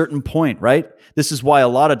at a certain point, right? This is why a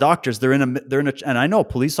lot of doctors, they're in a, and I know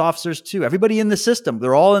police officers too, everybody in the system,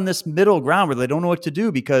 they're all in this middle ground where they don't know what to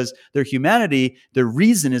do because their humanity, their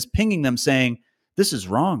reason is pinging them saying, this is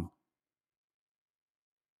wrong.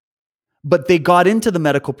 But they got into the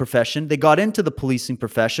medical profession, they got into the policing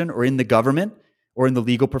profession or in the government or in the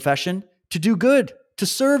legal profession to do good, to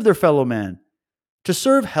serve their fellow man, to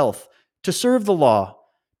serve health, to serve the law,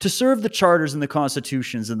 to serve the charters and the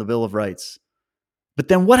constitutions and the Bill of Rights. But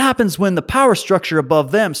then what happens when the power structure above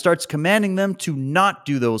them starts commanding them to not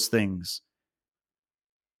do those things?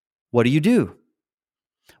 What do?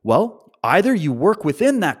 Well, either you work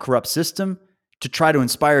within that corrupt system to try to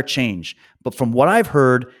inspire change. But from what I've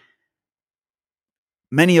heard,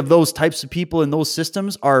 many of those types of people in those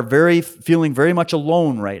systems are feeling very much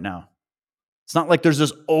alone right now. It's not like there's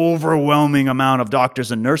this overwhelming amount of doctors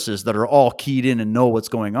and nurses that are all keyed in and know what's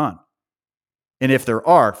going on. And if there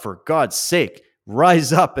are, for God's sake,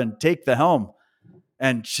 rise up and take the helm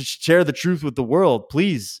and share the truth with the world.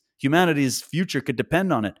 Please, humanity's future could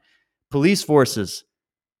depend on it. Police forces.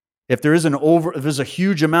 If there's a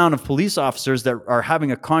huge amount of police officers that are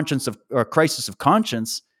having a crisis of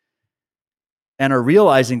conscience and are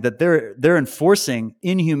realizing that they're enforcing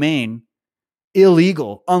inhumane,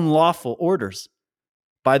 illegal, unlawful orders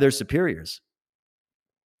by their superiors,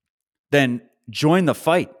 then join the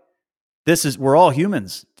fight. We're all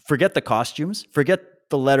humans. Forget the costumes. Forget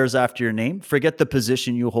the letters after your name. Forget the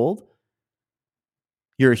position you hold.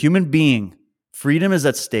 You're a human being. Freedom is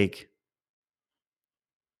at stake.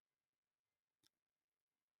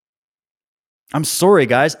 I'm sorry,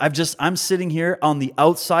 guys. I'm sitting here on the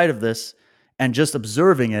outside of this and just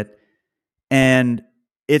observing it. And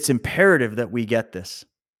it's imperative that we get this.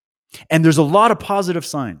 And there's a lot of positive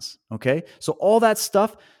signs. Okay. So all this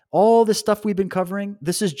stuff we've been covering,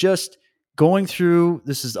 this is just going through,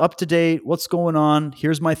 this is up to date. What's going on?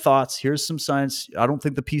 Here's my thoughts. Here's some science. I don't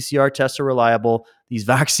think the PCR tests are reliable. These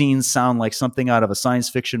vaccines sound like something out of a science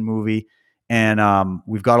fiction movie. And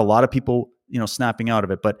we've got a lot of people, snapping out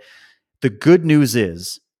of it. But the good news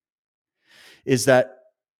is that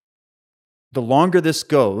the longer this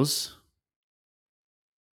goes,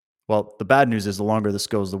 well, the bad news is the longer this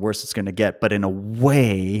goes, the worse it's going to get. But in a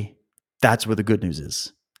way, that's where the good news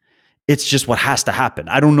is. It's just what has to happen.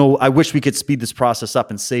 I don't know. I wish we could speed this process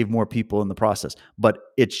up and save more people in the process. But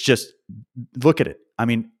it's just, look at it. I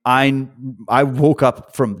mean, I woke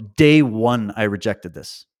up from day one, I rejected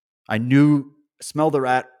this. I smelled the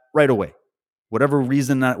rat right away. Whatever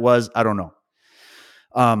reason that was, I don't know.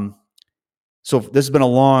 So this has been a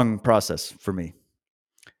long process for me.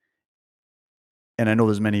 And I know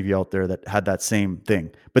there's many of you out there that had that same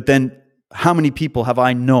thing. But then how many people have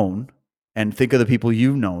I known, and think of the people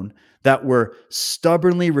you've known, that were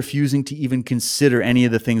stubbornly refusing to even consider any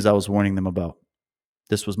of the things I was warning them about?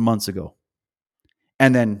 This was months ago.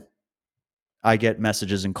 And then I get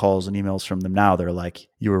messages and calls and emails from them now. They're like,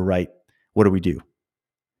 you were right. What do we do?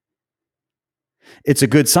 It's a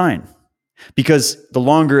good sign, because the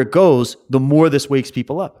longer it goes, the more this wakes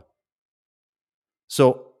people up.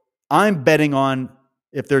 So I'm betting on,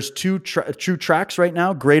 if there's two true tracks right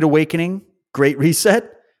now, Great Awakening, Great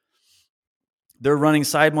Reset, they're running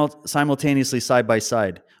simultaneously side by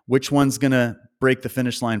side. Which one's going to break the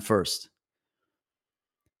finish line first?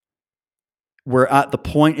 We're at the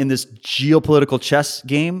point in this geopolitical chess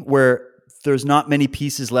game where there's not many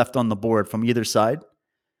pieces left on the board from either side.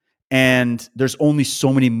 And there's only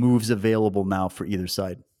so many moves available now for either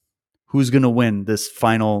side. Who's going to win this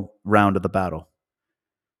final round of the battle?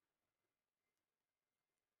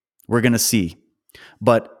 We're going to see.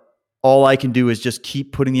 But all I can do is just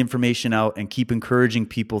keep putting the information out and keep encouraging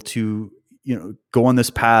people to, go on this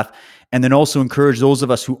path. And then also encourage those of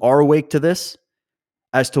us who are awake to this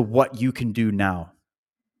as to what you can do now.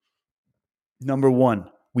 Number one,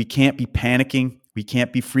 we can't be panicking. We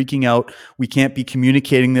can't be freaking out. We can't be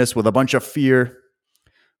communicating this with a bunch of fear.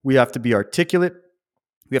 We have to be articulate.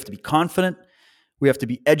 We have to be confident. We have to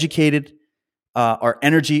be educated. Our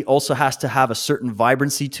energy also has to have a certain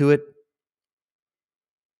vibrancy to it.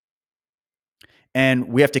 And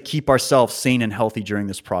we have to keep ourselves sane and healthy during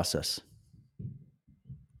this process.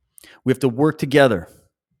 We have to work together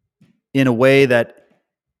in a way that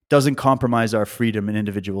doesn't compromise our freedom and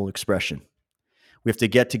individual expression. We have to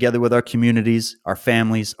get together with our communities, our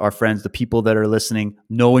families, our friends, the people that are listening,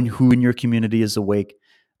 knowing who in your community is awake.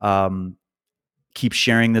 Keep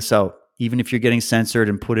sharing this out. Even if you're getting censored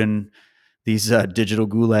and put in these digital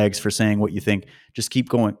gulags for saying what you think, just keep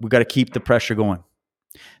going. We've got to keep the pressure going.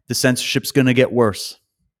 The censorship's going to get worse.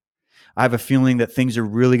 I have a feeling that things are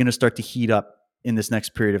really going to start to heat up in this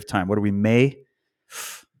next period of time. What are we, May?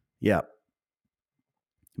 Yeah.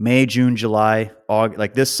 May, June, July, August.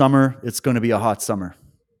 Like this summer, it's going to be a hot summer.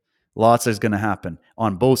 Lots is going to happen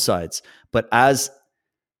on both sides. But as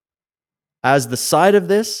the side of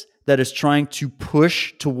this that is trying to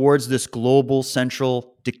push towards this global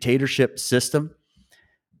central dictatorship system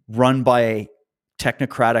run by a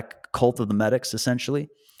technocratic cult of the medics, essentially,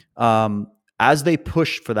 as they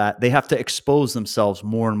push for that, they have to expose themselves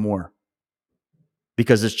more and more,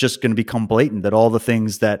 because it's just going to become blatant that all the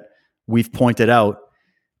things that we've pointed out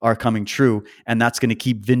are coming true, and that's going to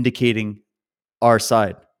keep vindicating our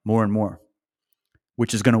side more and more,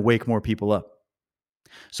 which is going to wake more people up.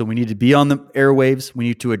 So we need to be on the airwaves. We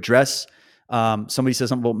need to address, somebody says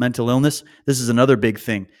something about mental illness. This is another big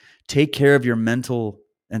thing. Take care of your mental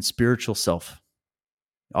and spiritual self.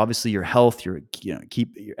 Obviously your health,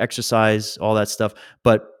 keep your exercise, all that stuff,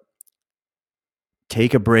 but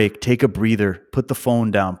take a break, take a breather, put the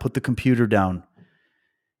phone down, put the computer down.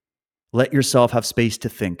 Let yourself have space to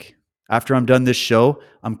think. After I'm done this show,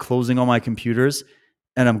 I'm closing all my computers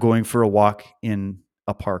and I'm going for a walk in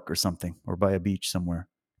a park or something, or by a beach somewhere,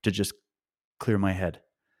 to just clear my head.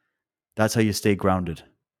 That's how you stay grounded.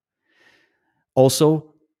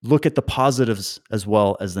 Also, look at the positives as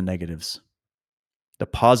well as the negatives. The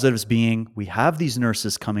positives being, we have these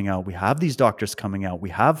nurses coming out, we have these doctors coming out, we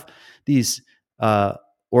have these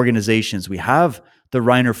organizations, we have the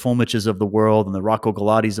Reiner Fulmiches of the world and the Rocco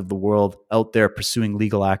Galatis of the world out there pursuing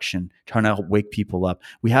legal action, trying to help wake people up.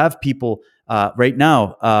 We have people right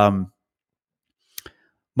now,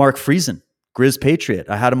 Mark Friesen, Grizz Patriot.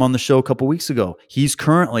 I had him on the show a couple weeks ago. He's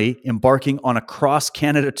currently embarking on a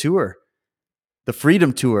cross-Canada tour, the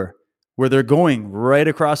Freedom Tour, where they're going right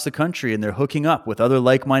across the country and they're hooking up with other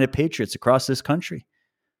like-minded patriots across this country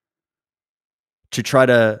to try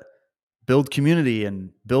to build community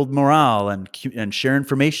and build morale and share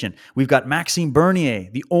information. We've got Maxime Bernier,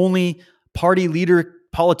 the only party leader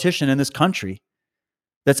politician in this country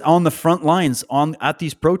that's on the front lines at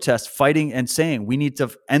these protests, fighting and saying we need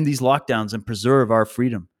to end these lockdowns and preserve our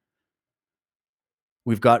freedom.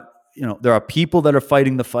 We've got, there are people that are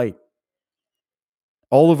fighting the fight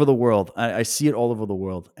all over the world. I see it all over the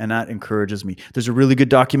world, and that encourages me. There's a really good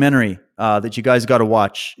documentary that you guys got to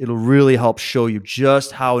watch. It'll really help show you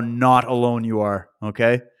just how not alone you are,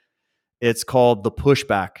 okay? It's called The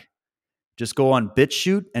Pushback. Just go on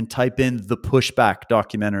BitChute and type in The Pushback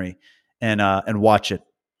documentary and watch it.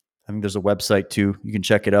 I think there's a website too. You can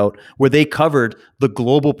check it out, where they covered the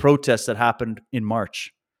global protests that happened in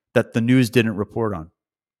March that the news didn't report on.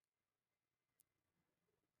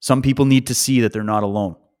 Some people need to see that they're not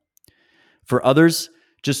alone. For others,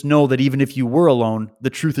 just know that even if you were alone, the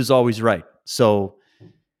truth is always right. So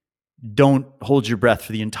don't hold your breath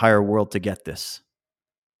for the entire world to get this.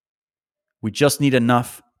 We just need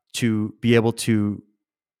enough to be able to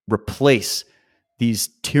replace these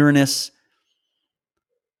tyrannous,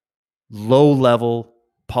 low-level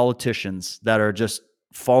politicians that are just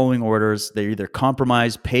following orders. They're either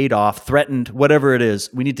compromised, paid off, threatened, whatever it is.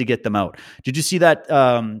 We need to get them out. Did you see that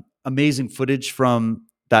amazing footage from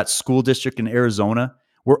that school district in Arizona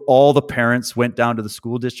where all the parents went down to the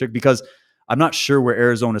school district? Because I'm not sure where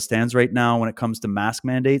Arizona stands right now when it comes to mask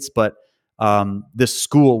mandates, but this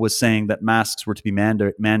school was saying that masks were to be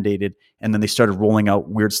mandated, and then they started rolling out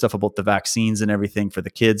weird stuff about the vaccines and everything for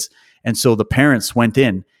the kids. And so the parents went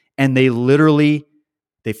in and they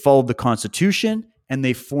followed the Constitution, and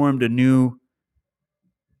they formed a new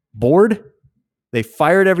board. They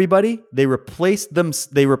fired everybody. They replaced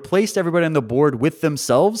everybody on the board with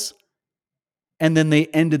themselves, and then they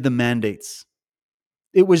ended the mandates.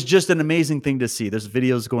 It was just an amazing thing to see. There's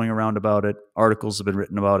videos going around about it. Articles have been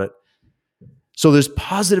written about it. So there's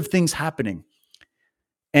positive things happening.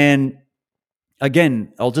 And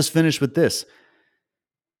again, I'll just finish with this.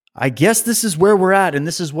 I guess this is where we're at, and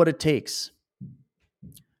this is what it takes.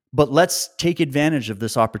 But let's take advantage of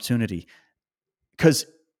this opportunity, because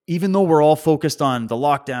even though we're all focused on the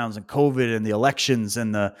lockdowns and COVID and the elections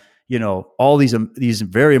and all these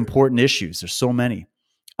very important issues, there's so many.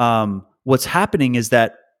 What's happening is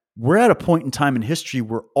that we're at a point in time in history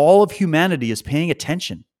where all of humanity is paying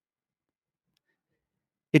attention.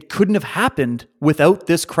 It couldn't have happened without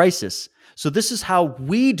this crisis. So this is how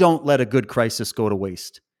we don't let a good crisis go to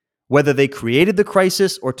waste. Whether they created the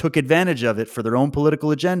crisis or took advantage of it for their own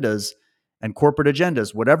political agendas and corporate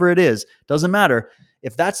agendas, whatever it is, doesn't matter.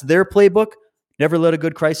 If that's their playbook, never let a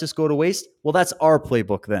good crisis go to waste, well, that's our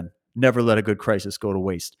playbook then. Never let a good crisis go to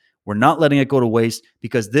waste. We're not letting it go to waste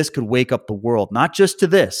because this could wake up the world, not just to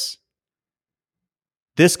this.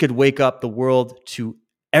 This could wake up the world to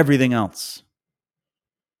everything else.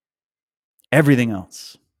 everything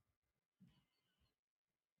else.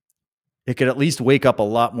 It could at least wake up a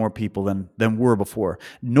lot more people than were before.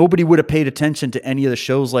 Nobody would have paid attention to any of the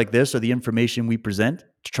shows like this or the information we present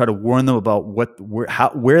to try to warn them about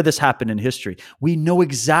where this happened in history. We know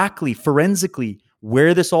exactly forensically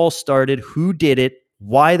where this all started, who did it,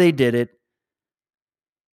 why they did it.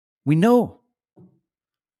 We know.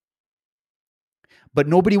 But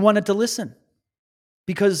nobody wanted to listen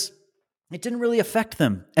because it didn't really affect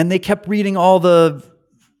them. And they kept reading all the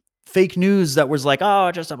fake news that was like,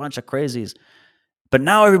 oh, just a bunch of crazies. But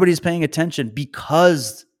now everybody's paying attention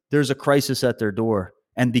because there's a crisis at their door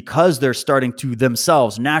and because they're starting to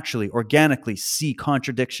themselves naturally, organically see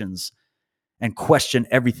contradictions and question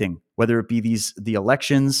everything, whether it be the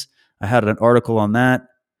elections. I had an article on that,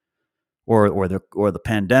 or the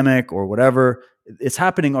pandemic or whatever. It's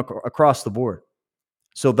happening across the board.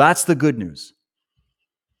 So that's the good news.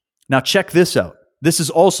 Now check this out. This is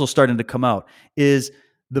also starting to come out, is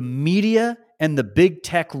the media and the big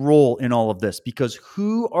tech role in all of this, because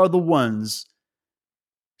who are the ones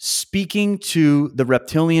speaking to the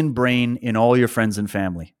reptilian brain in all your friends and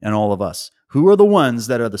family and all of us? Who are the ones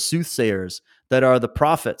that are the soothsayers, that are the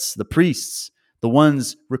prophets, the priests, the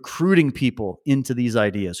ones recruiting people into these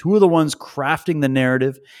ideas? Who are the ones crafting the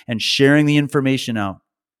narrative and sharing the information out?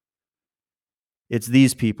 It's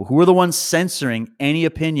these people. Who are the ones censoring any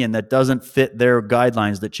opinion that doesn't fit their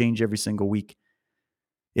guidelines that change every single week?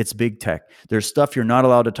 It's big tech. There's stuff you're not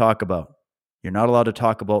allowed to talk about. You're not allowed to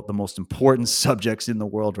talk about the most important subjects in the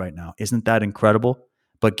world right now. Isn't that incredible?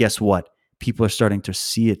 But guess what? People are starting to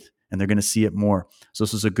see it, and they're going to see it more. So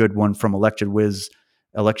this is a good one from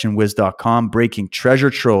electionwiz.com. Breaking: treasure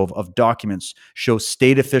trove of documents shows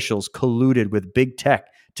state officials colluded with big tech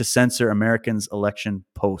to censor Americans' election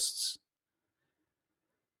posts.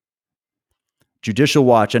 Judicial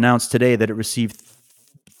Watch announced today that it received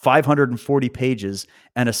 540 pages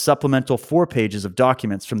and a supplemental 4 pages of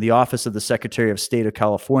documents from the Office of the Secretary of State of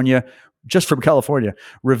California, just from California,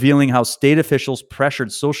 revealing how state officials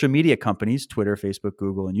pressured social media companies, Twitter, Facebook,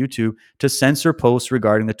 Google, and YouTube, to censor posts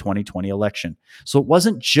regarding the 2020 election. So it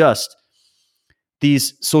wasn't just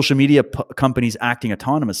these social media companies acting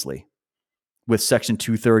autonomously with Section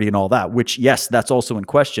 230 and all that, which, yes, that's also in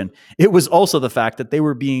question. It was also the fact that they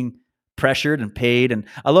were being pressured and paid. And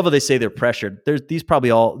I love how they say they're pressured. These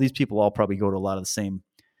people all probably go to a lot of the same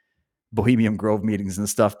Bohemian Grove meetings and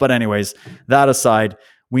stuff. But anyways, that aside,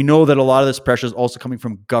 we know that a lot of this pressure is also coming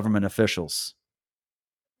from government officials.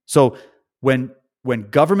 So when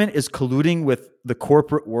government is colluding with the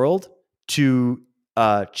corporate world to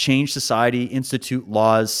change society, institute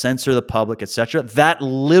laws, censor the public, etc., that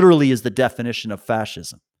literally is the definition of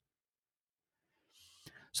fascism.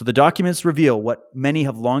 So the documents reveal what many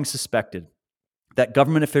have long suspected, that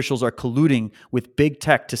government officials are colluding with big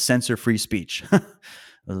tech to censor free speech.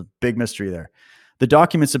 There's a big mystery there. The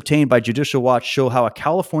documents obtained by Judicial Watch show how a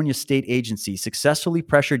California state agency successfully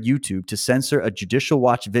pressured YouTube to censor a Judicial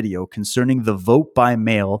Watch video concerning the vote by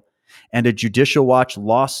mail and a Judicial Watch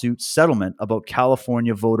lawsuit settlement about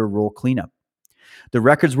California voter roll cleanup. The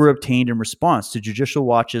records were obtained in response to Judicial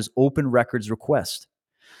Watch's open records request.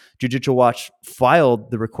 Judicial Watch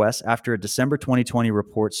filed the request after a December 2020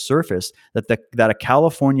 report surfaced that a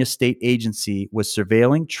California state agency was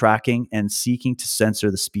surveilling, tracking, and seeking to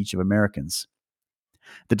censor the speech of Americans.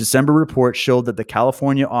 The December report showed that the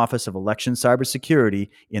California Office of Election Cybersecurity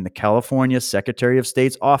in the California Secretary of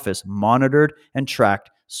State's office monitored and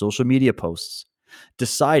tracked social media posts,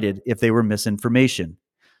 decided if they were misinformation,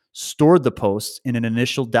 stored the posts in an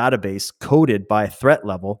initial database coded by threat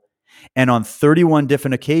level, and on 31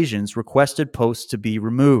 different occasions requested posts to be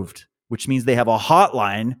removed, which means they have a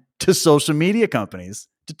hotline to social media companies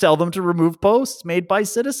to tell them to remove posts made by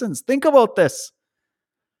citizens. Think about this.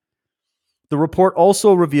 The report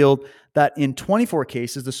also revealed that in 24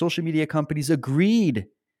 cases, the social media companies agreed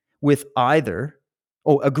and either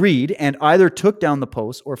took down the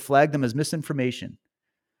posts or flagged them as misinformation,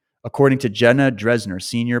 according to Jenna Dresner,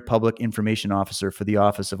 Senior Public Information Officer for the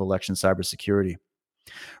Office of Election Cybersecurity.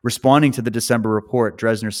 Responding to the December report,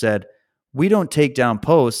 Dresner said, "We don't take down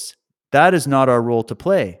posts. That is not our role to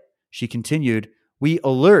play." She continued, "We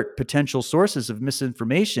alert potential sources of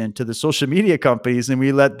misinformation to the social media companies, and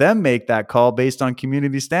we let them make that call based on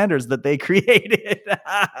community standards that they created."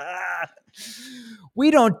 We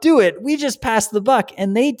don't do it. We just pass the buck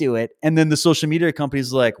and they do it. And then the social media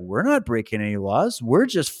companies are like, "We're not breaking any laws. We're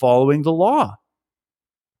just following the law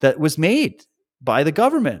that was made by the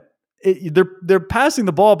government." They're passing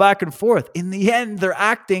the ball back and forth. In the end, they're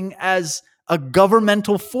acting as a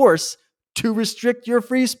governmental force to restrict your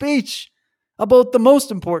free speech. about the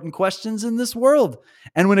most important questions in this world.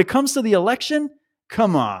 And when it comes to the election,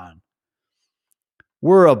 come on.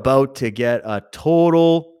 We're about to get a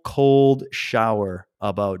total cold shower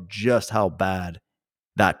about just how bad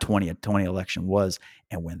that 2020 election was.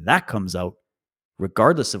 And when that comes out,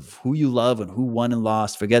 regardless of who you love and who won and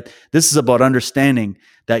lost, forget, this is about understanding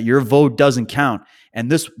that your vote doesn't count.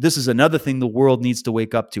 And this is another thing the world needs to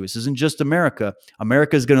wake up to. This isn't just America.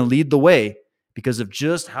 America is going to lead the way because of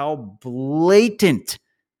just how blatant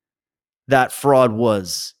that fraud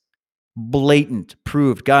was. Blatant,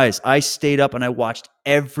 proved. Guys, I stayed up and I watched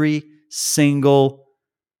every single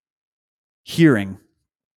hearing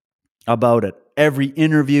about it. Every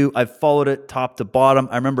interview, I followed it top to bottom.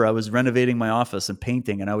 I remember I was renovating my office and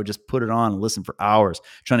painting, and I would just put it on and listen for hours,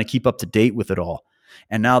 trying to keep up to date with it all.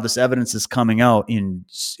 And now this evidence is coming out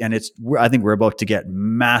I think we're about to get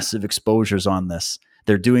massive exposures on this.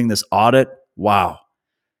 They're doing this audit. Wow.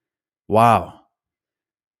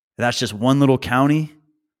 That's just one little county.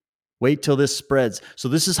 Wait till this spreads. So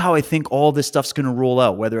this is how I think all this stuff's going to roll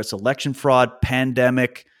out, whether it's election fraud,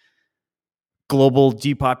 pandemic, global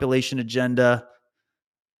depopulation agenda,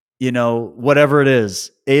 whatever it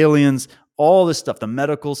is, aliens, all this stuff, the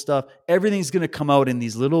medical stuff, everything's going to come out in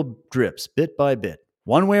these little drips, bit by bit,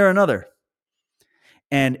 one way or another.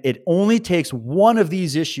 And it only takes one of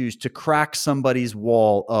these issues to crack somebody's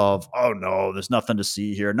wall of, oh no, there's nothing to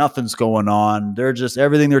see here. Nothing's going on.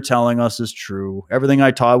 Everything they're telling us is true. Everything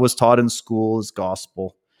I was taught in school is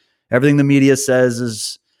gospel. Everything the media says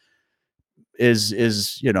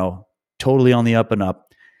is totally on the up and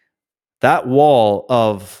up. That wall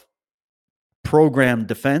of programmed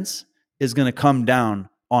defense is going to come down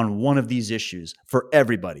on one of these issues for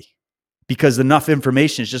everybody, because enough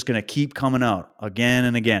information is just going to keep coming out again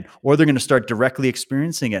and again, or they're going to start directly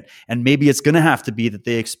experiencing it. And maybe it's going to have to be that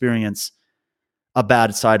they experience a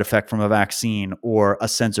bad side effect from a vaccine or a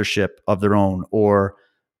censorship of their own, or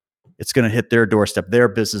it's going to hit their doorstep. Their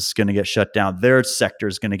business is going to get shut down. Their sector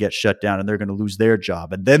is going to get shut down and they're going to lose their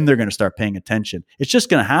job. And then they're going to start paying attention. It's just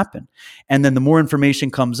going to happen. And then the more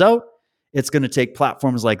information comes out, it's going to take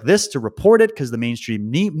platforms like this to report it because the mainstream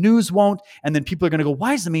news won't. And then people are going to go,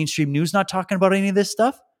 why is the mainstream news not talking about any of this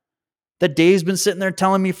stuff that Dave's been sitting there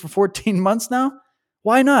telling me for 14 months now?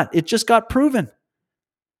 Why not? It just got proven.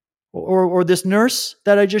 Or this nurse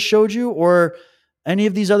that I just showed you, or any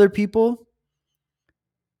of these other people.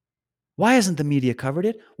 Why hasn't the media covered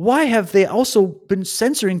it? Why have they also been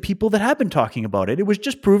censoring people that have been talking about it? It was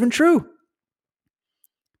just proven true.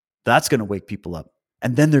 That's going to wake people up.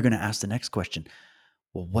 And then they're going to ask the next question.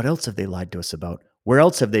 Well, what else have they lied to us about? Where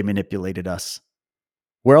else have they manipulated us?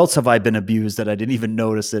 Where else have I been abused that I didn't even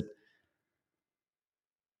notice it?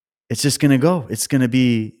 It's just going to go. It's going to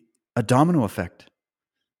be a domino effect.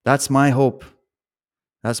 That's my hope.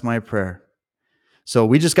 That's my prayer. So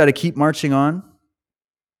we just got to keep marching on.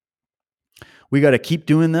 We got to keep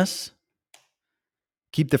doing this.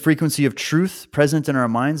 Keep the frequency of truth present in our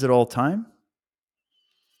minds at all time.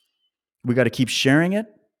 We got to keep sharing it.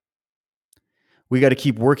 We got to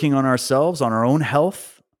keep working on ourselves, on our own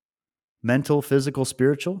health, mental, physical,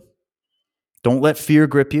 spiritual. Don't let fear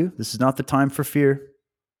grip you. This is not the time for fear.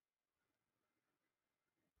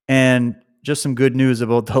 And just some good news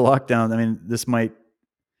about the lockdown.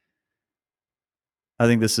 I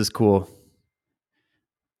think this is cool.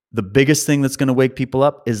 The biggest thing that's going to wake people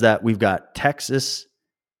up is that we've got Texas,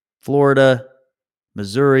 Florida,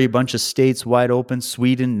 Missouri, a bunch of states wide open.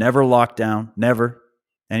 Sweden, never locked down, never.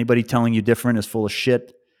 Anybody telling you different is full of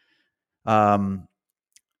shit. And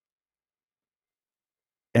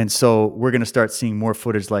so we're going to start seeing more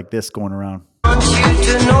footage like this going around.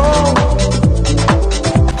 There's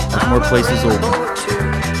more places open. Look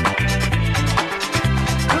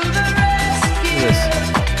at this.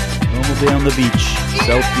 Normal day on the beach,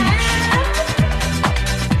 South Beach.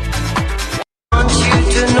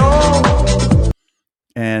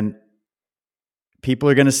 And people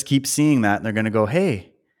are going to keep seeing that, and they're going to go,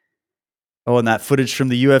 hey, and that footage from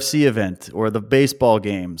the UFC event or the baseball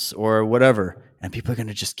games or whatever. And people are going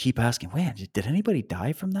to just keep asking, wait, did anybody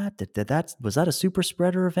die from that? Was that a super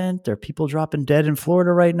spreader event? Are people dropping dead in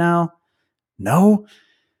Florida right now? No.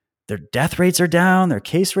 Their death rates are down. Their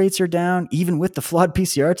case rates are down, even with the flawed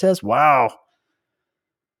PCR test. Wow.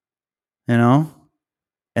 And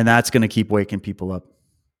that's going to keep waking people up.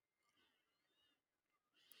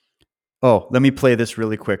 Oh, let me play this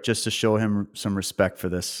really quick just to show him some respect for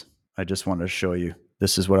this. I just wanted to show you.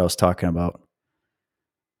 This is what I was talking about.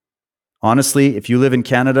 Honestly, if you live in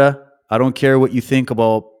Canada, I don't care what you think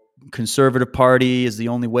about Conservative Party is the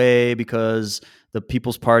only way because the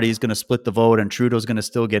People's Party is going to split the vote and Trudeau's going to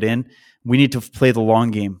still get in. We need to play the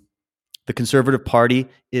long game. The Conservative Party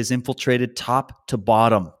is infiltrated top to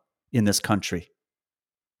bottom in this country.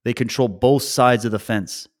 They control both sides of the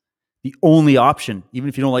fence. The only option, even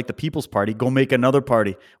if you don't like the People's Party, go make another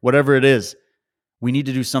party, whatever it is. We need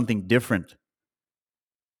to do something different. It'd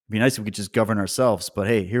be nice if we could just govern ourselves, but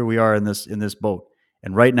hey, here we are in this boat.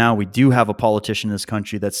 And right now we do have a politician in this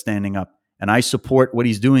country that's standing up, and I support what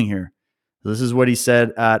he's doing here. This is what he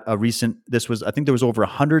said at a recent, I think there was over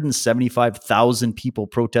 175,000 people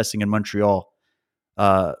protesting in Montreal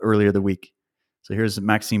earlier the week. So here's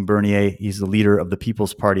Maxime Bernier. He's the leader of the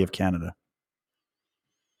People's Party of Canada.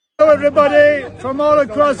 Hello, everybody from all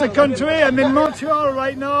across the country. I'm in Montreal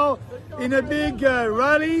right now in a big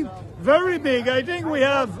rally, very big. I think we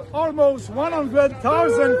have almost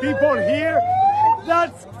 100,000 people here.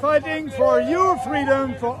 That's fighting for your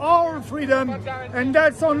freedom, for our freedom, and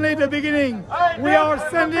that's only the beginning. We are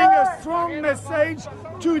sending a strong message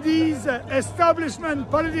to these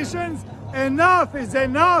establishment politicians. Enough is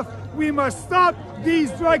enough. We must stop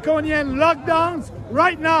these draconian lockdowns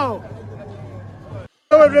right now.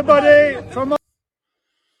 Hello, everybody from...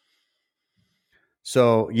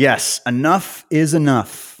 So, yes, enough is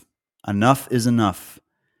enough. Enough is enough.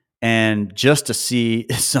 And just to see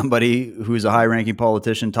somebody who's a high-ranking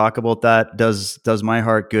politician talk about that does my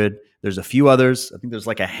heart good. There's a few others. I think there's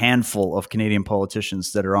like a handful of Canadian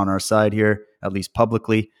politicians that are on our side here, at least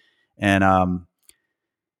publicly. And and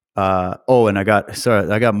I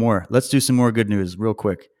got more. Let's do some more good news real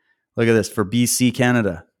quick. Look at this. For BC,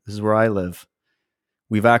 Canada, this is where I live.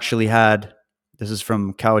 We've actually had, this is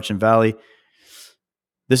from Cowichan Valley.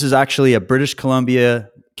 This is actually a British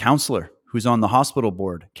Columbia councillor who's on the hospital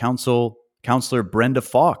board. Councillor Brenda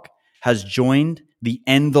Falk has joined the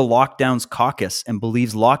End the Lockdowns caucus and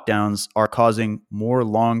believes lockdowns are causing more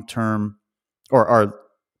long-term, or are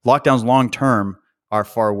lockdowns long-term are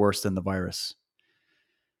far worse than the virus.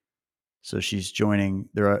 So she's joining.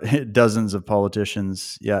 There are dozens of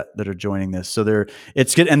politicians, that are joining this. So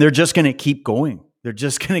it's good, and they're just going to keep going. They're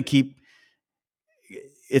just going to keep.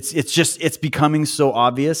 It's becoming so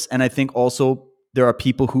obvious, and I think also there are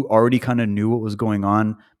people who already kind of knew what was going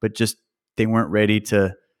on, but just they weren't ready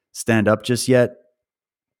to stand up just yet.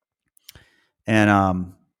 And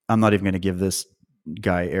I'm not even going to give this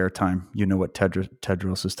guy airtime. You know what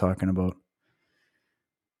Tedros is talking about.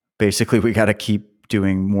 Basically, we got to keep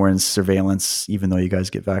doing more in surveillance, even though you guys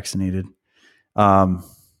get vaccinated. Here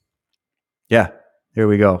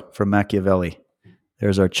we go. From Machiavelli.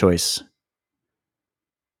 There's our choice.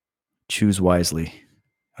 Choose wisely.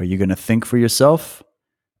 Are you going to think for yourself,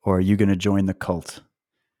 or are you going to join the cult?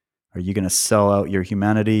 Are you going to sell out your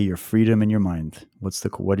humanity, your freedom, and your mind? What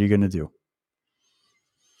are you going to do?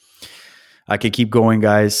 I could keep going,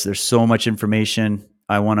 guys. There's so much information.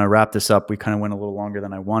 I want to wrap this up. We kind of went a little longer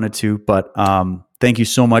than I wanted to, but thank you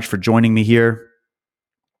so much for joining me here.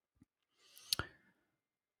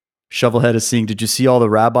 Shovelhead is seeing, did you see all the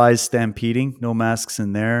rabbis stampeding? No masks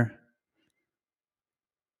in there.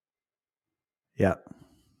 Yeah.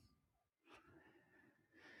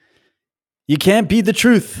 You can't beat the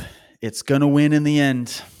truth. It's going to win in the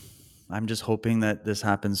end. I'm just hoping that this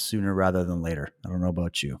happens sooner rather than later. I don't know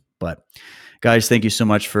about you, but guys, thank you so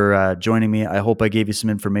much for joining me. I hope I gave you some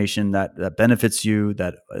information that benefits you,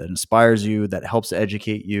 that inspires you, that helps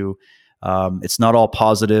educate you. It's not all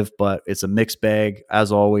positive, but it's a mixed bag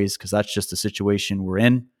as always, because that's just the situation we're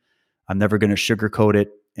in. I'm never going to sugarcoat it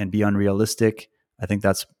and be unrealistic. I think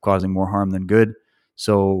that's causing more harm than good.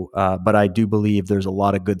 So, but I do believe there's a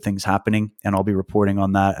lot of good things happening, and I'll be reporting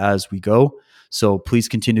on that as we go. So please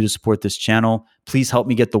continue to support this channel. Please help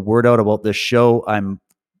me get the word out about this show. I'm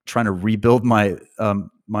trying to rebuild my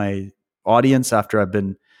my audience after I've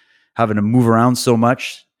been having to move around so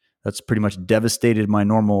much. That's pretty much devastated my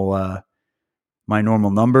normal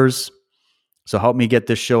numbers. So help me get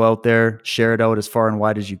this show out there. Share it out as far and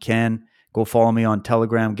wide as you can. Go follow me on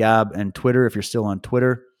Telegram, Gab, and Twitter if you're still on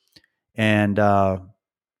Twitter. And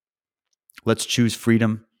let's choose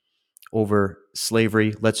freedom over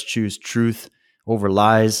slavery. Let's choose truth over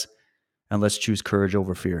lies. And let's choose courage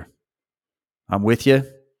over fear. I'm with you.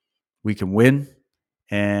 We can win.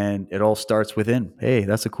 And it all starts within. Hey,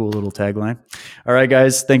 that's a cool little tagline. All right,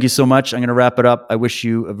 guys. Thank you so much. I'm going to wrap it up. I wish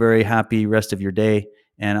you a very happy rest of your day.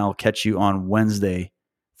 And I'll catch you on Wednesday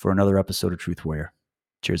for another episode of Truth Warrior.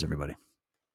 Cheers, everybody.